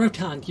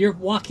 Roton, you're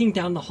walking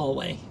down the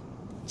hallway,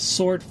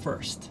 sword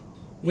first,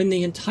 when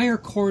the entire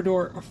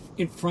corridor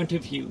in front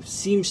of you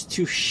seems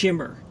to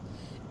shimmer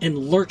and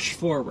lurch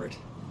forward,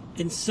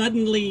 and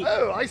suddenly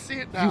Oh, I see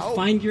it now. you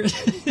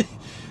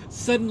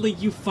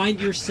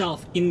find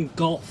yourself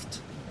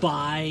engulfed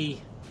by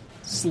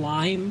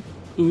slime,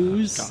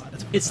 ooze.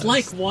 God, it's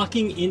like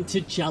walking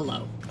into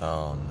Jello.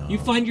 Oh, no. You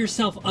find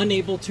yourself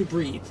unable to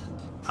breathe,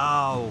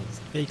 Oh.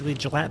 Vaguely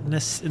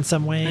gelatinous in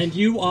some way. and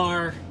you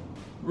are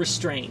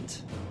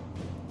restrained.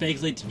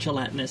 Vaguely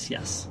gelatinous,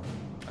 yes.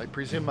 I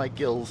presume my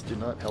gills do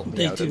not help me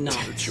They out do of this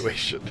not.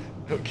 situation.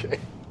 Okay.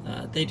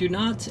 They do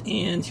not,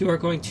 and you are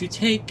going to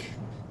take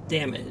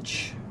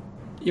damage.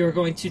 You are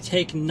going to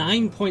take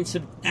 9 points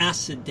of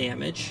acid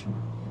damage,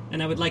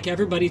 and I would like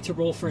everybody to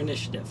roll for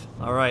initiative.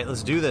 All right,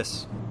 let's do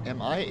this.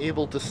 Am I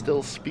able to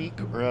still speak,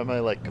 or am I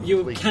You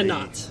completely...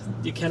 cannot.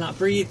 You cannot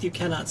breathe, you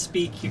cannot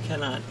speak, you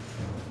cannot...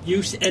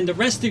 And the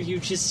rest of you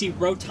just see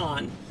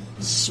Roton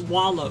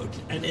swallowed,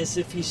 and as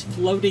if he's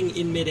floating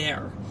in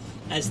midair,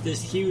 as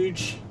this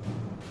huge,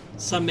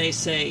 some may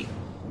say,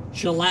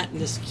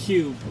 gelatinous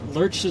cube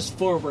lurches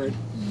forward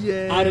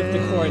out of the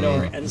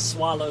corridor and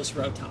swallows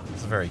Rotan.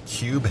 It's a very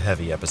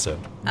cube-heavy episode.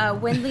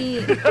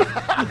 Winley's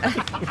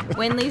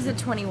at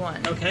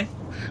 21. Okay.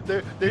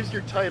 There's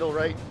your title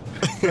right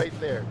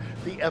there.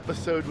 The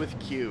episode with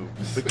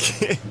cubes.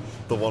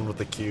 The one with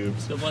the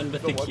cubes. The one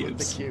with the one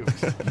cubes.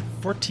 with the cubes.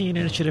 14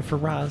 initiative for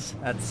Roz.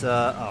 That's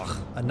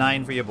a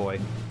 9 for you, boy.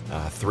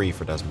 3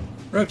 for Desmond.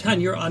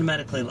 Rotan, you're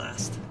automatically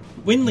last.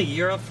 Winley,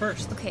 you're up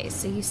first. Okay,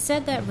 so you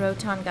said that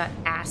Rotan got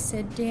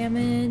acid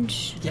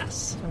damage.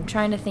 Yes. I'm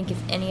trying to think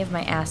if any of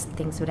my acid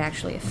things would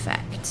actually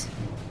affect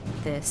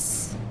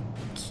this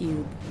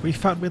cube. We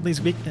found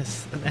Winley's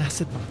weakness, an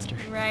acid monster.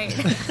 Right.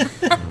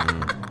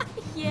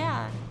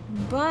 Yeah.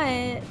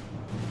 But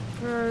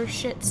for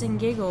shits and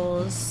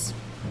giggles,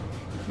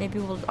 maybe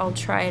I'll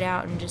try it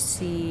out and just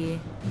see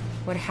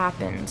what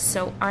happens.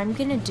 So I'm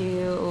gonna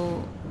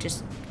do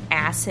just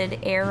acid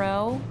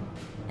arrow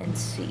and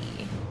see.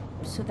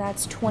 So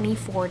that's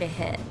 24 to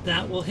hit.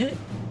 That will hit.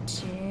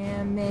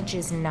 Damage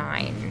is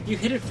 9. You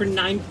hit it for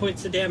 9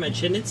 points of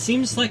damage, and it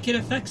seems like it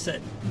affects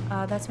it.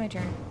 That's my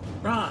turn.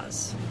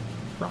 Roz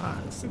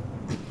Roz.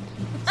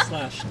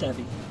 /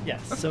 Devi.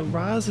 Yes. So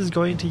Roz is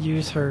going to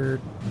use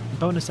her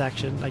bonus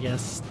action, I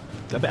guess.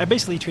 I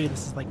basically treated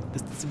this as like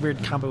this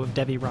weird combo of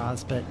Devi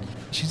Roz, but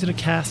she's going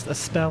to cast a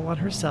spell on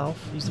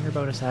herself using her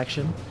bonus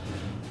action.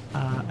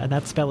 And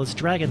that spell is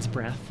Dragon's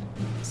Breath.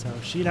 So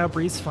she now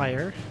breathes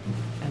fire,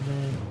 and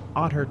then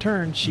on her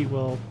turn, she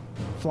will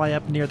fly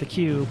up near the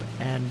cube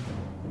and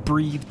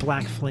breathe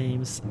black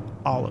flames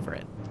all over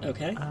it.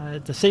 Okay.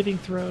 It's a saving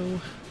throw.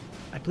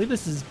 I believe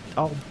this is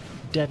all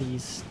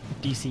Devi's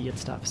DC and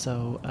stuff,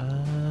 so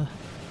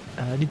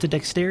needs a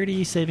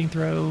dexterity saving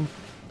throw,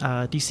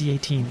 DC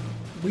 18.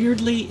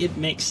 Weirdly, it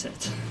makes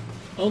it.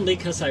 Only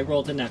because I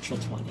rolled a natural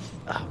 20.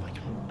 Oh my god.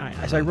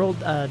 Alright, so I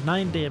rolled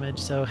 9 damage,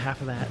 so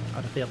half of that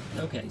on a fail.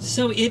 Okay,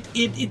 so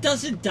it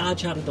doesn't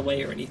dodge out of the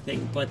way or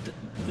anything, but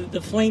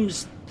the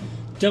flames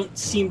don't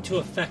seem to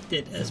affect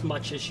it as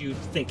much as you'd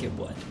think it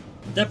would.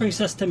 That brings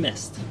us to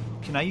Mist.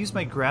 Can I use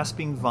my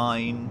grasping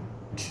vine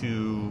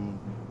to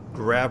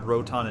grab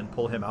Rotan and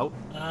pull him out?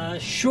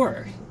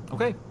 Sure.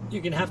 Okay,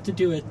 You're gonna have to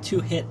do a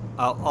 2-hit.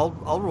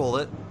 I'll roll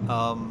it.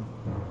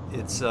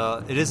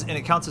 It is, and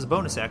it counts as a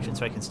bonus action,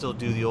 so I can still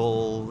do the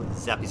old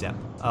zappy zap.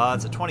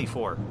 It's a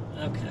 24.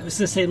 Okay, I was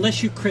gonna say,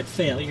 unless you crit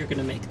fail, you're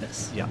gonna make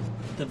this. Yeah.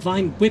 The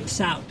vine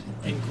whips out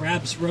and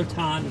grabs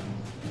Rotan.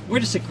 Where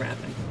does it grab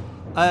him?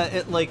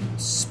 It like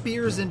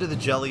spears into the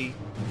jelly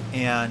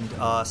and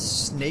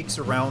snakes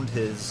around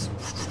his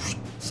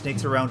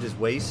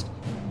waist,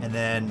 and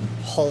then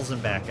hauls him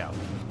back out.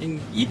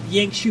 And it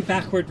yanks you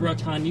backward,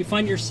 Rotan. You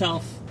find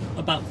yourself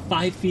about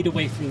 5 feet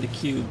away from the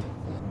cube,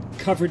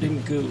 covered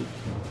in goo,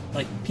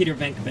 like Peter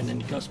Venkman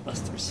in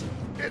Ghostbusters.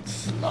 It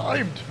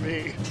slimed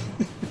me.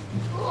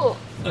 Oh.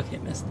 Okay,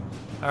 Mist.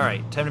 All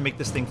right, time to make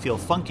this thing feel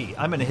funky.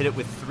 I'm gonna hit it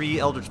with 3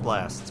 Eldritch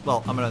Blasts.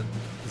 Well, I'm gonna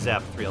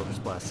zap 3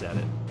 Eldritch Blasts at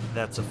it.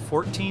 That's a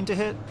 14 to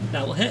hit.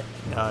 That will hit.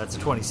 It's a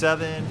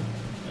 27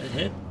 A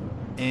hit.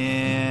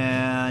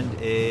 and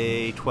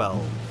a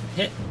 12.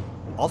 Hit.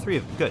 All 3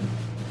 of them. Good.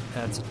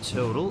 That's a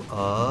total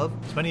of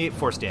 28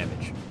 force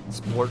damage.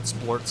 Splort,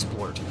 splort,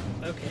 splort.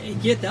 Okay,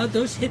 yeah,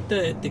 those hit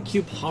the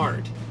cube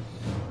hard,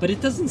 but it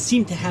doesn't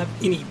seem to have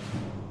any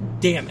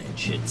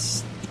damage.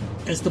 It's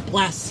as the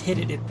blasts hit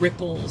it, it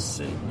ripples,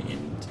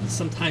 and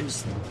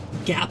sometimes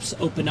gaps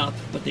open up,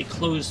 but they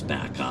close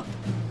back up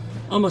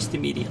almost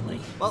immediately.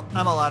 Well,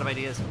 I'm all out of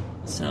ideas.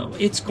 So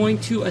it's going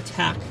to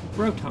attack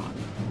Rotan,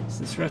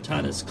 since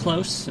Rotan is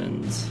close.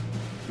 And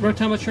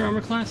Rotan, what's your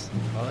armor class?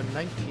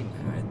 19.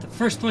 All right, the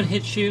first one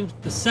hits you,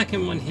 the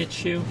second one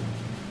hits you,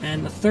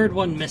 and the third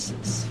one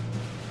misses.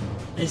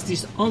 As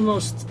these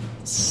almost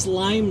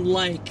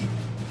slime-like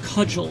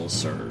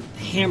cudgels or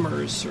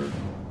hammers or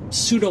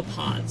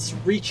pseudopods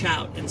reach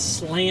out and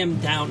slam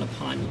down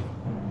upon you.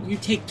 You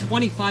take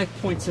 25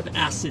 points of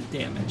acid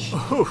damage.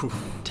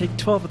 Take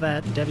 12 of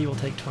that. Devi will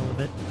take 12 of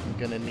it. I'm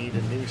gonna need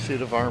a new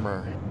suit of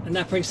armor. And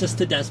that brings us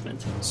to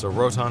Desmond. So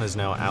Rotan is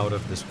now out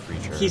of this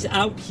creature. He's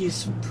out,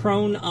 he's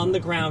prone on the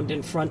ground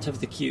in front of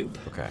the cube.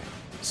 Okay.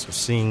 So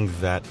seeing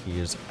that he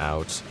is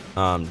out,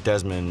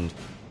 Desmond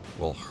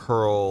will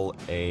hurl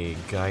a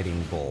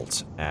guiding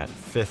bolt at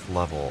 5th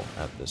level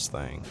at this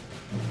thing.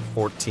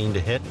 14 to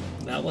hit,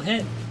 That will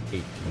hit.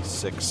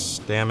 86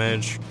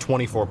 damage,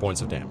 24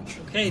 points of damage.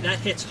 Okay, that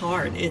hits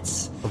hard.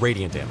 It's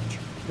Radiant damage.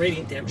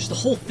 radiant damage. The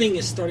whole thing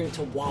is starting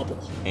to wobble.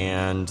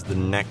 And the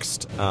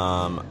next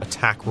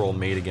attack roll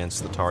made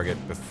against the target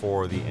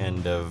before the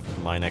end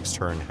of my next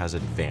turn has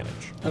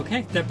advantage.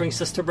 Okay, that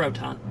brings us to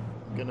Rotan.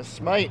 I'm gonna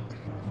smite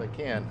if I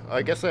can.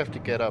 I guess I have to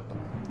get up.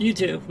 You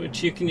do,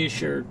 which you can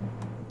use your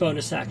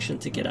bonus action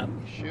to get up.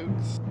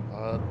 Shoots.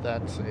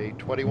 That's a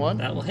 21.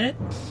 That will hit.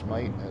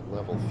 Smite at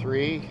level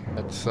 3.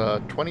 That's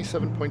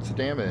 27 points of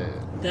damage.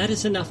 That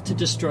is enough to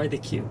destroy the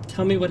cube.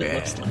 Tell me what it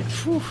looks like.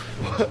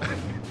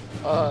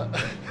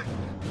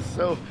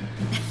 So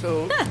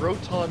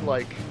Roton,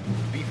 like,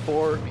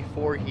 before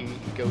he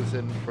goes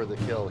in for the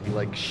kill, he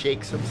like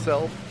shakes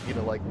himself,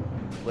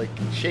 like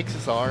shakes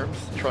his arms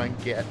to try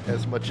and get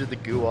as much of the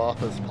goo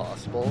off as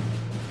possible,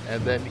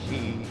 and then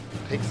he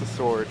takes the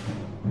sword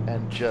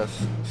and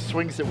just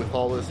swings it with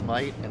all his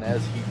might. And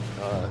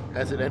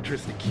as it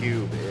enters the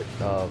cube,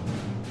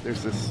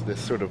 there's this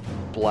sort of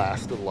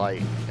blast of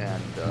light,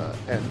 and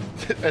then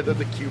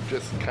the cube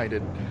just kind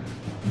of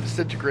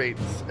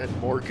disintegrates and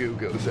more goo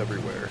goes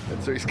everywhere,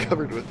 and so he's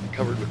covered with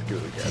goo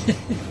again.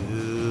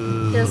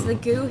 Does the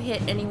goo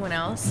hit anyone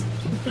else?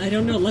 I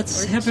don't know.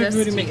 Let's Or have just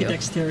everybody make a you?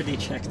 dexterity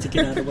check to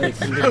get out of the way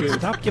from the goo.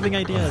 Stop giving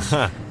ideas.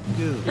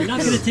 You're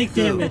not going to take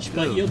damage,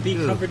 but you'll be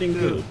covered in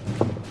goo.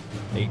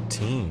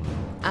 18.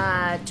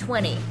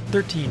 20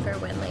 13. for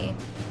Winley.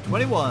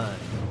 21.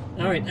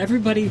 All right,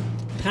 everybody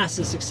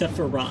passes except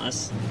for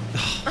Roz.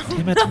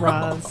 Damn it,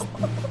 Roz.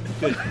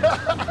 Good.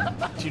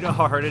 Do you know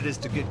how hard it is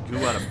to get goo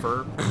out of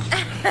fur?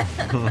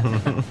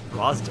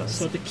 Roz does.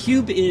 So the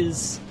cube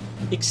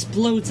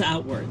explodes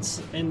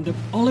outwards, and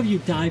all of you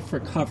dive for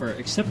cover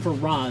except for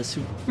Roz,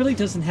 who really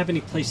doesn't have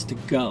any place to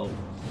go,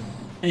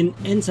 and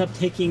ends up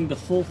taking the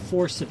full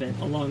force of it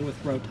along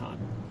with Roton.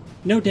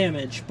 No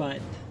damage, but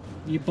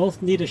you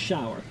both need a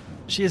shower.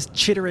 She is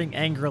chittering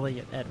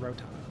angrily at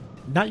Roton.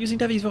 Not using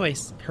Devi's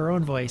voice, her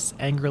own voice,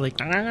 angrily.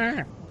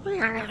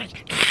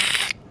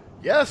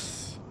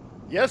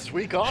 Yes,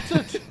 we got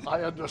it.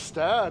 I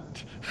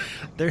understand.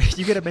 There,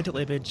 you get a mental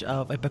image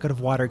of a bucket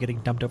of water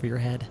getting dumped over your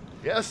head.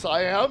 Yes,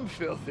 I am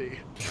filthy.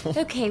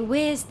 Okay,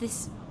 where's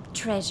this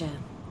treasure?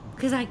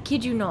 Because I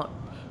kid you not,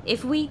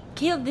 if we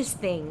kill this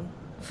thing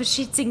for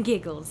shits and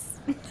giggles,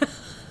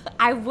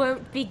 I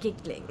won't be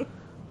giggling.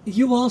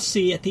 You all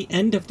see at the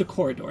end of the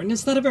corridor, and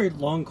it's not a very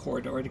long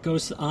corridor, it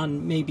goes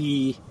on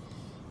maybe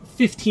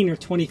 15 or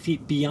 20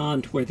 feet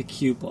beyond where the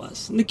cube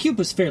was. And the cube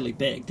was fairly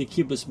big. The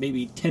cube was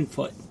maybe 10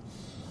 foot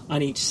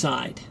on each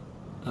side,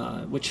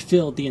 which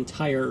filled the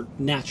entire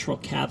natural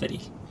cavity.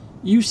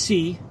 You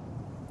see,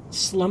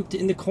 slumped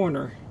in the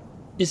corner,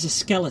 is a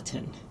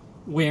skeleton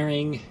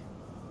wearing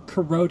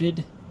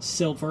corroded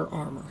silver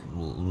armor.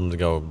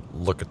 Go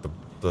look at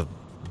the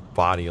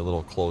body a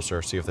little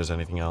closer, see if there's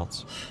anything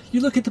else.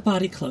 You look at the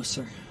body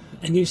closer,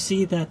 and you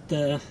see that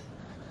the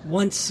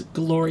once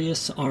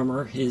glorious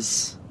armor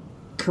is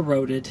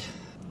corroded,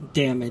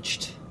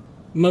 damaged.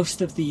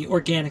 Most of the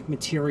organic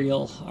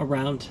material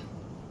around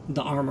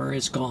the armor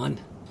is gone.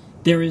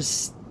 There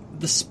is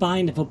the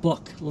spine of a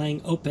book laying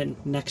open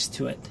next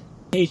to it.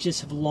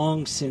 Pages have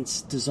long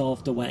since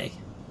dissolved away,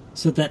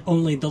 so that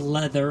only the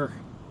leather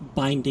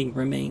binding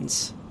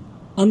remains.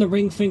 On the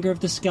ring finger of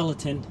the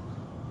skeleton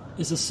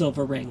is a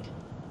silver ring.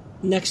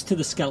 Next to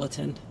the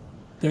skeleton,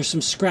 there's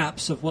some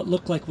scraps of what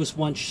looked like was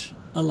once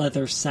a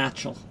leather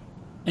satchel.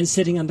 And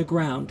sitting on the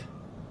ground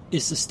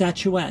is a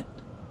statuette,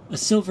 a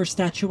silver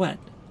statuette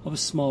of a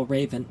small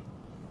raven.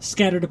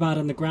 Scattered about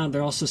on the ground,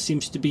 there also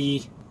seems to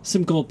be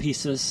some gold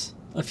pieces,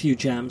 a few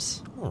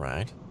gems. All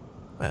right.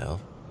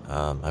 Well,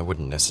 I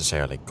wouldn't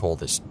necessarily call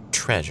this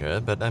treasure,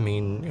 but I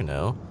mean,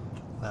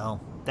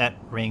 Well, that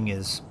ring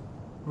is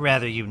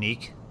rather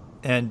unique.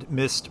 And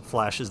Mist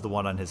flashes the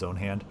one on his own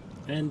hand.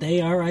 And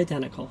they are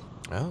identical.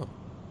 Oh.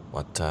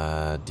 What,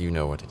 do you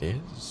know what it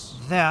is?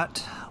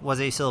 That was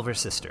a Silver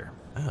Sister.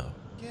 Oh,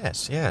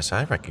 yes,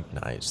 I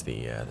recognize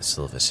the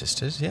Silver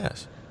Sisters,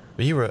 yes.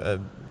 But you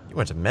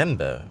weren't a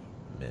member,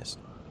 Miss.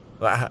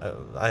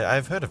 Well,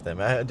 I've heard of them.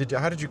 How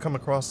did you come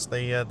across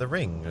the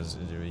ring?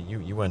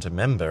 You weren't a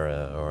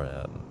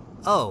member,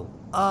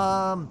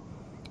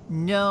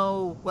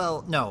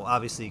 No,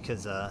 obviously,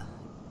 because,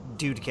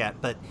 Dude Cat,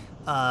 but,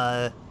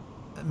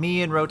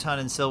 me and Rotan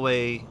and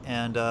Silway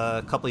and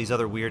a couple of these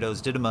other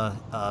weirdos did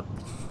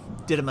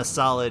him a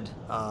solid,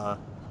 I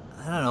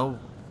don't know,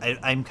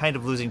 I'm kind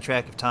of losing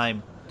track of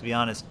time, to be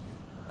honest,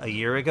 a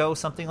year ago,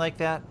 something like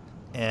that,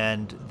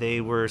 and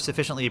they were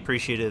sufficiently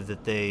appreciative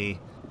that they,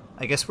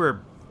 I guess we're,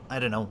 I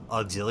don't know,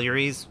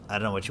 auxiliaries? I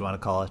don't know what you want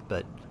to call it,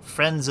 but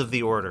friends of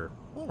the Order.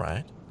 All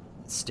right.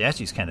 The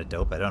statue's kind of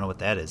dope. I don't know what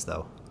that is,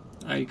 though.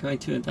 Are you going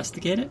to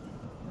investigate it?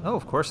 Oh,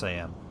 of course I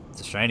am.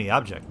 It's a shiny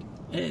object.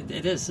 It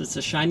is. It's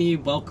a shiny,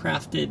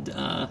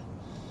 well-crafted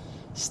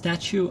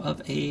statue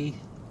of a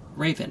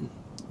raven,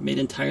 made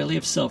entirely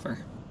of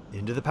silver.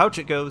 Into the pouch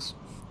it goes.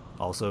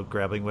 Also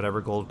grabbing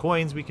whatever gold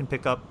coins we can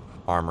pick up.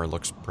 Armor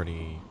looks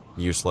pretty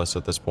useless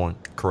at this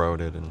point,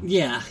 corroded and...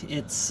 Yeah,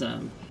 it's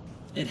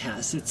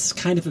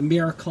kind of a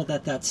miracle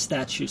that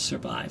statue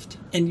survived.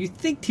 And you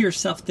think to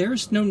yourself,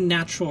 there's no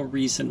natural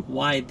reason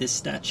why this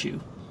statue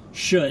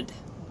should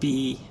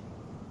be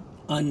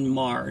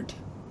unmarred.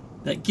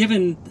 That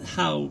given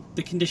how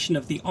the condition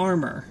of the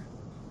armor,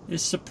 it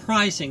is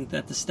surprising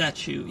that the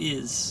statue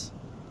is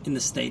in the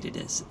state it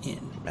is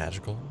in.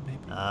 Magical,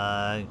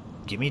 maybe?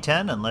 Give me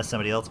 10, unless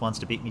somebody else wants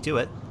to beat me to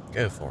it.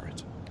 Go for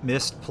it.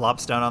 Mist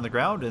plops down on the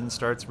ground and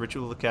starts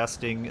ritual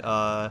casting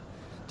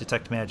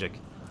Detect Magic.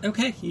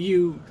 Okay,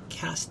 you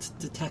cast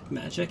Detect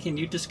Magic, and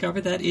you discover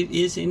that it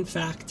is, in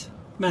fact,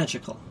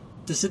 magical.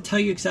 Does it tell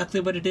you exactly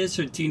what it is,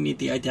 or do you need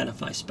the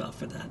identify spell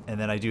for that? And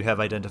then I do have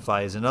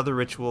identify as another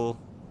ritual.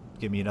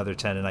 Give me another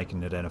 10 and I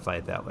can identify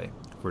it that way.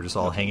 We're just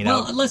all hanging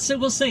out. Well,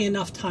 we'll say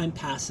enough time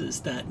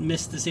passes that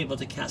Mist is able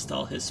to cast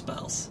all his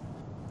spells.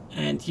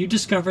 And you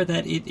discover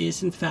that it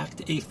is, in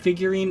fact, a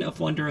figurine of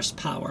wondrous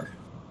power.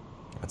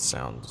 That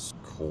sounds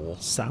cool.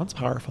 Sounds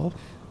powerful.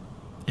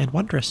 And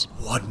wondrous.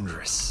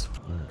 Wondrous.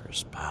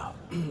 Wondrous power.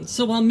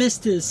 So while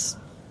Mist is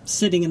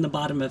sitting in the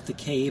bottom of the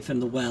cave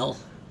and the well,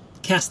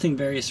 casting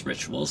various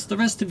rituals, the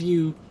rest of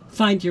you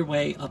find your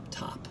way up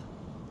top.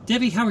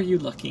 Debbie, how are you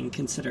looking,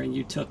 considering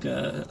you took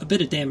a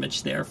bit of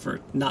damage there for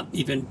not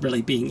even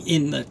really being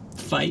in the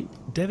fight?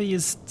 Debbie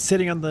is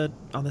sitting on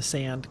the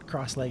sand,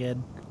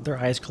 cross-legged, their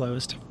eyes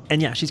closed.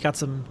 And yeah, she's got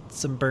some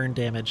burn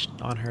damage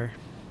on her.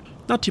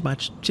 Not too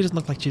much. She doesn't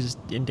look like she's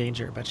in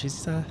danger, but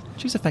she's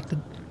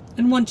affected.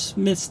 And once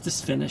Mist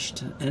is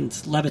finished and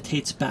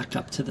levitates back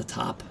up to the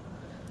top,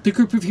 the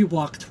group of you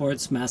walk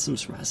towards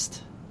Mazm's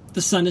Rest.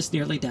 The sun is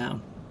nearly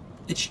down.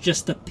 It's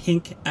just a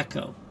pink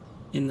echo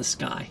in the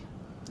sky.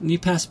 And you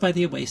pass by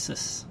the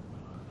oasis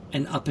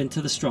and up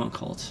into the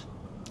stronghold,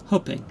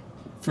 hoping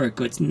for a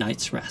good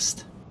night's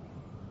rest.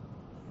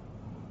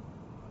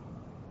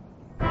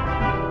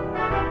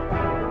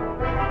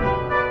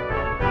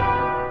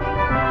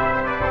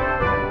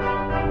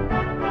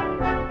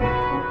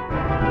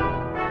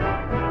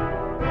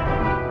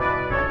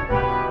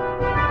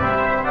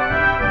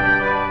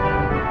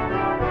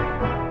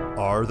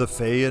 Are the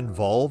Fae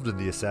involved in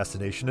the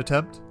assassination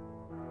attempt?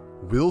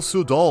 Will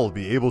Sudal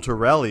be able to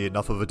rally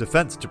enough of a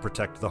defense to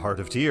protect the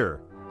Heart of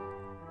Tyr?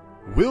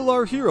 Will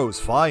our heroes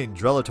find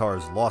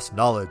Drelatar's lost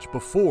knowledge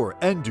before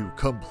Endu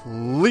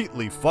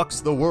completely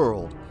fucks the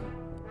world?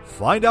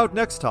 Find out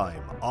next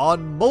time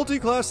on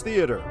Multiclass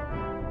Theater.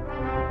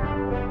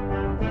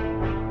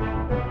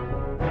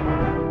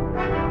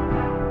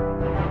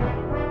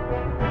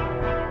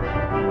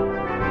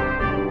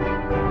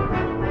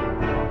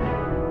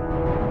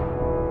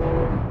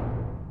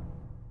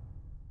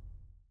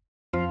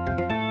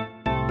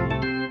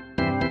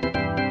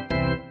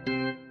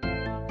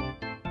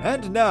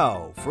 And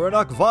now, for an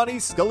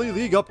Akvani Scully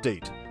League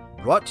update,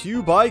 brought to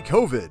you by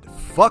COVID.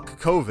 Fuck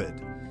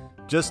COVID.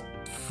 Just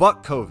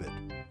fuck COVID.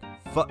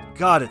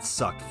 God, it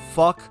sucked.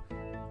 Fuck.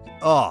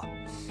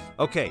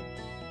 Okay.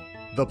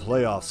 The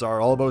playoffs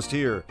are almost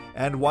here,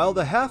 and while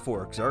the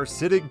half-orcs are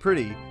sitting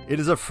pretty, it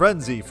is a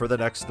frenzy for the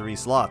next 3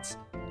 slots.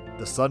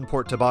 The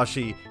Sunport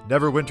Tabashi,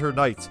 Neverwinter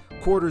Knights,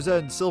 Quarters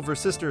End Silver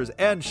Sisters,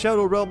 and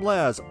Shadow Realm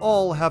Laz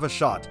all have a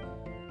shot.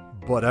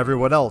 But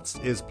everyone else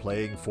is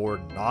playing for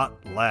not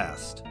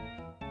last.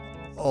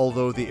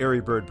 Although the Airy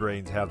Bird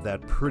Brains have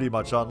that pretty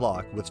much on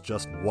lock with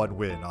just 1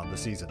 win on the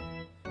season.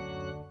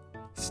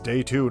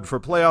 Stay tuned for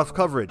playoff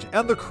coverage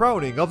and the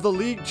crowning of the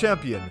league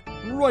champion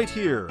right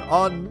here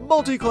on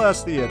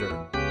Multiclass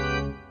Theater.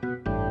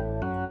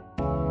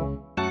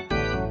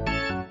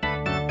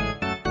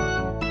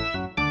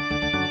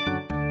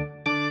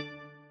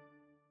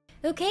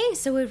 Okay,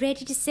 so we're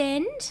ready to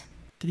send?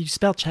 Did you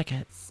spell check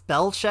it?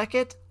 Spell check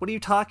it? What are you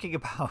talking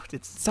about?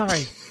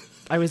 Sorry.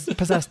 I was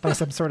possessed by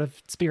some sort of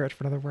spirit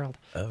from another world.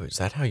 Oh, is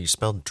that how you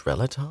spelled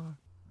Drelatar?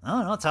 I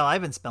don't know. That's how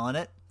I've been spelling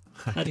it.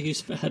 How did you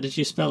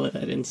spell it?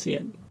 I didn't see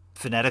it.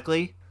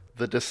 Phonetically?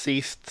 The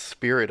deceased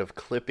spirit of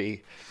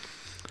Clippy.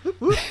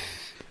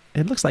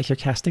 It looks like you're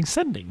casting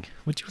sending.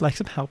 Would you like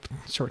some help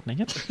shortening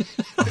it?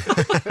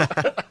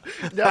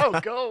 No,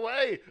 go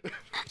away.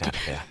 Get out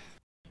of here.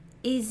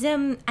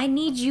 I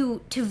need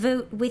you to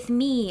vote with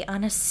me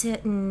on a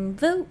certain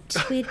vote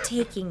we're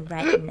taking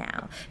right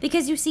now.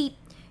 Because you see,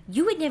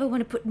 you would never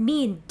want to put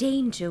me in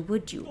danger,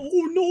 would you?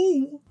 Oh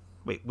no!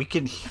 Wait, we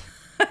can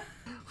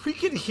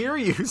hear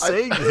you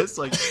saying this.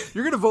 Like,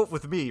 you're gonna vote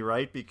with me,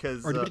 right?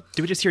 Because Or do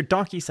we just hear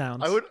donkey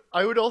sounds?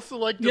 I would also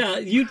like to. Yeah,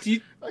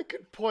 you. I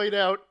could point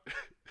out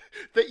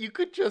that you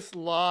could just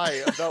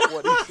lie about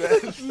what he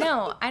says.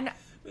 No,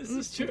 This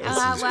is true.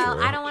 well,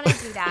 I don't want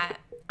to do that.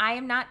 I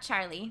am not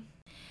Charlie.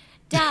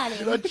 Darling.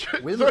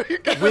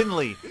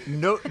 Winley,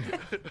 no.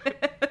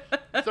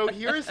 So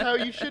here's how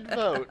you should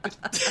vote.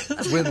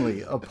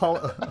 Winley, a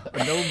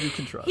gnome you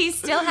can trust. He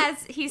still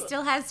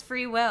has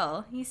free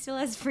will. He still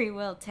has free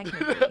will,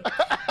 technically.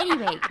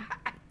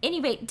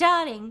 Anyway,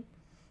 darling,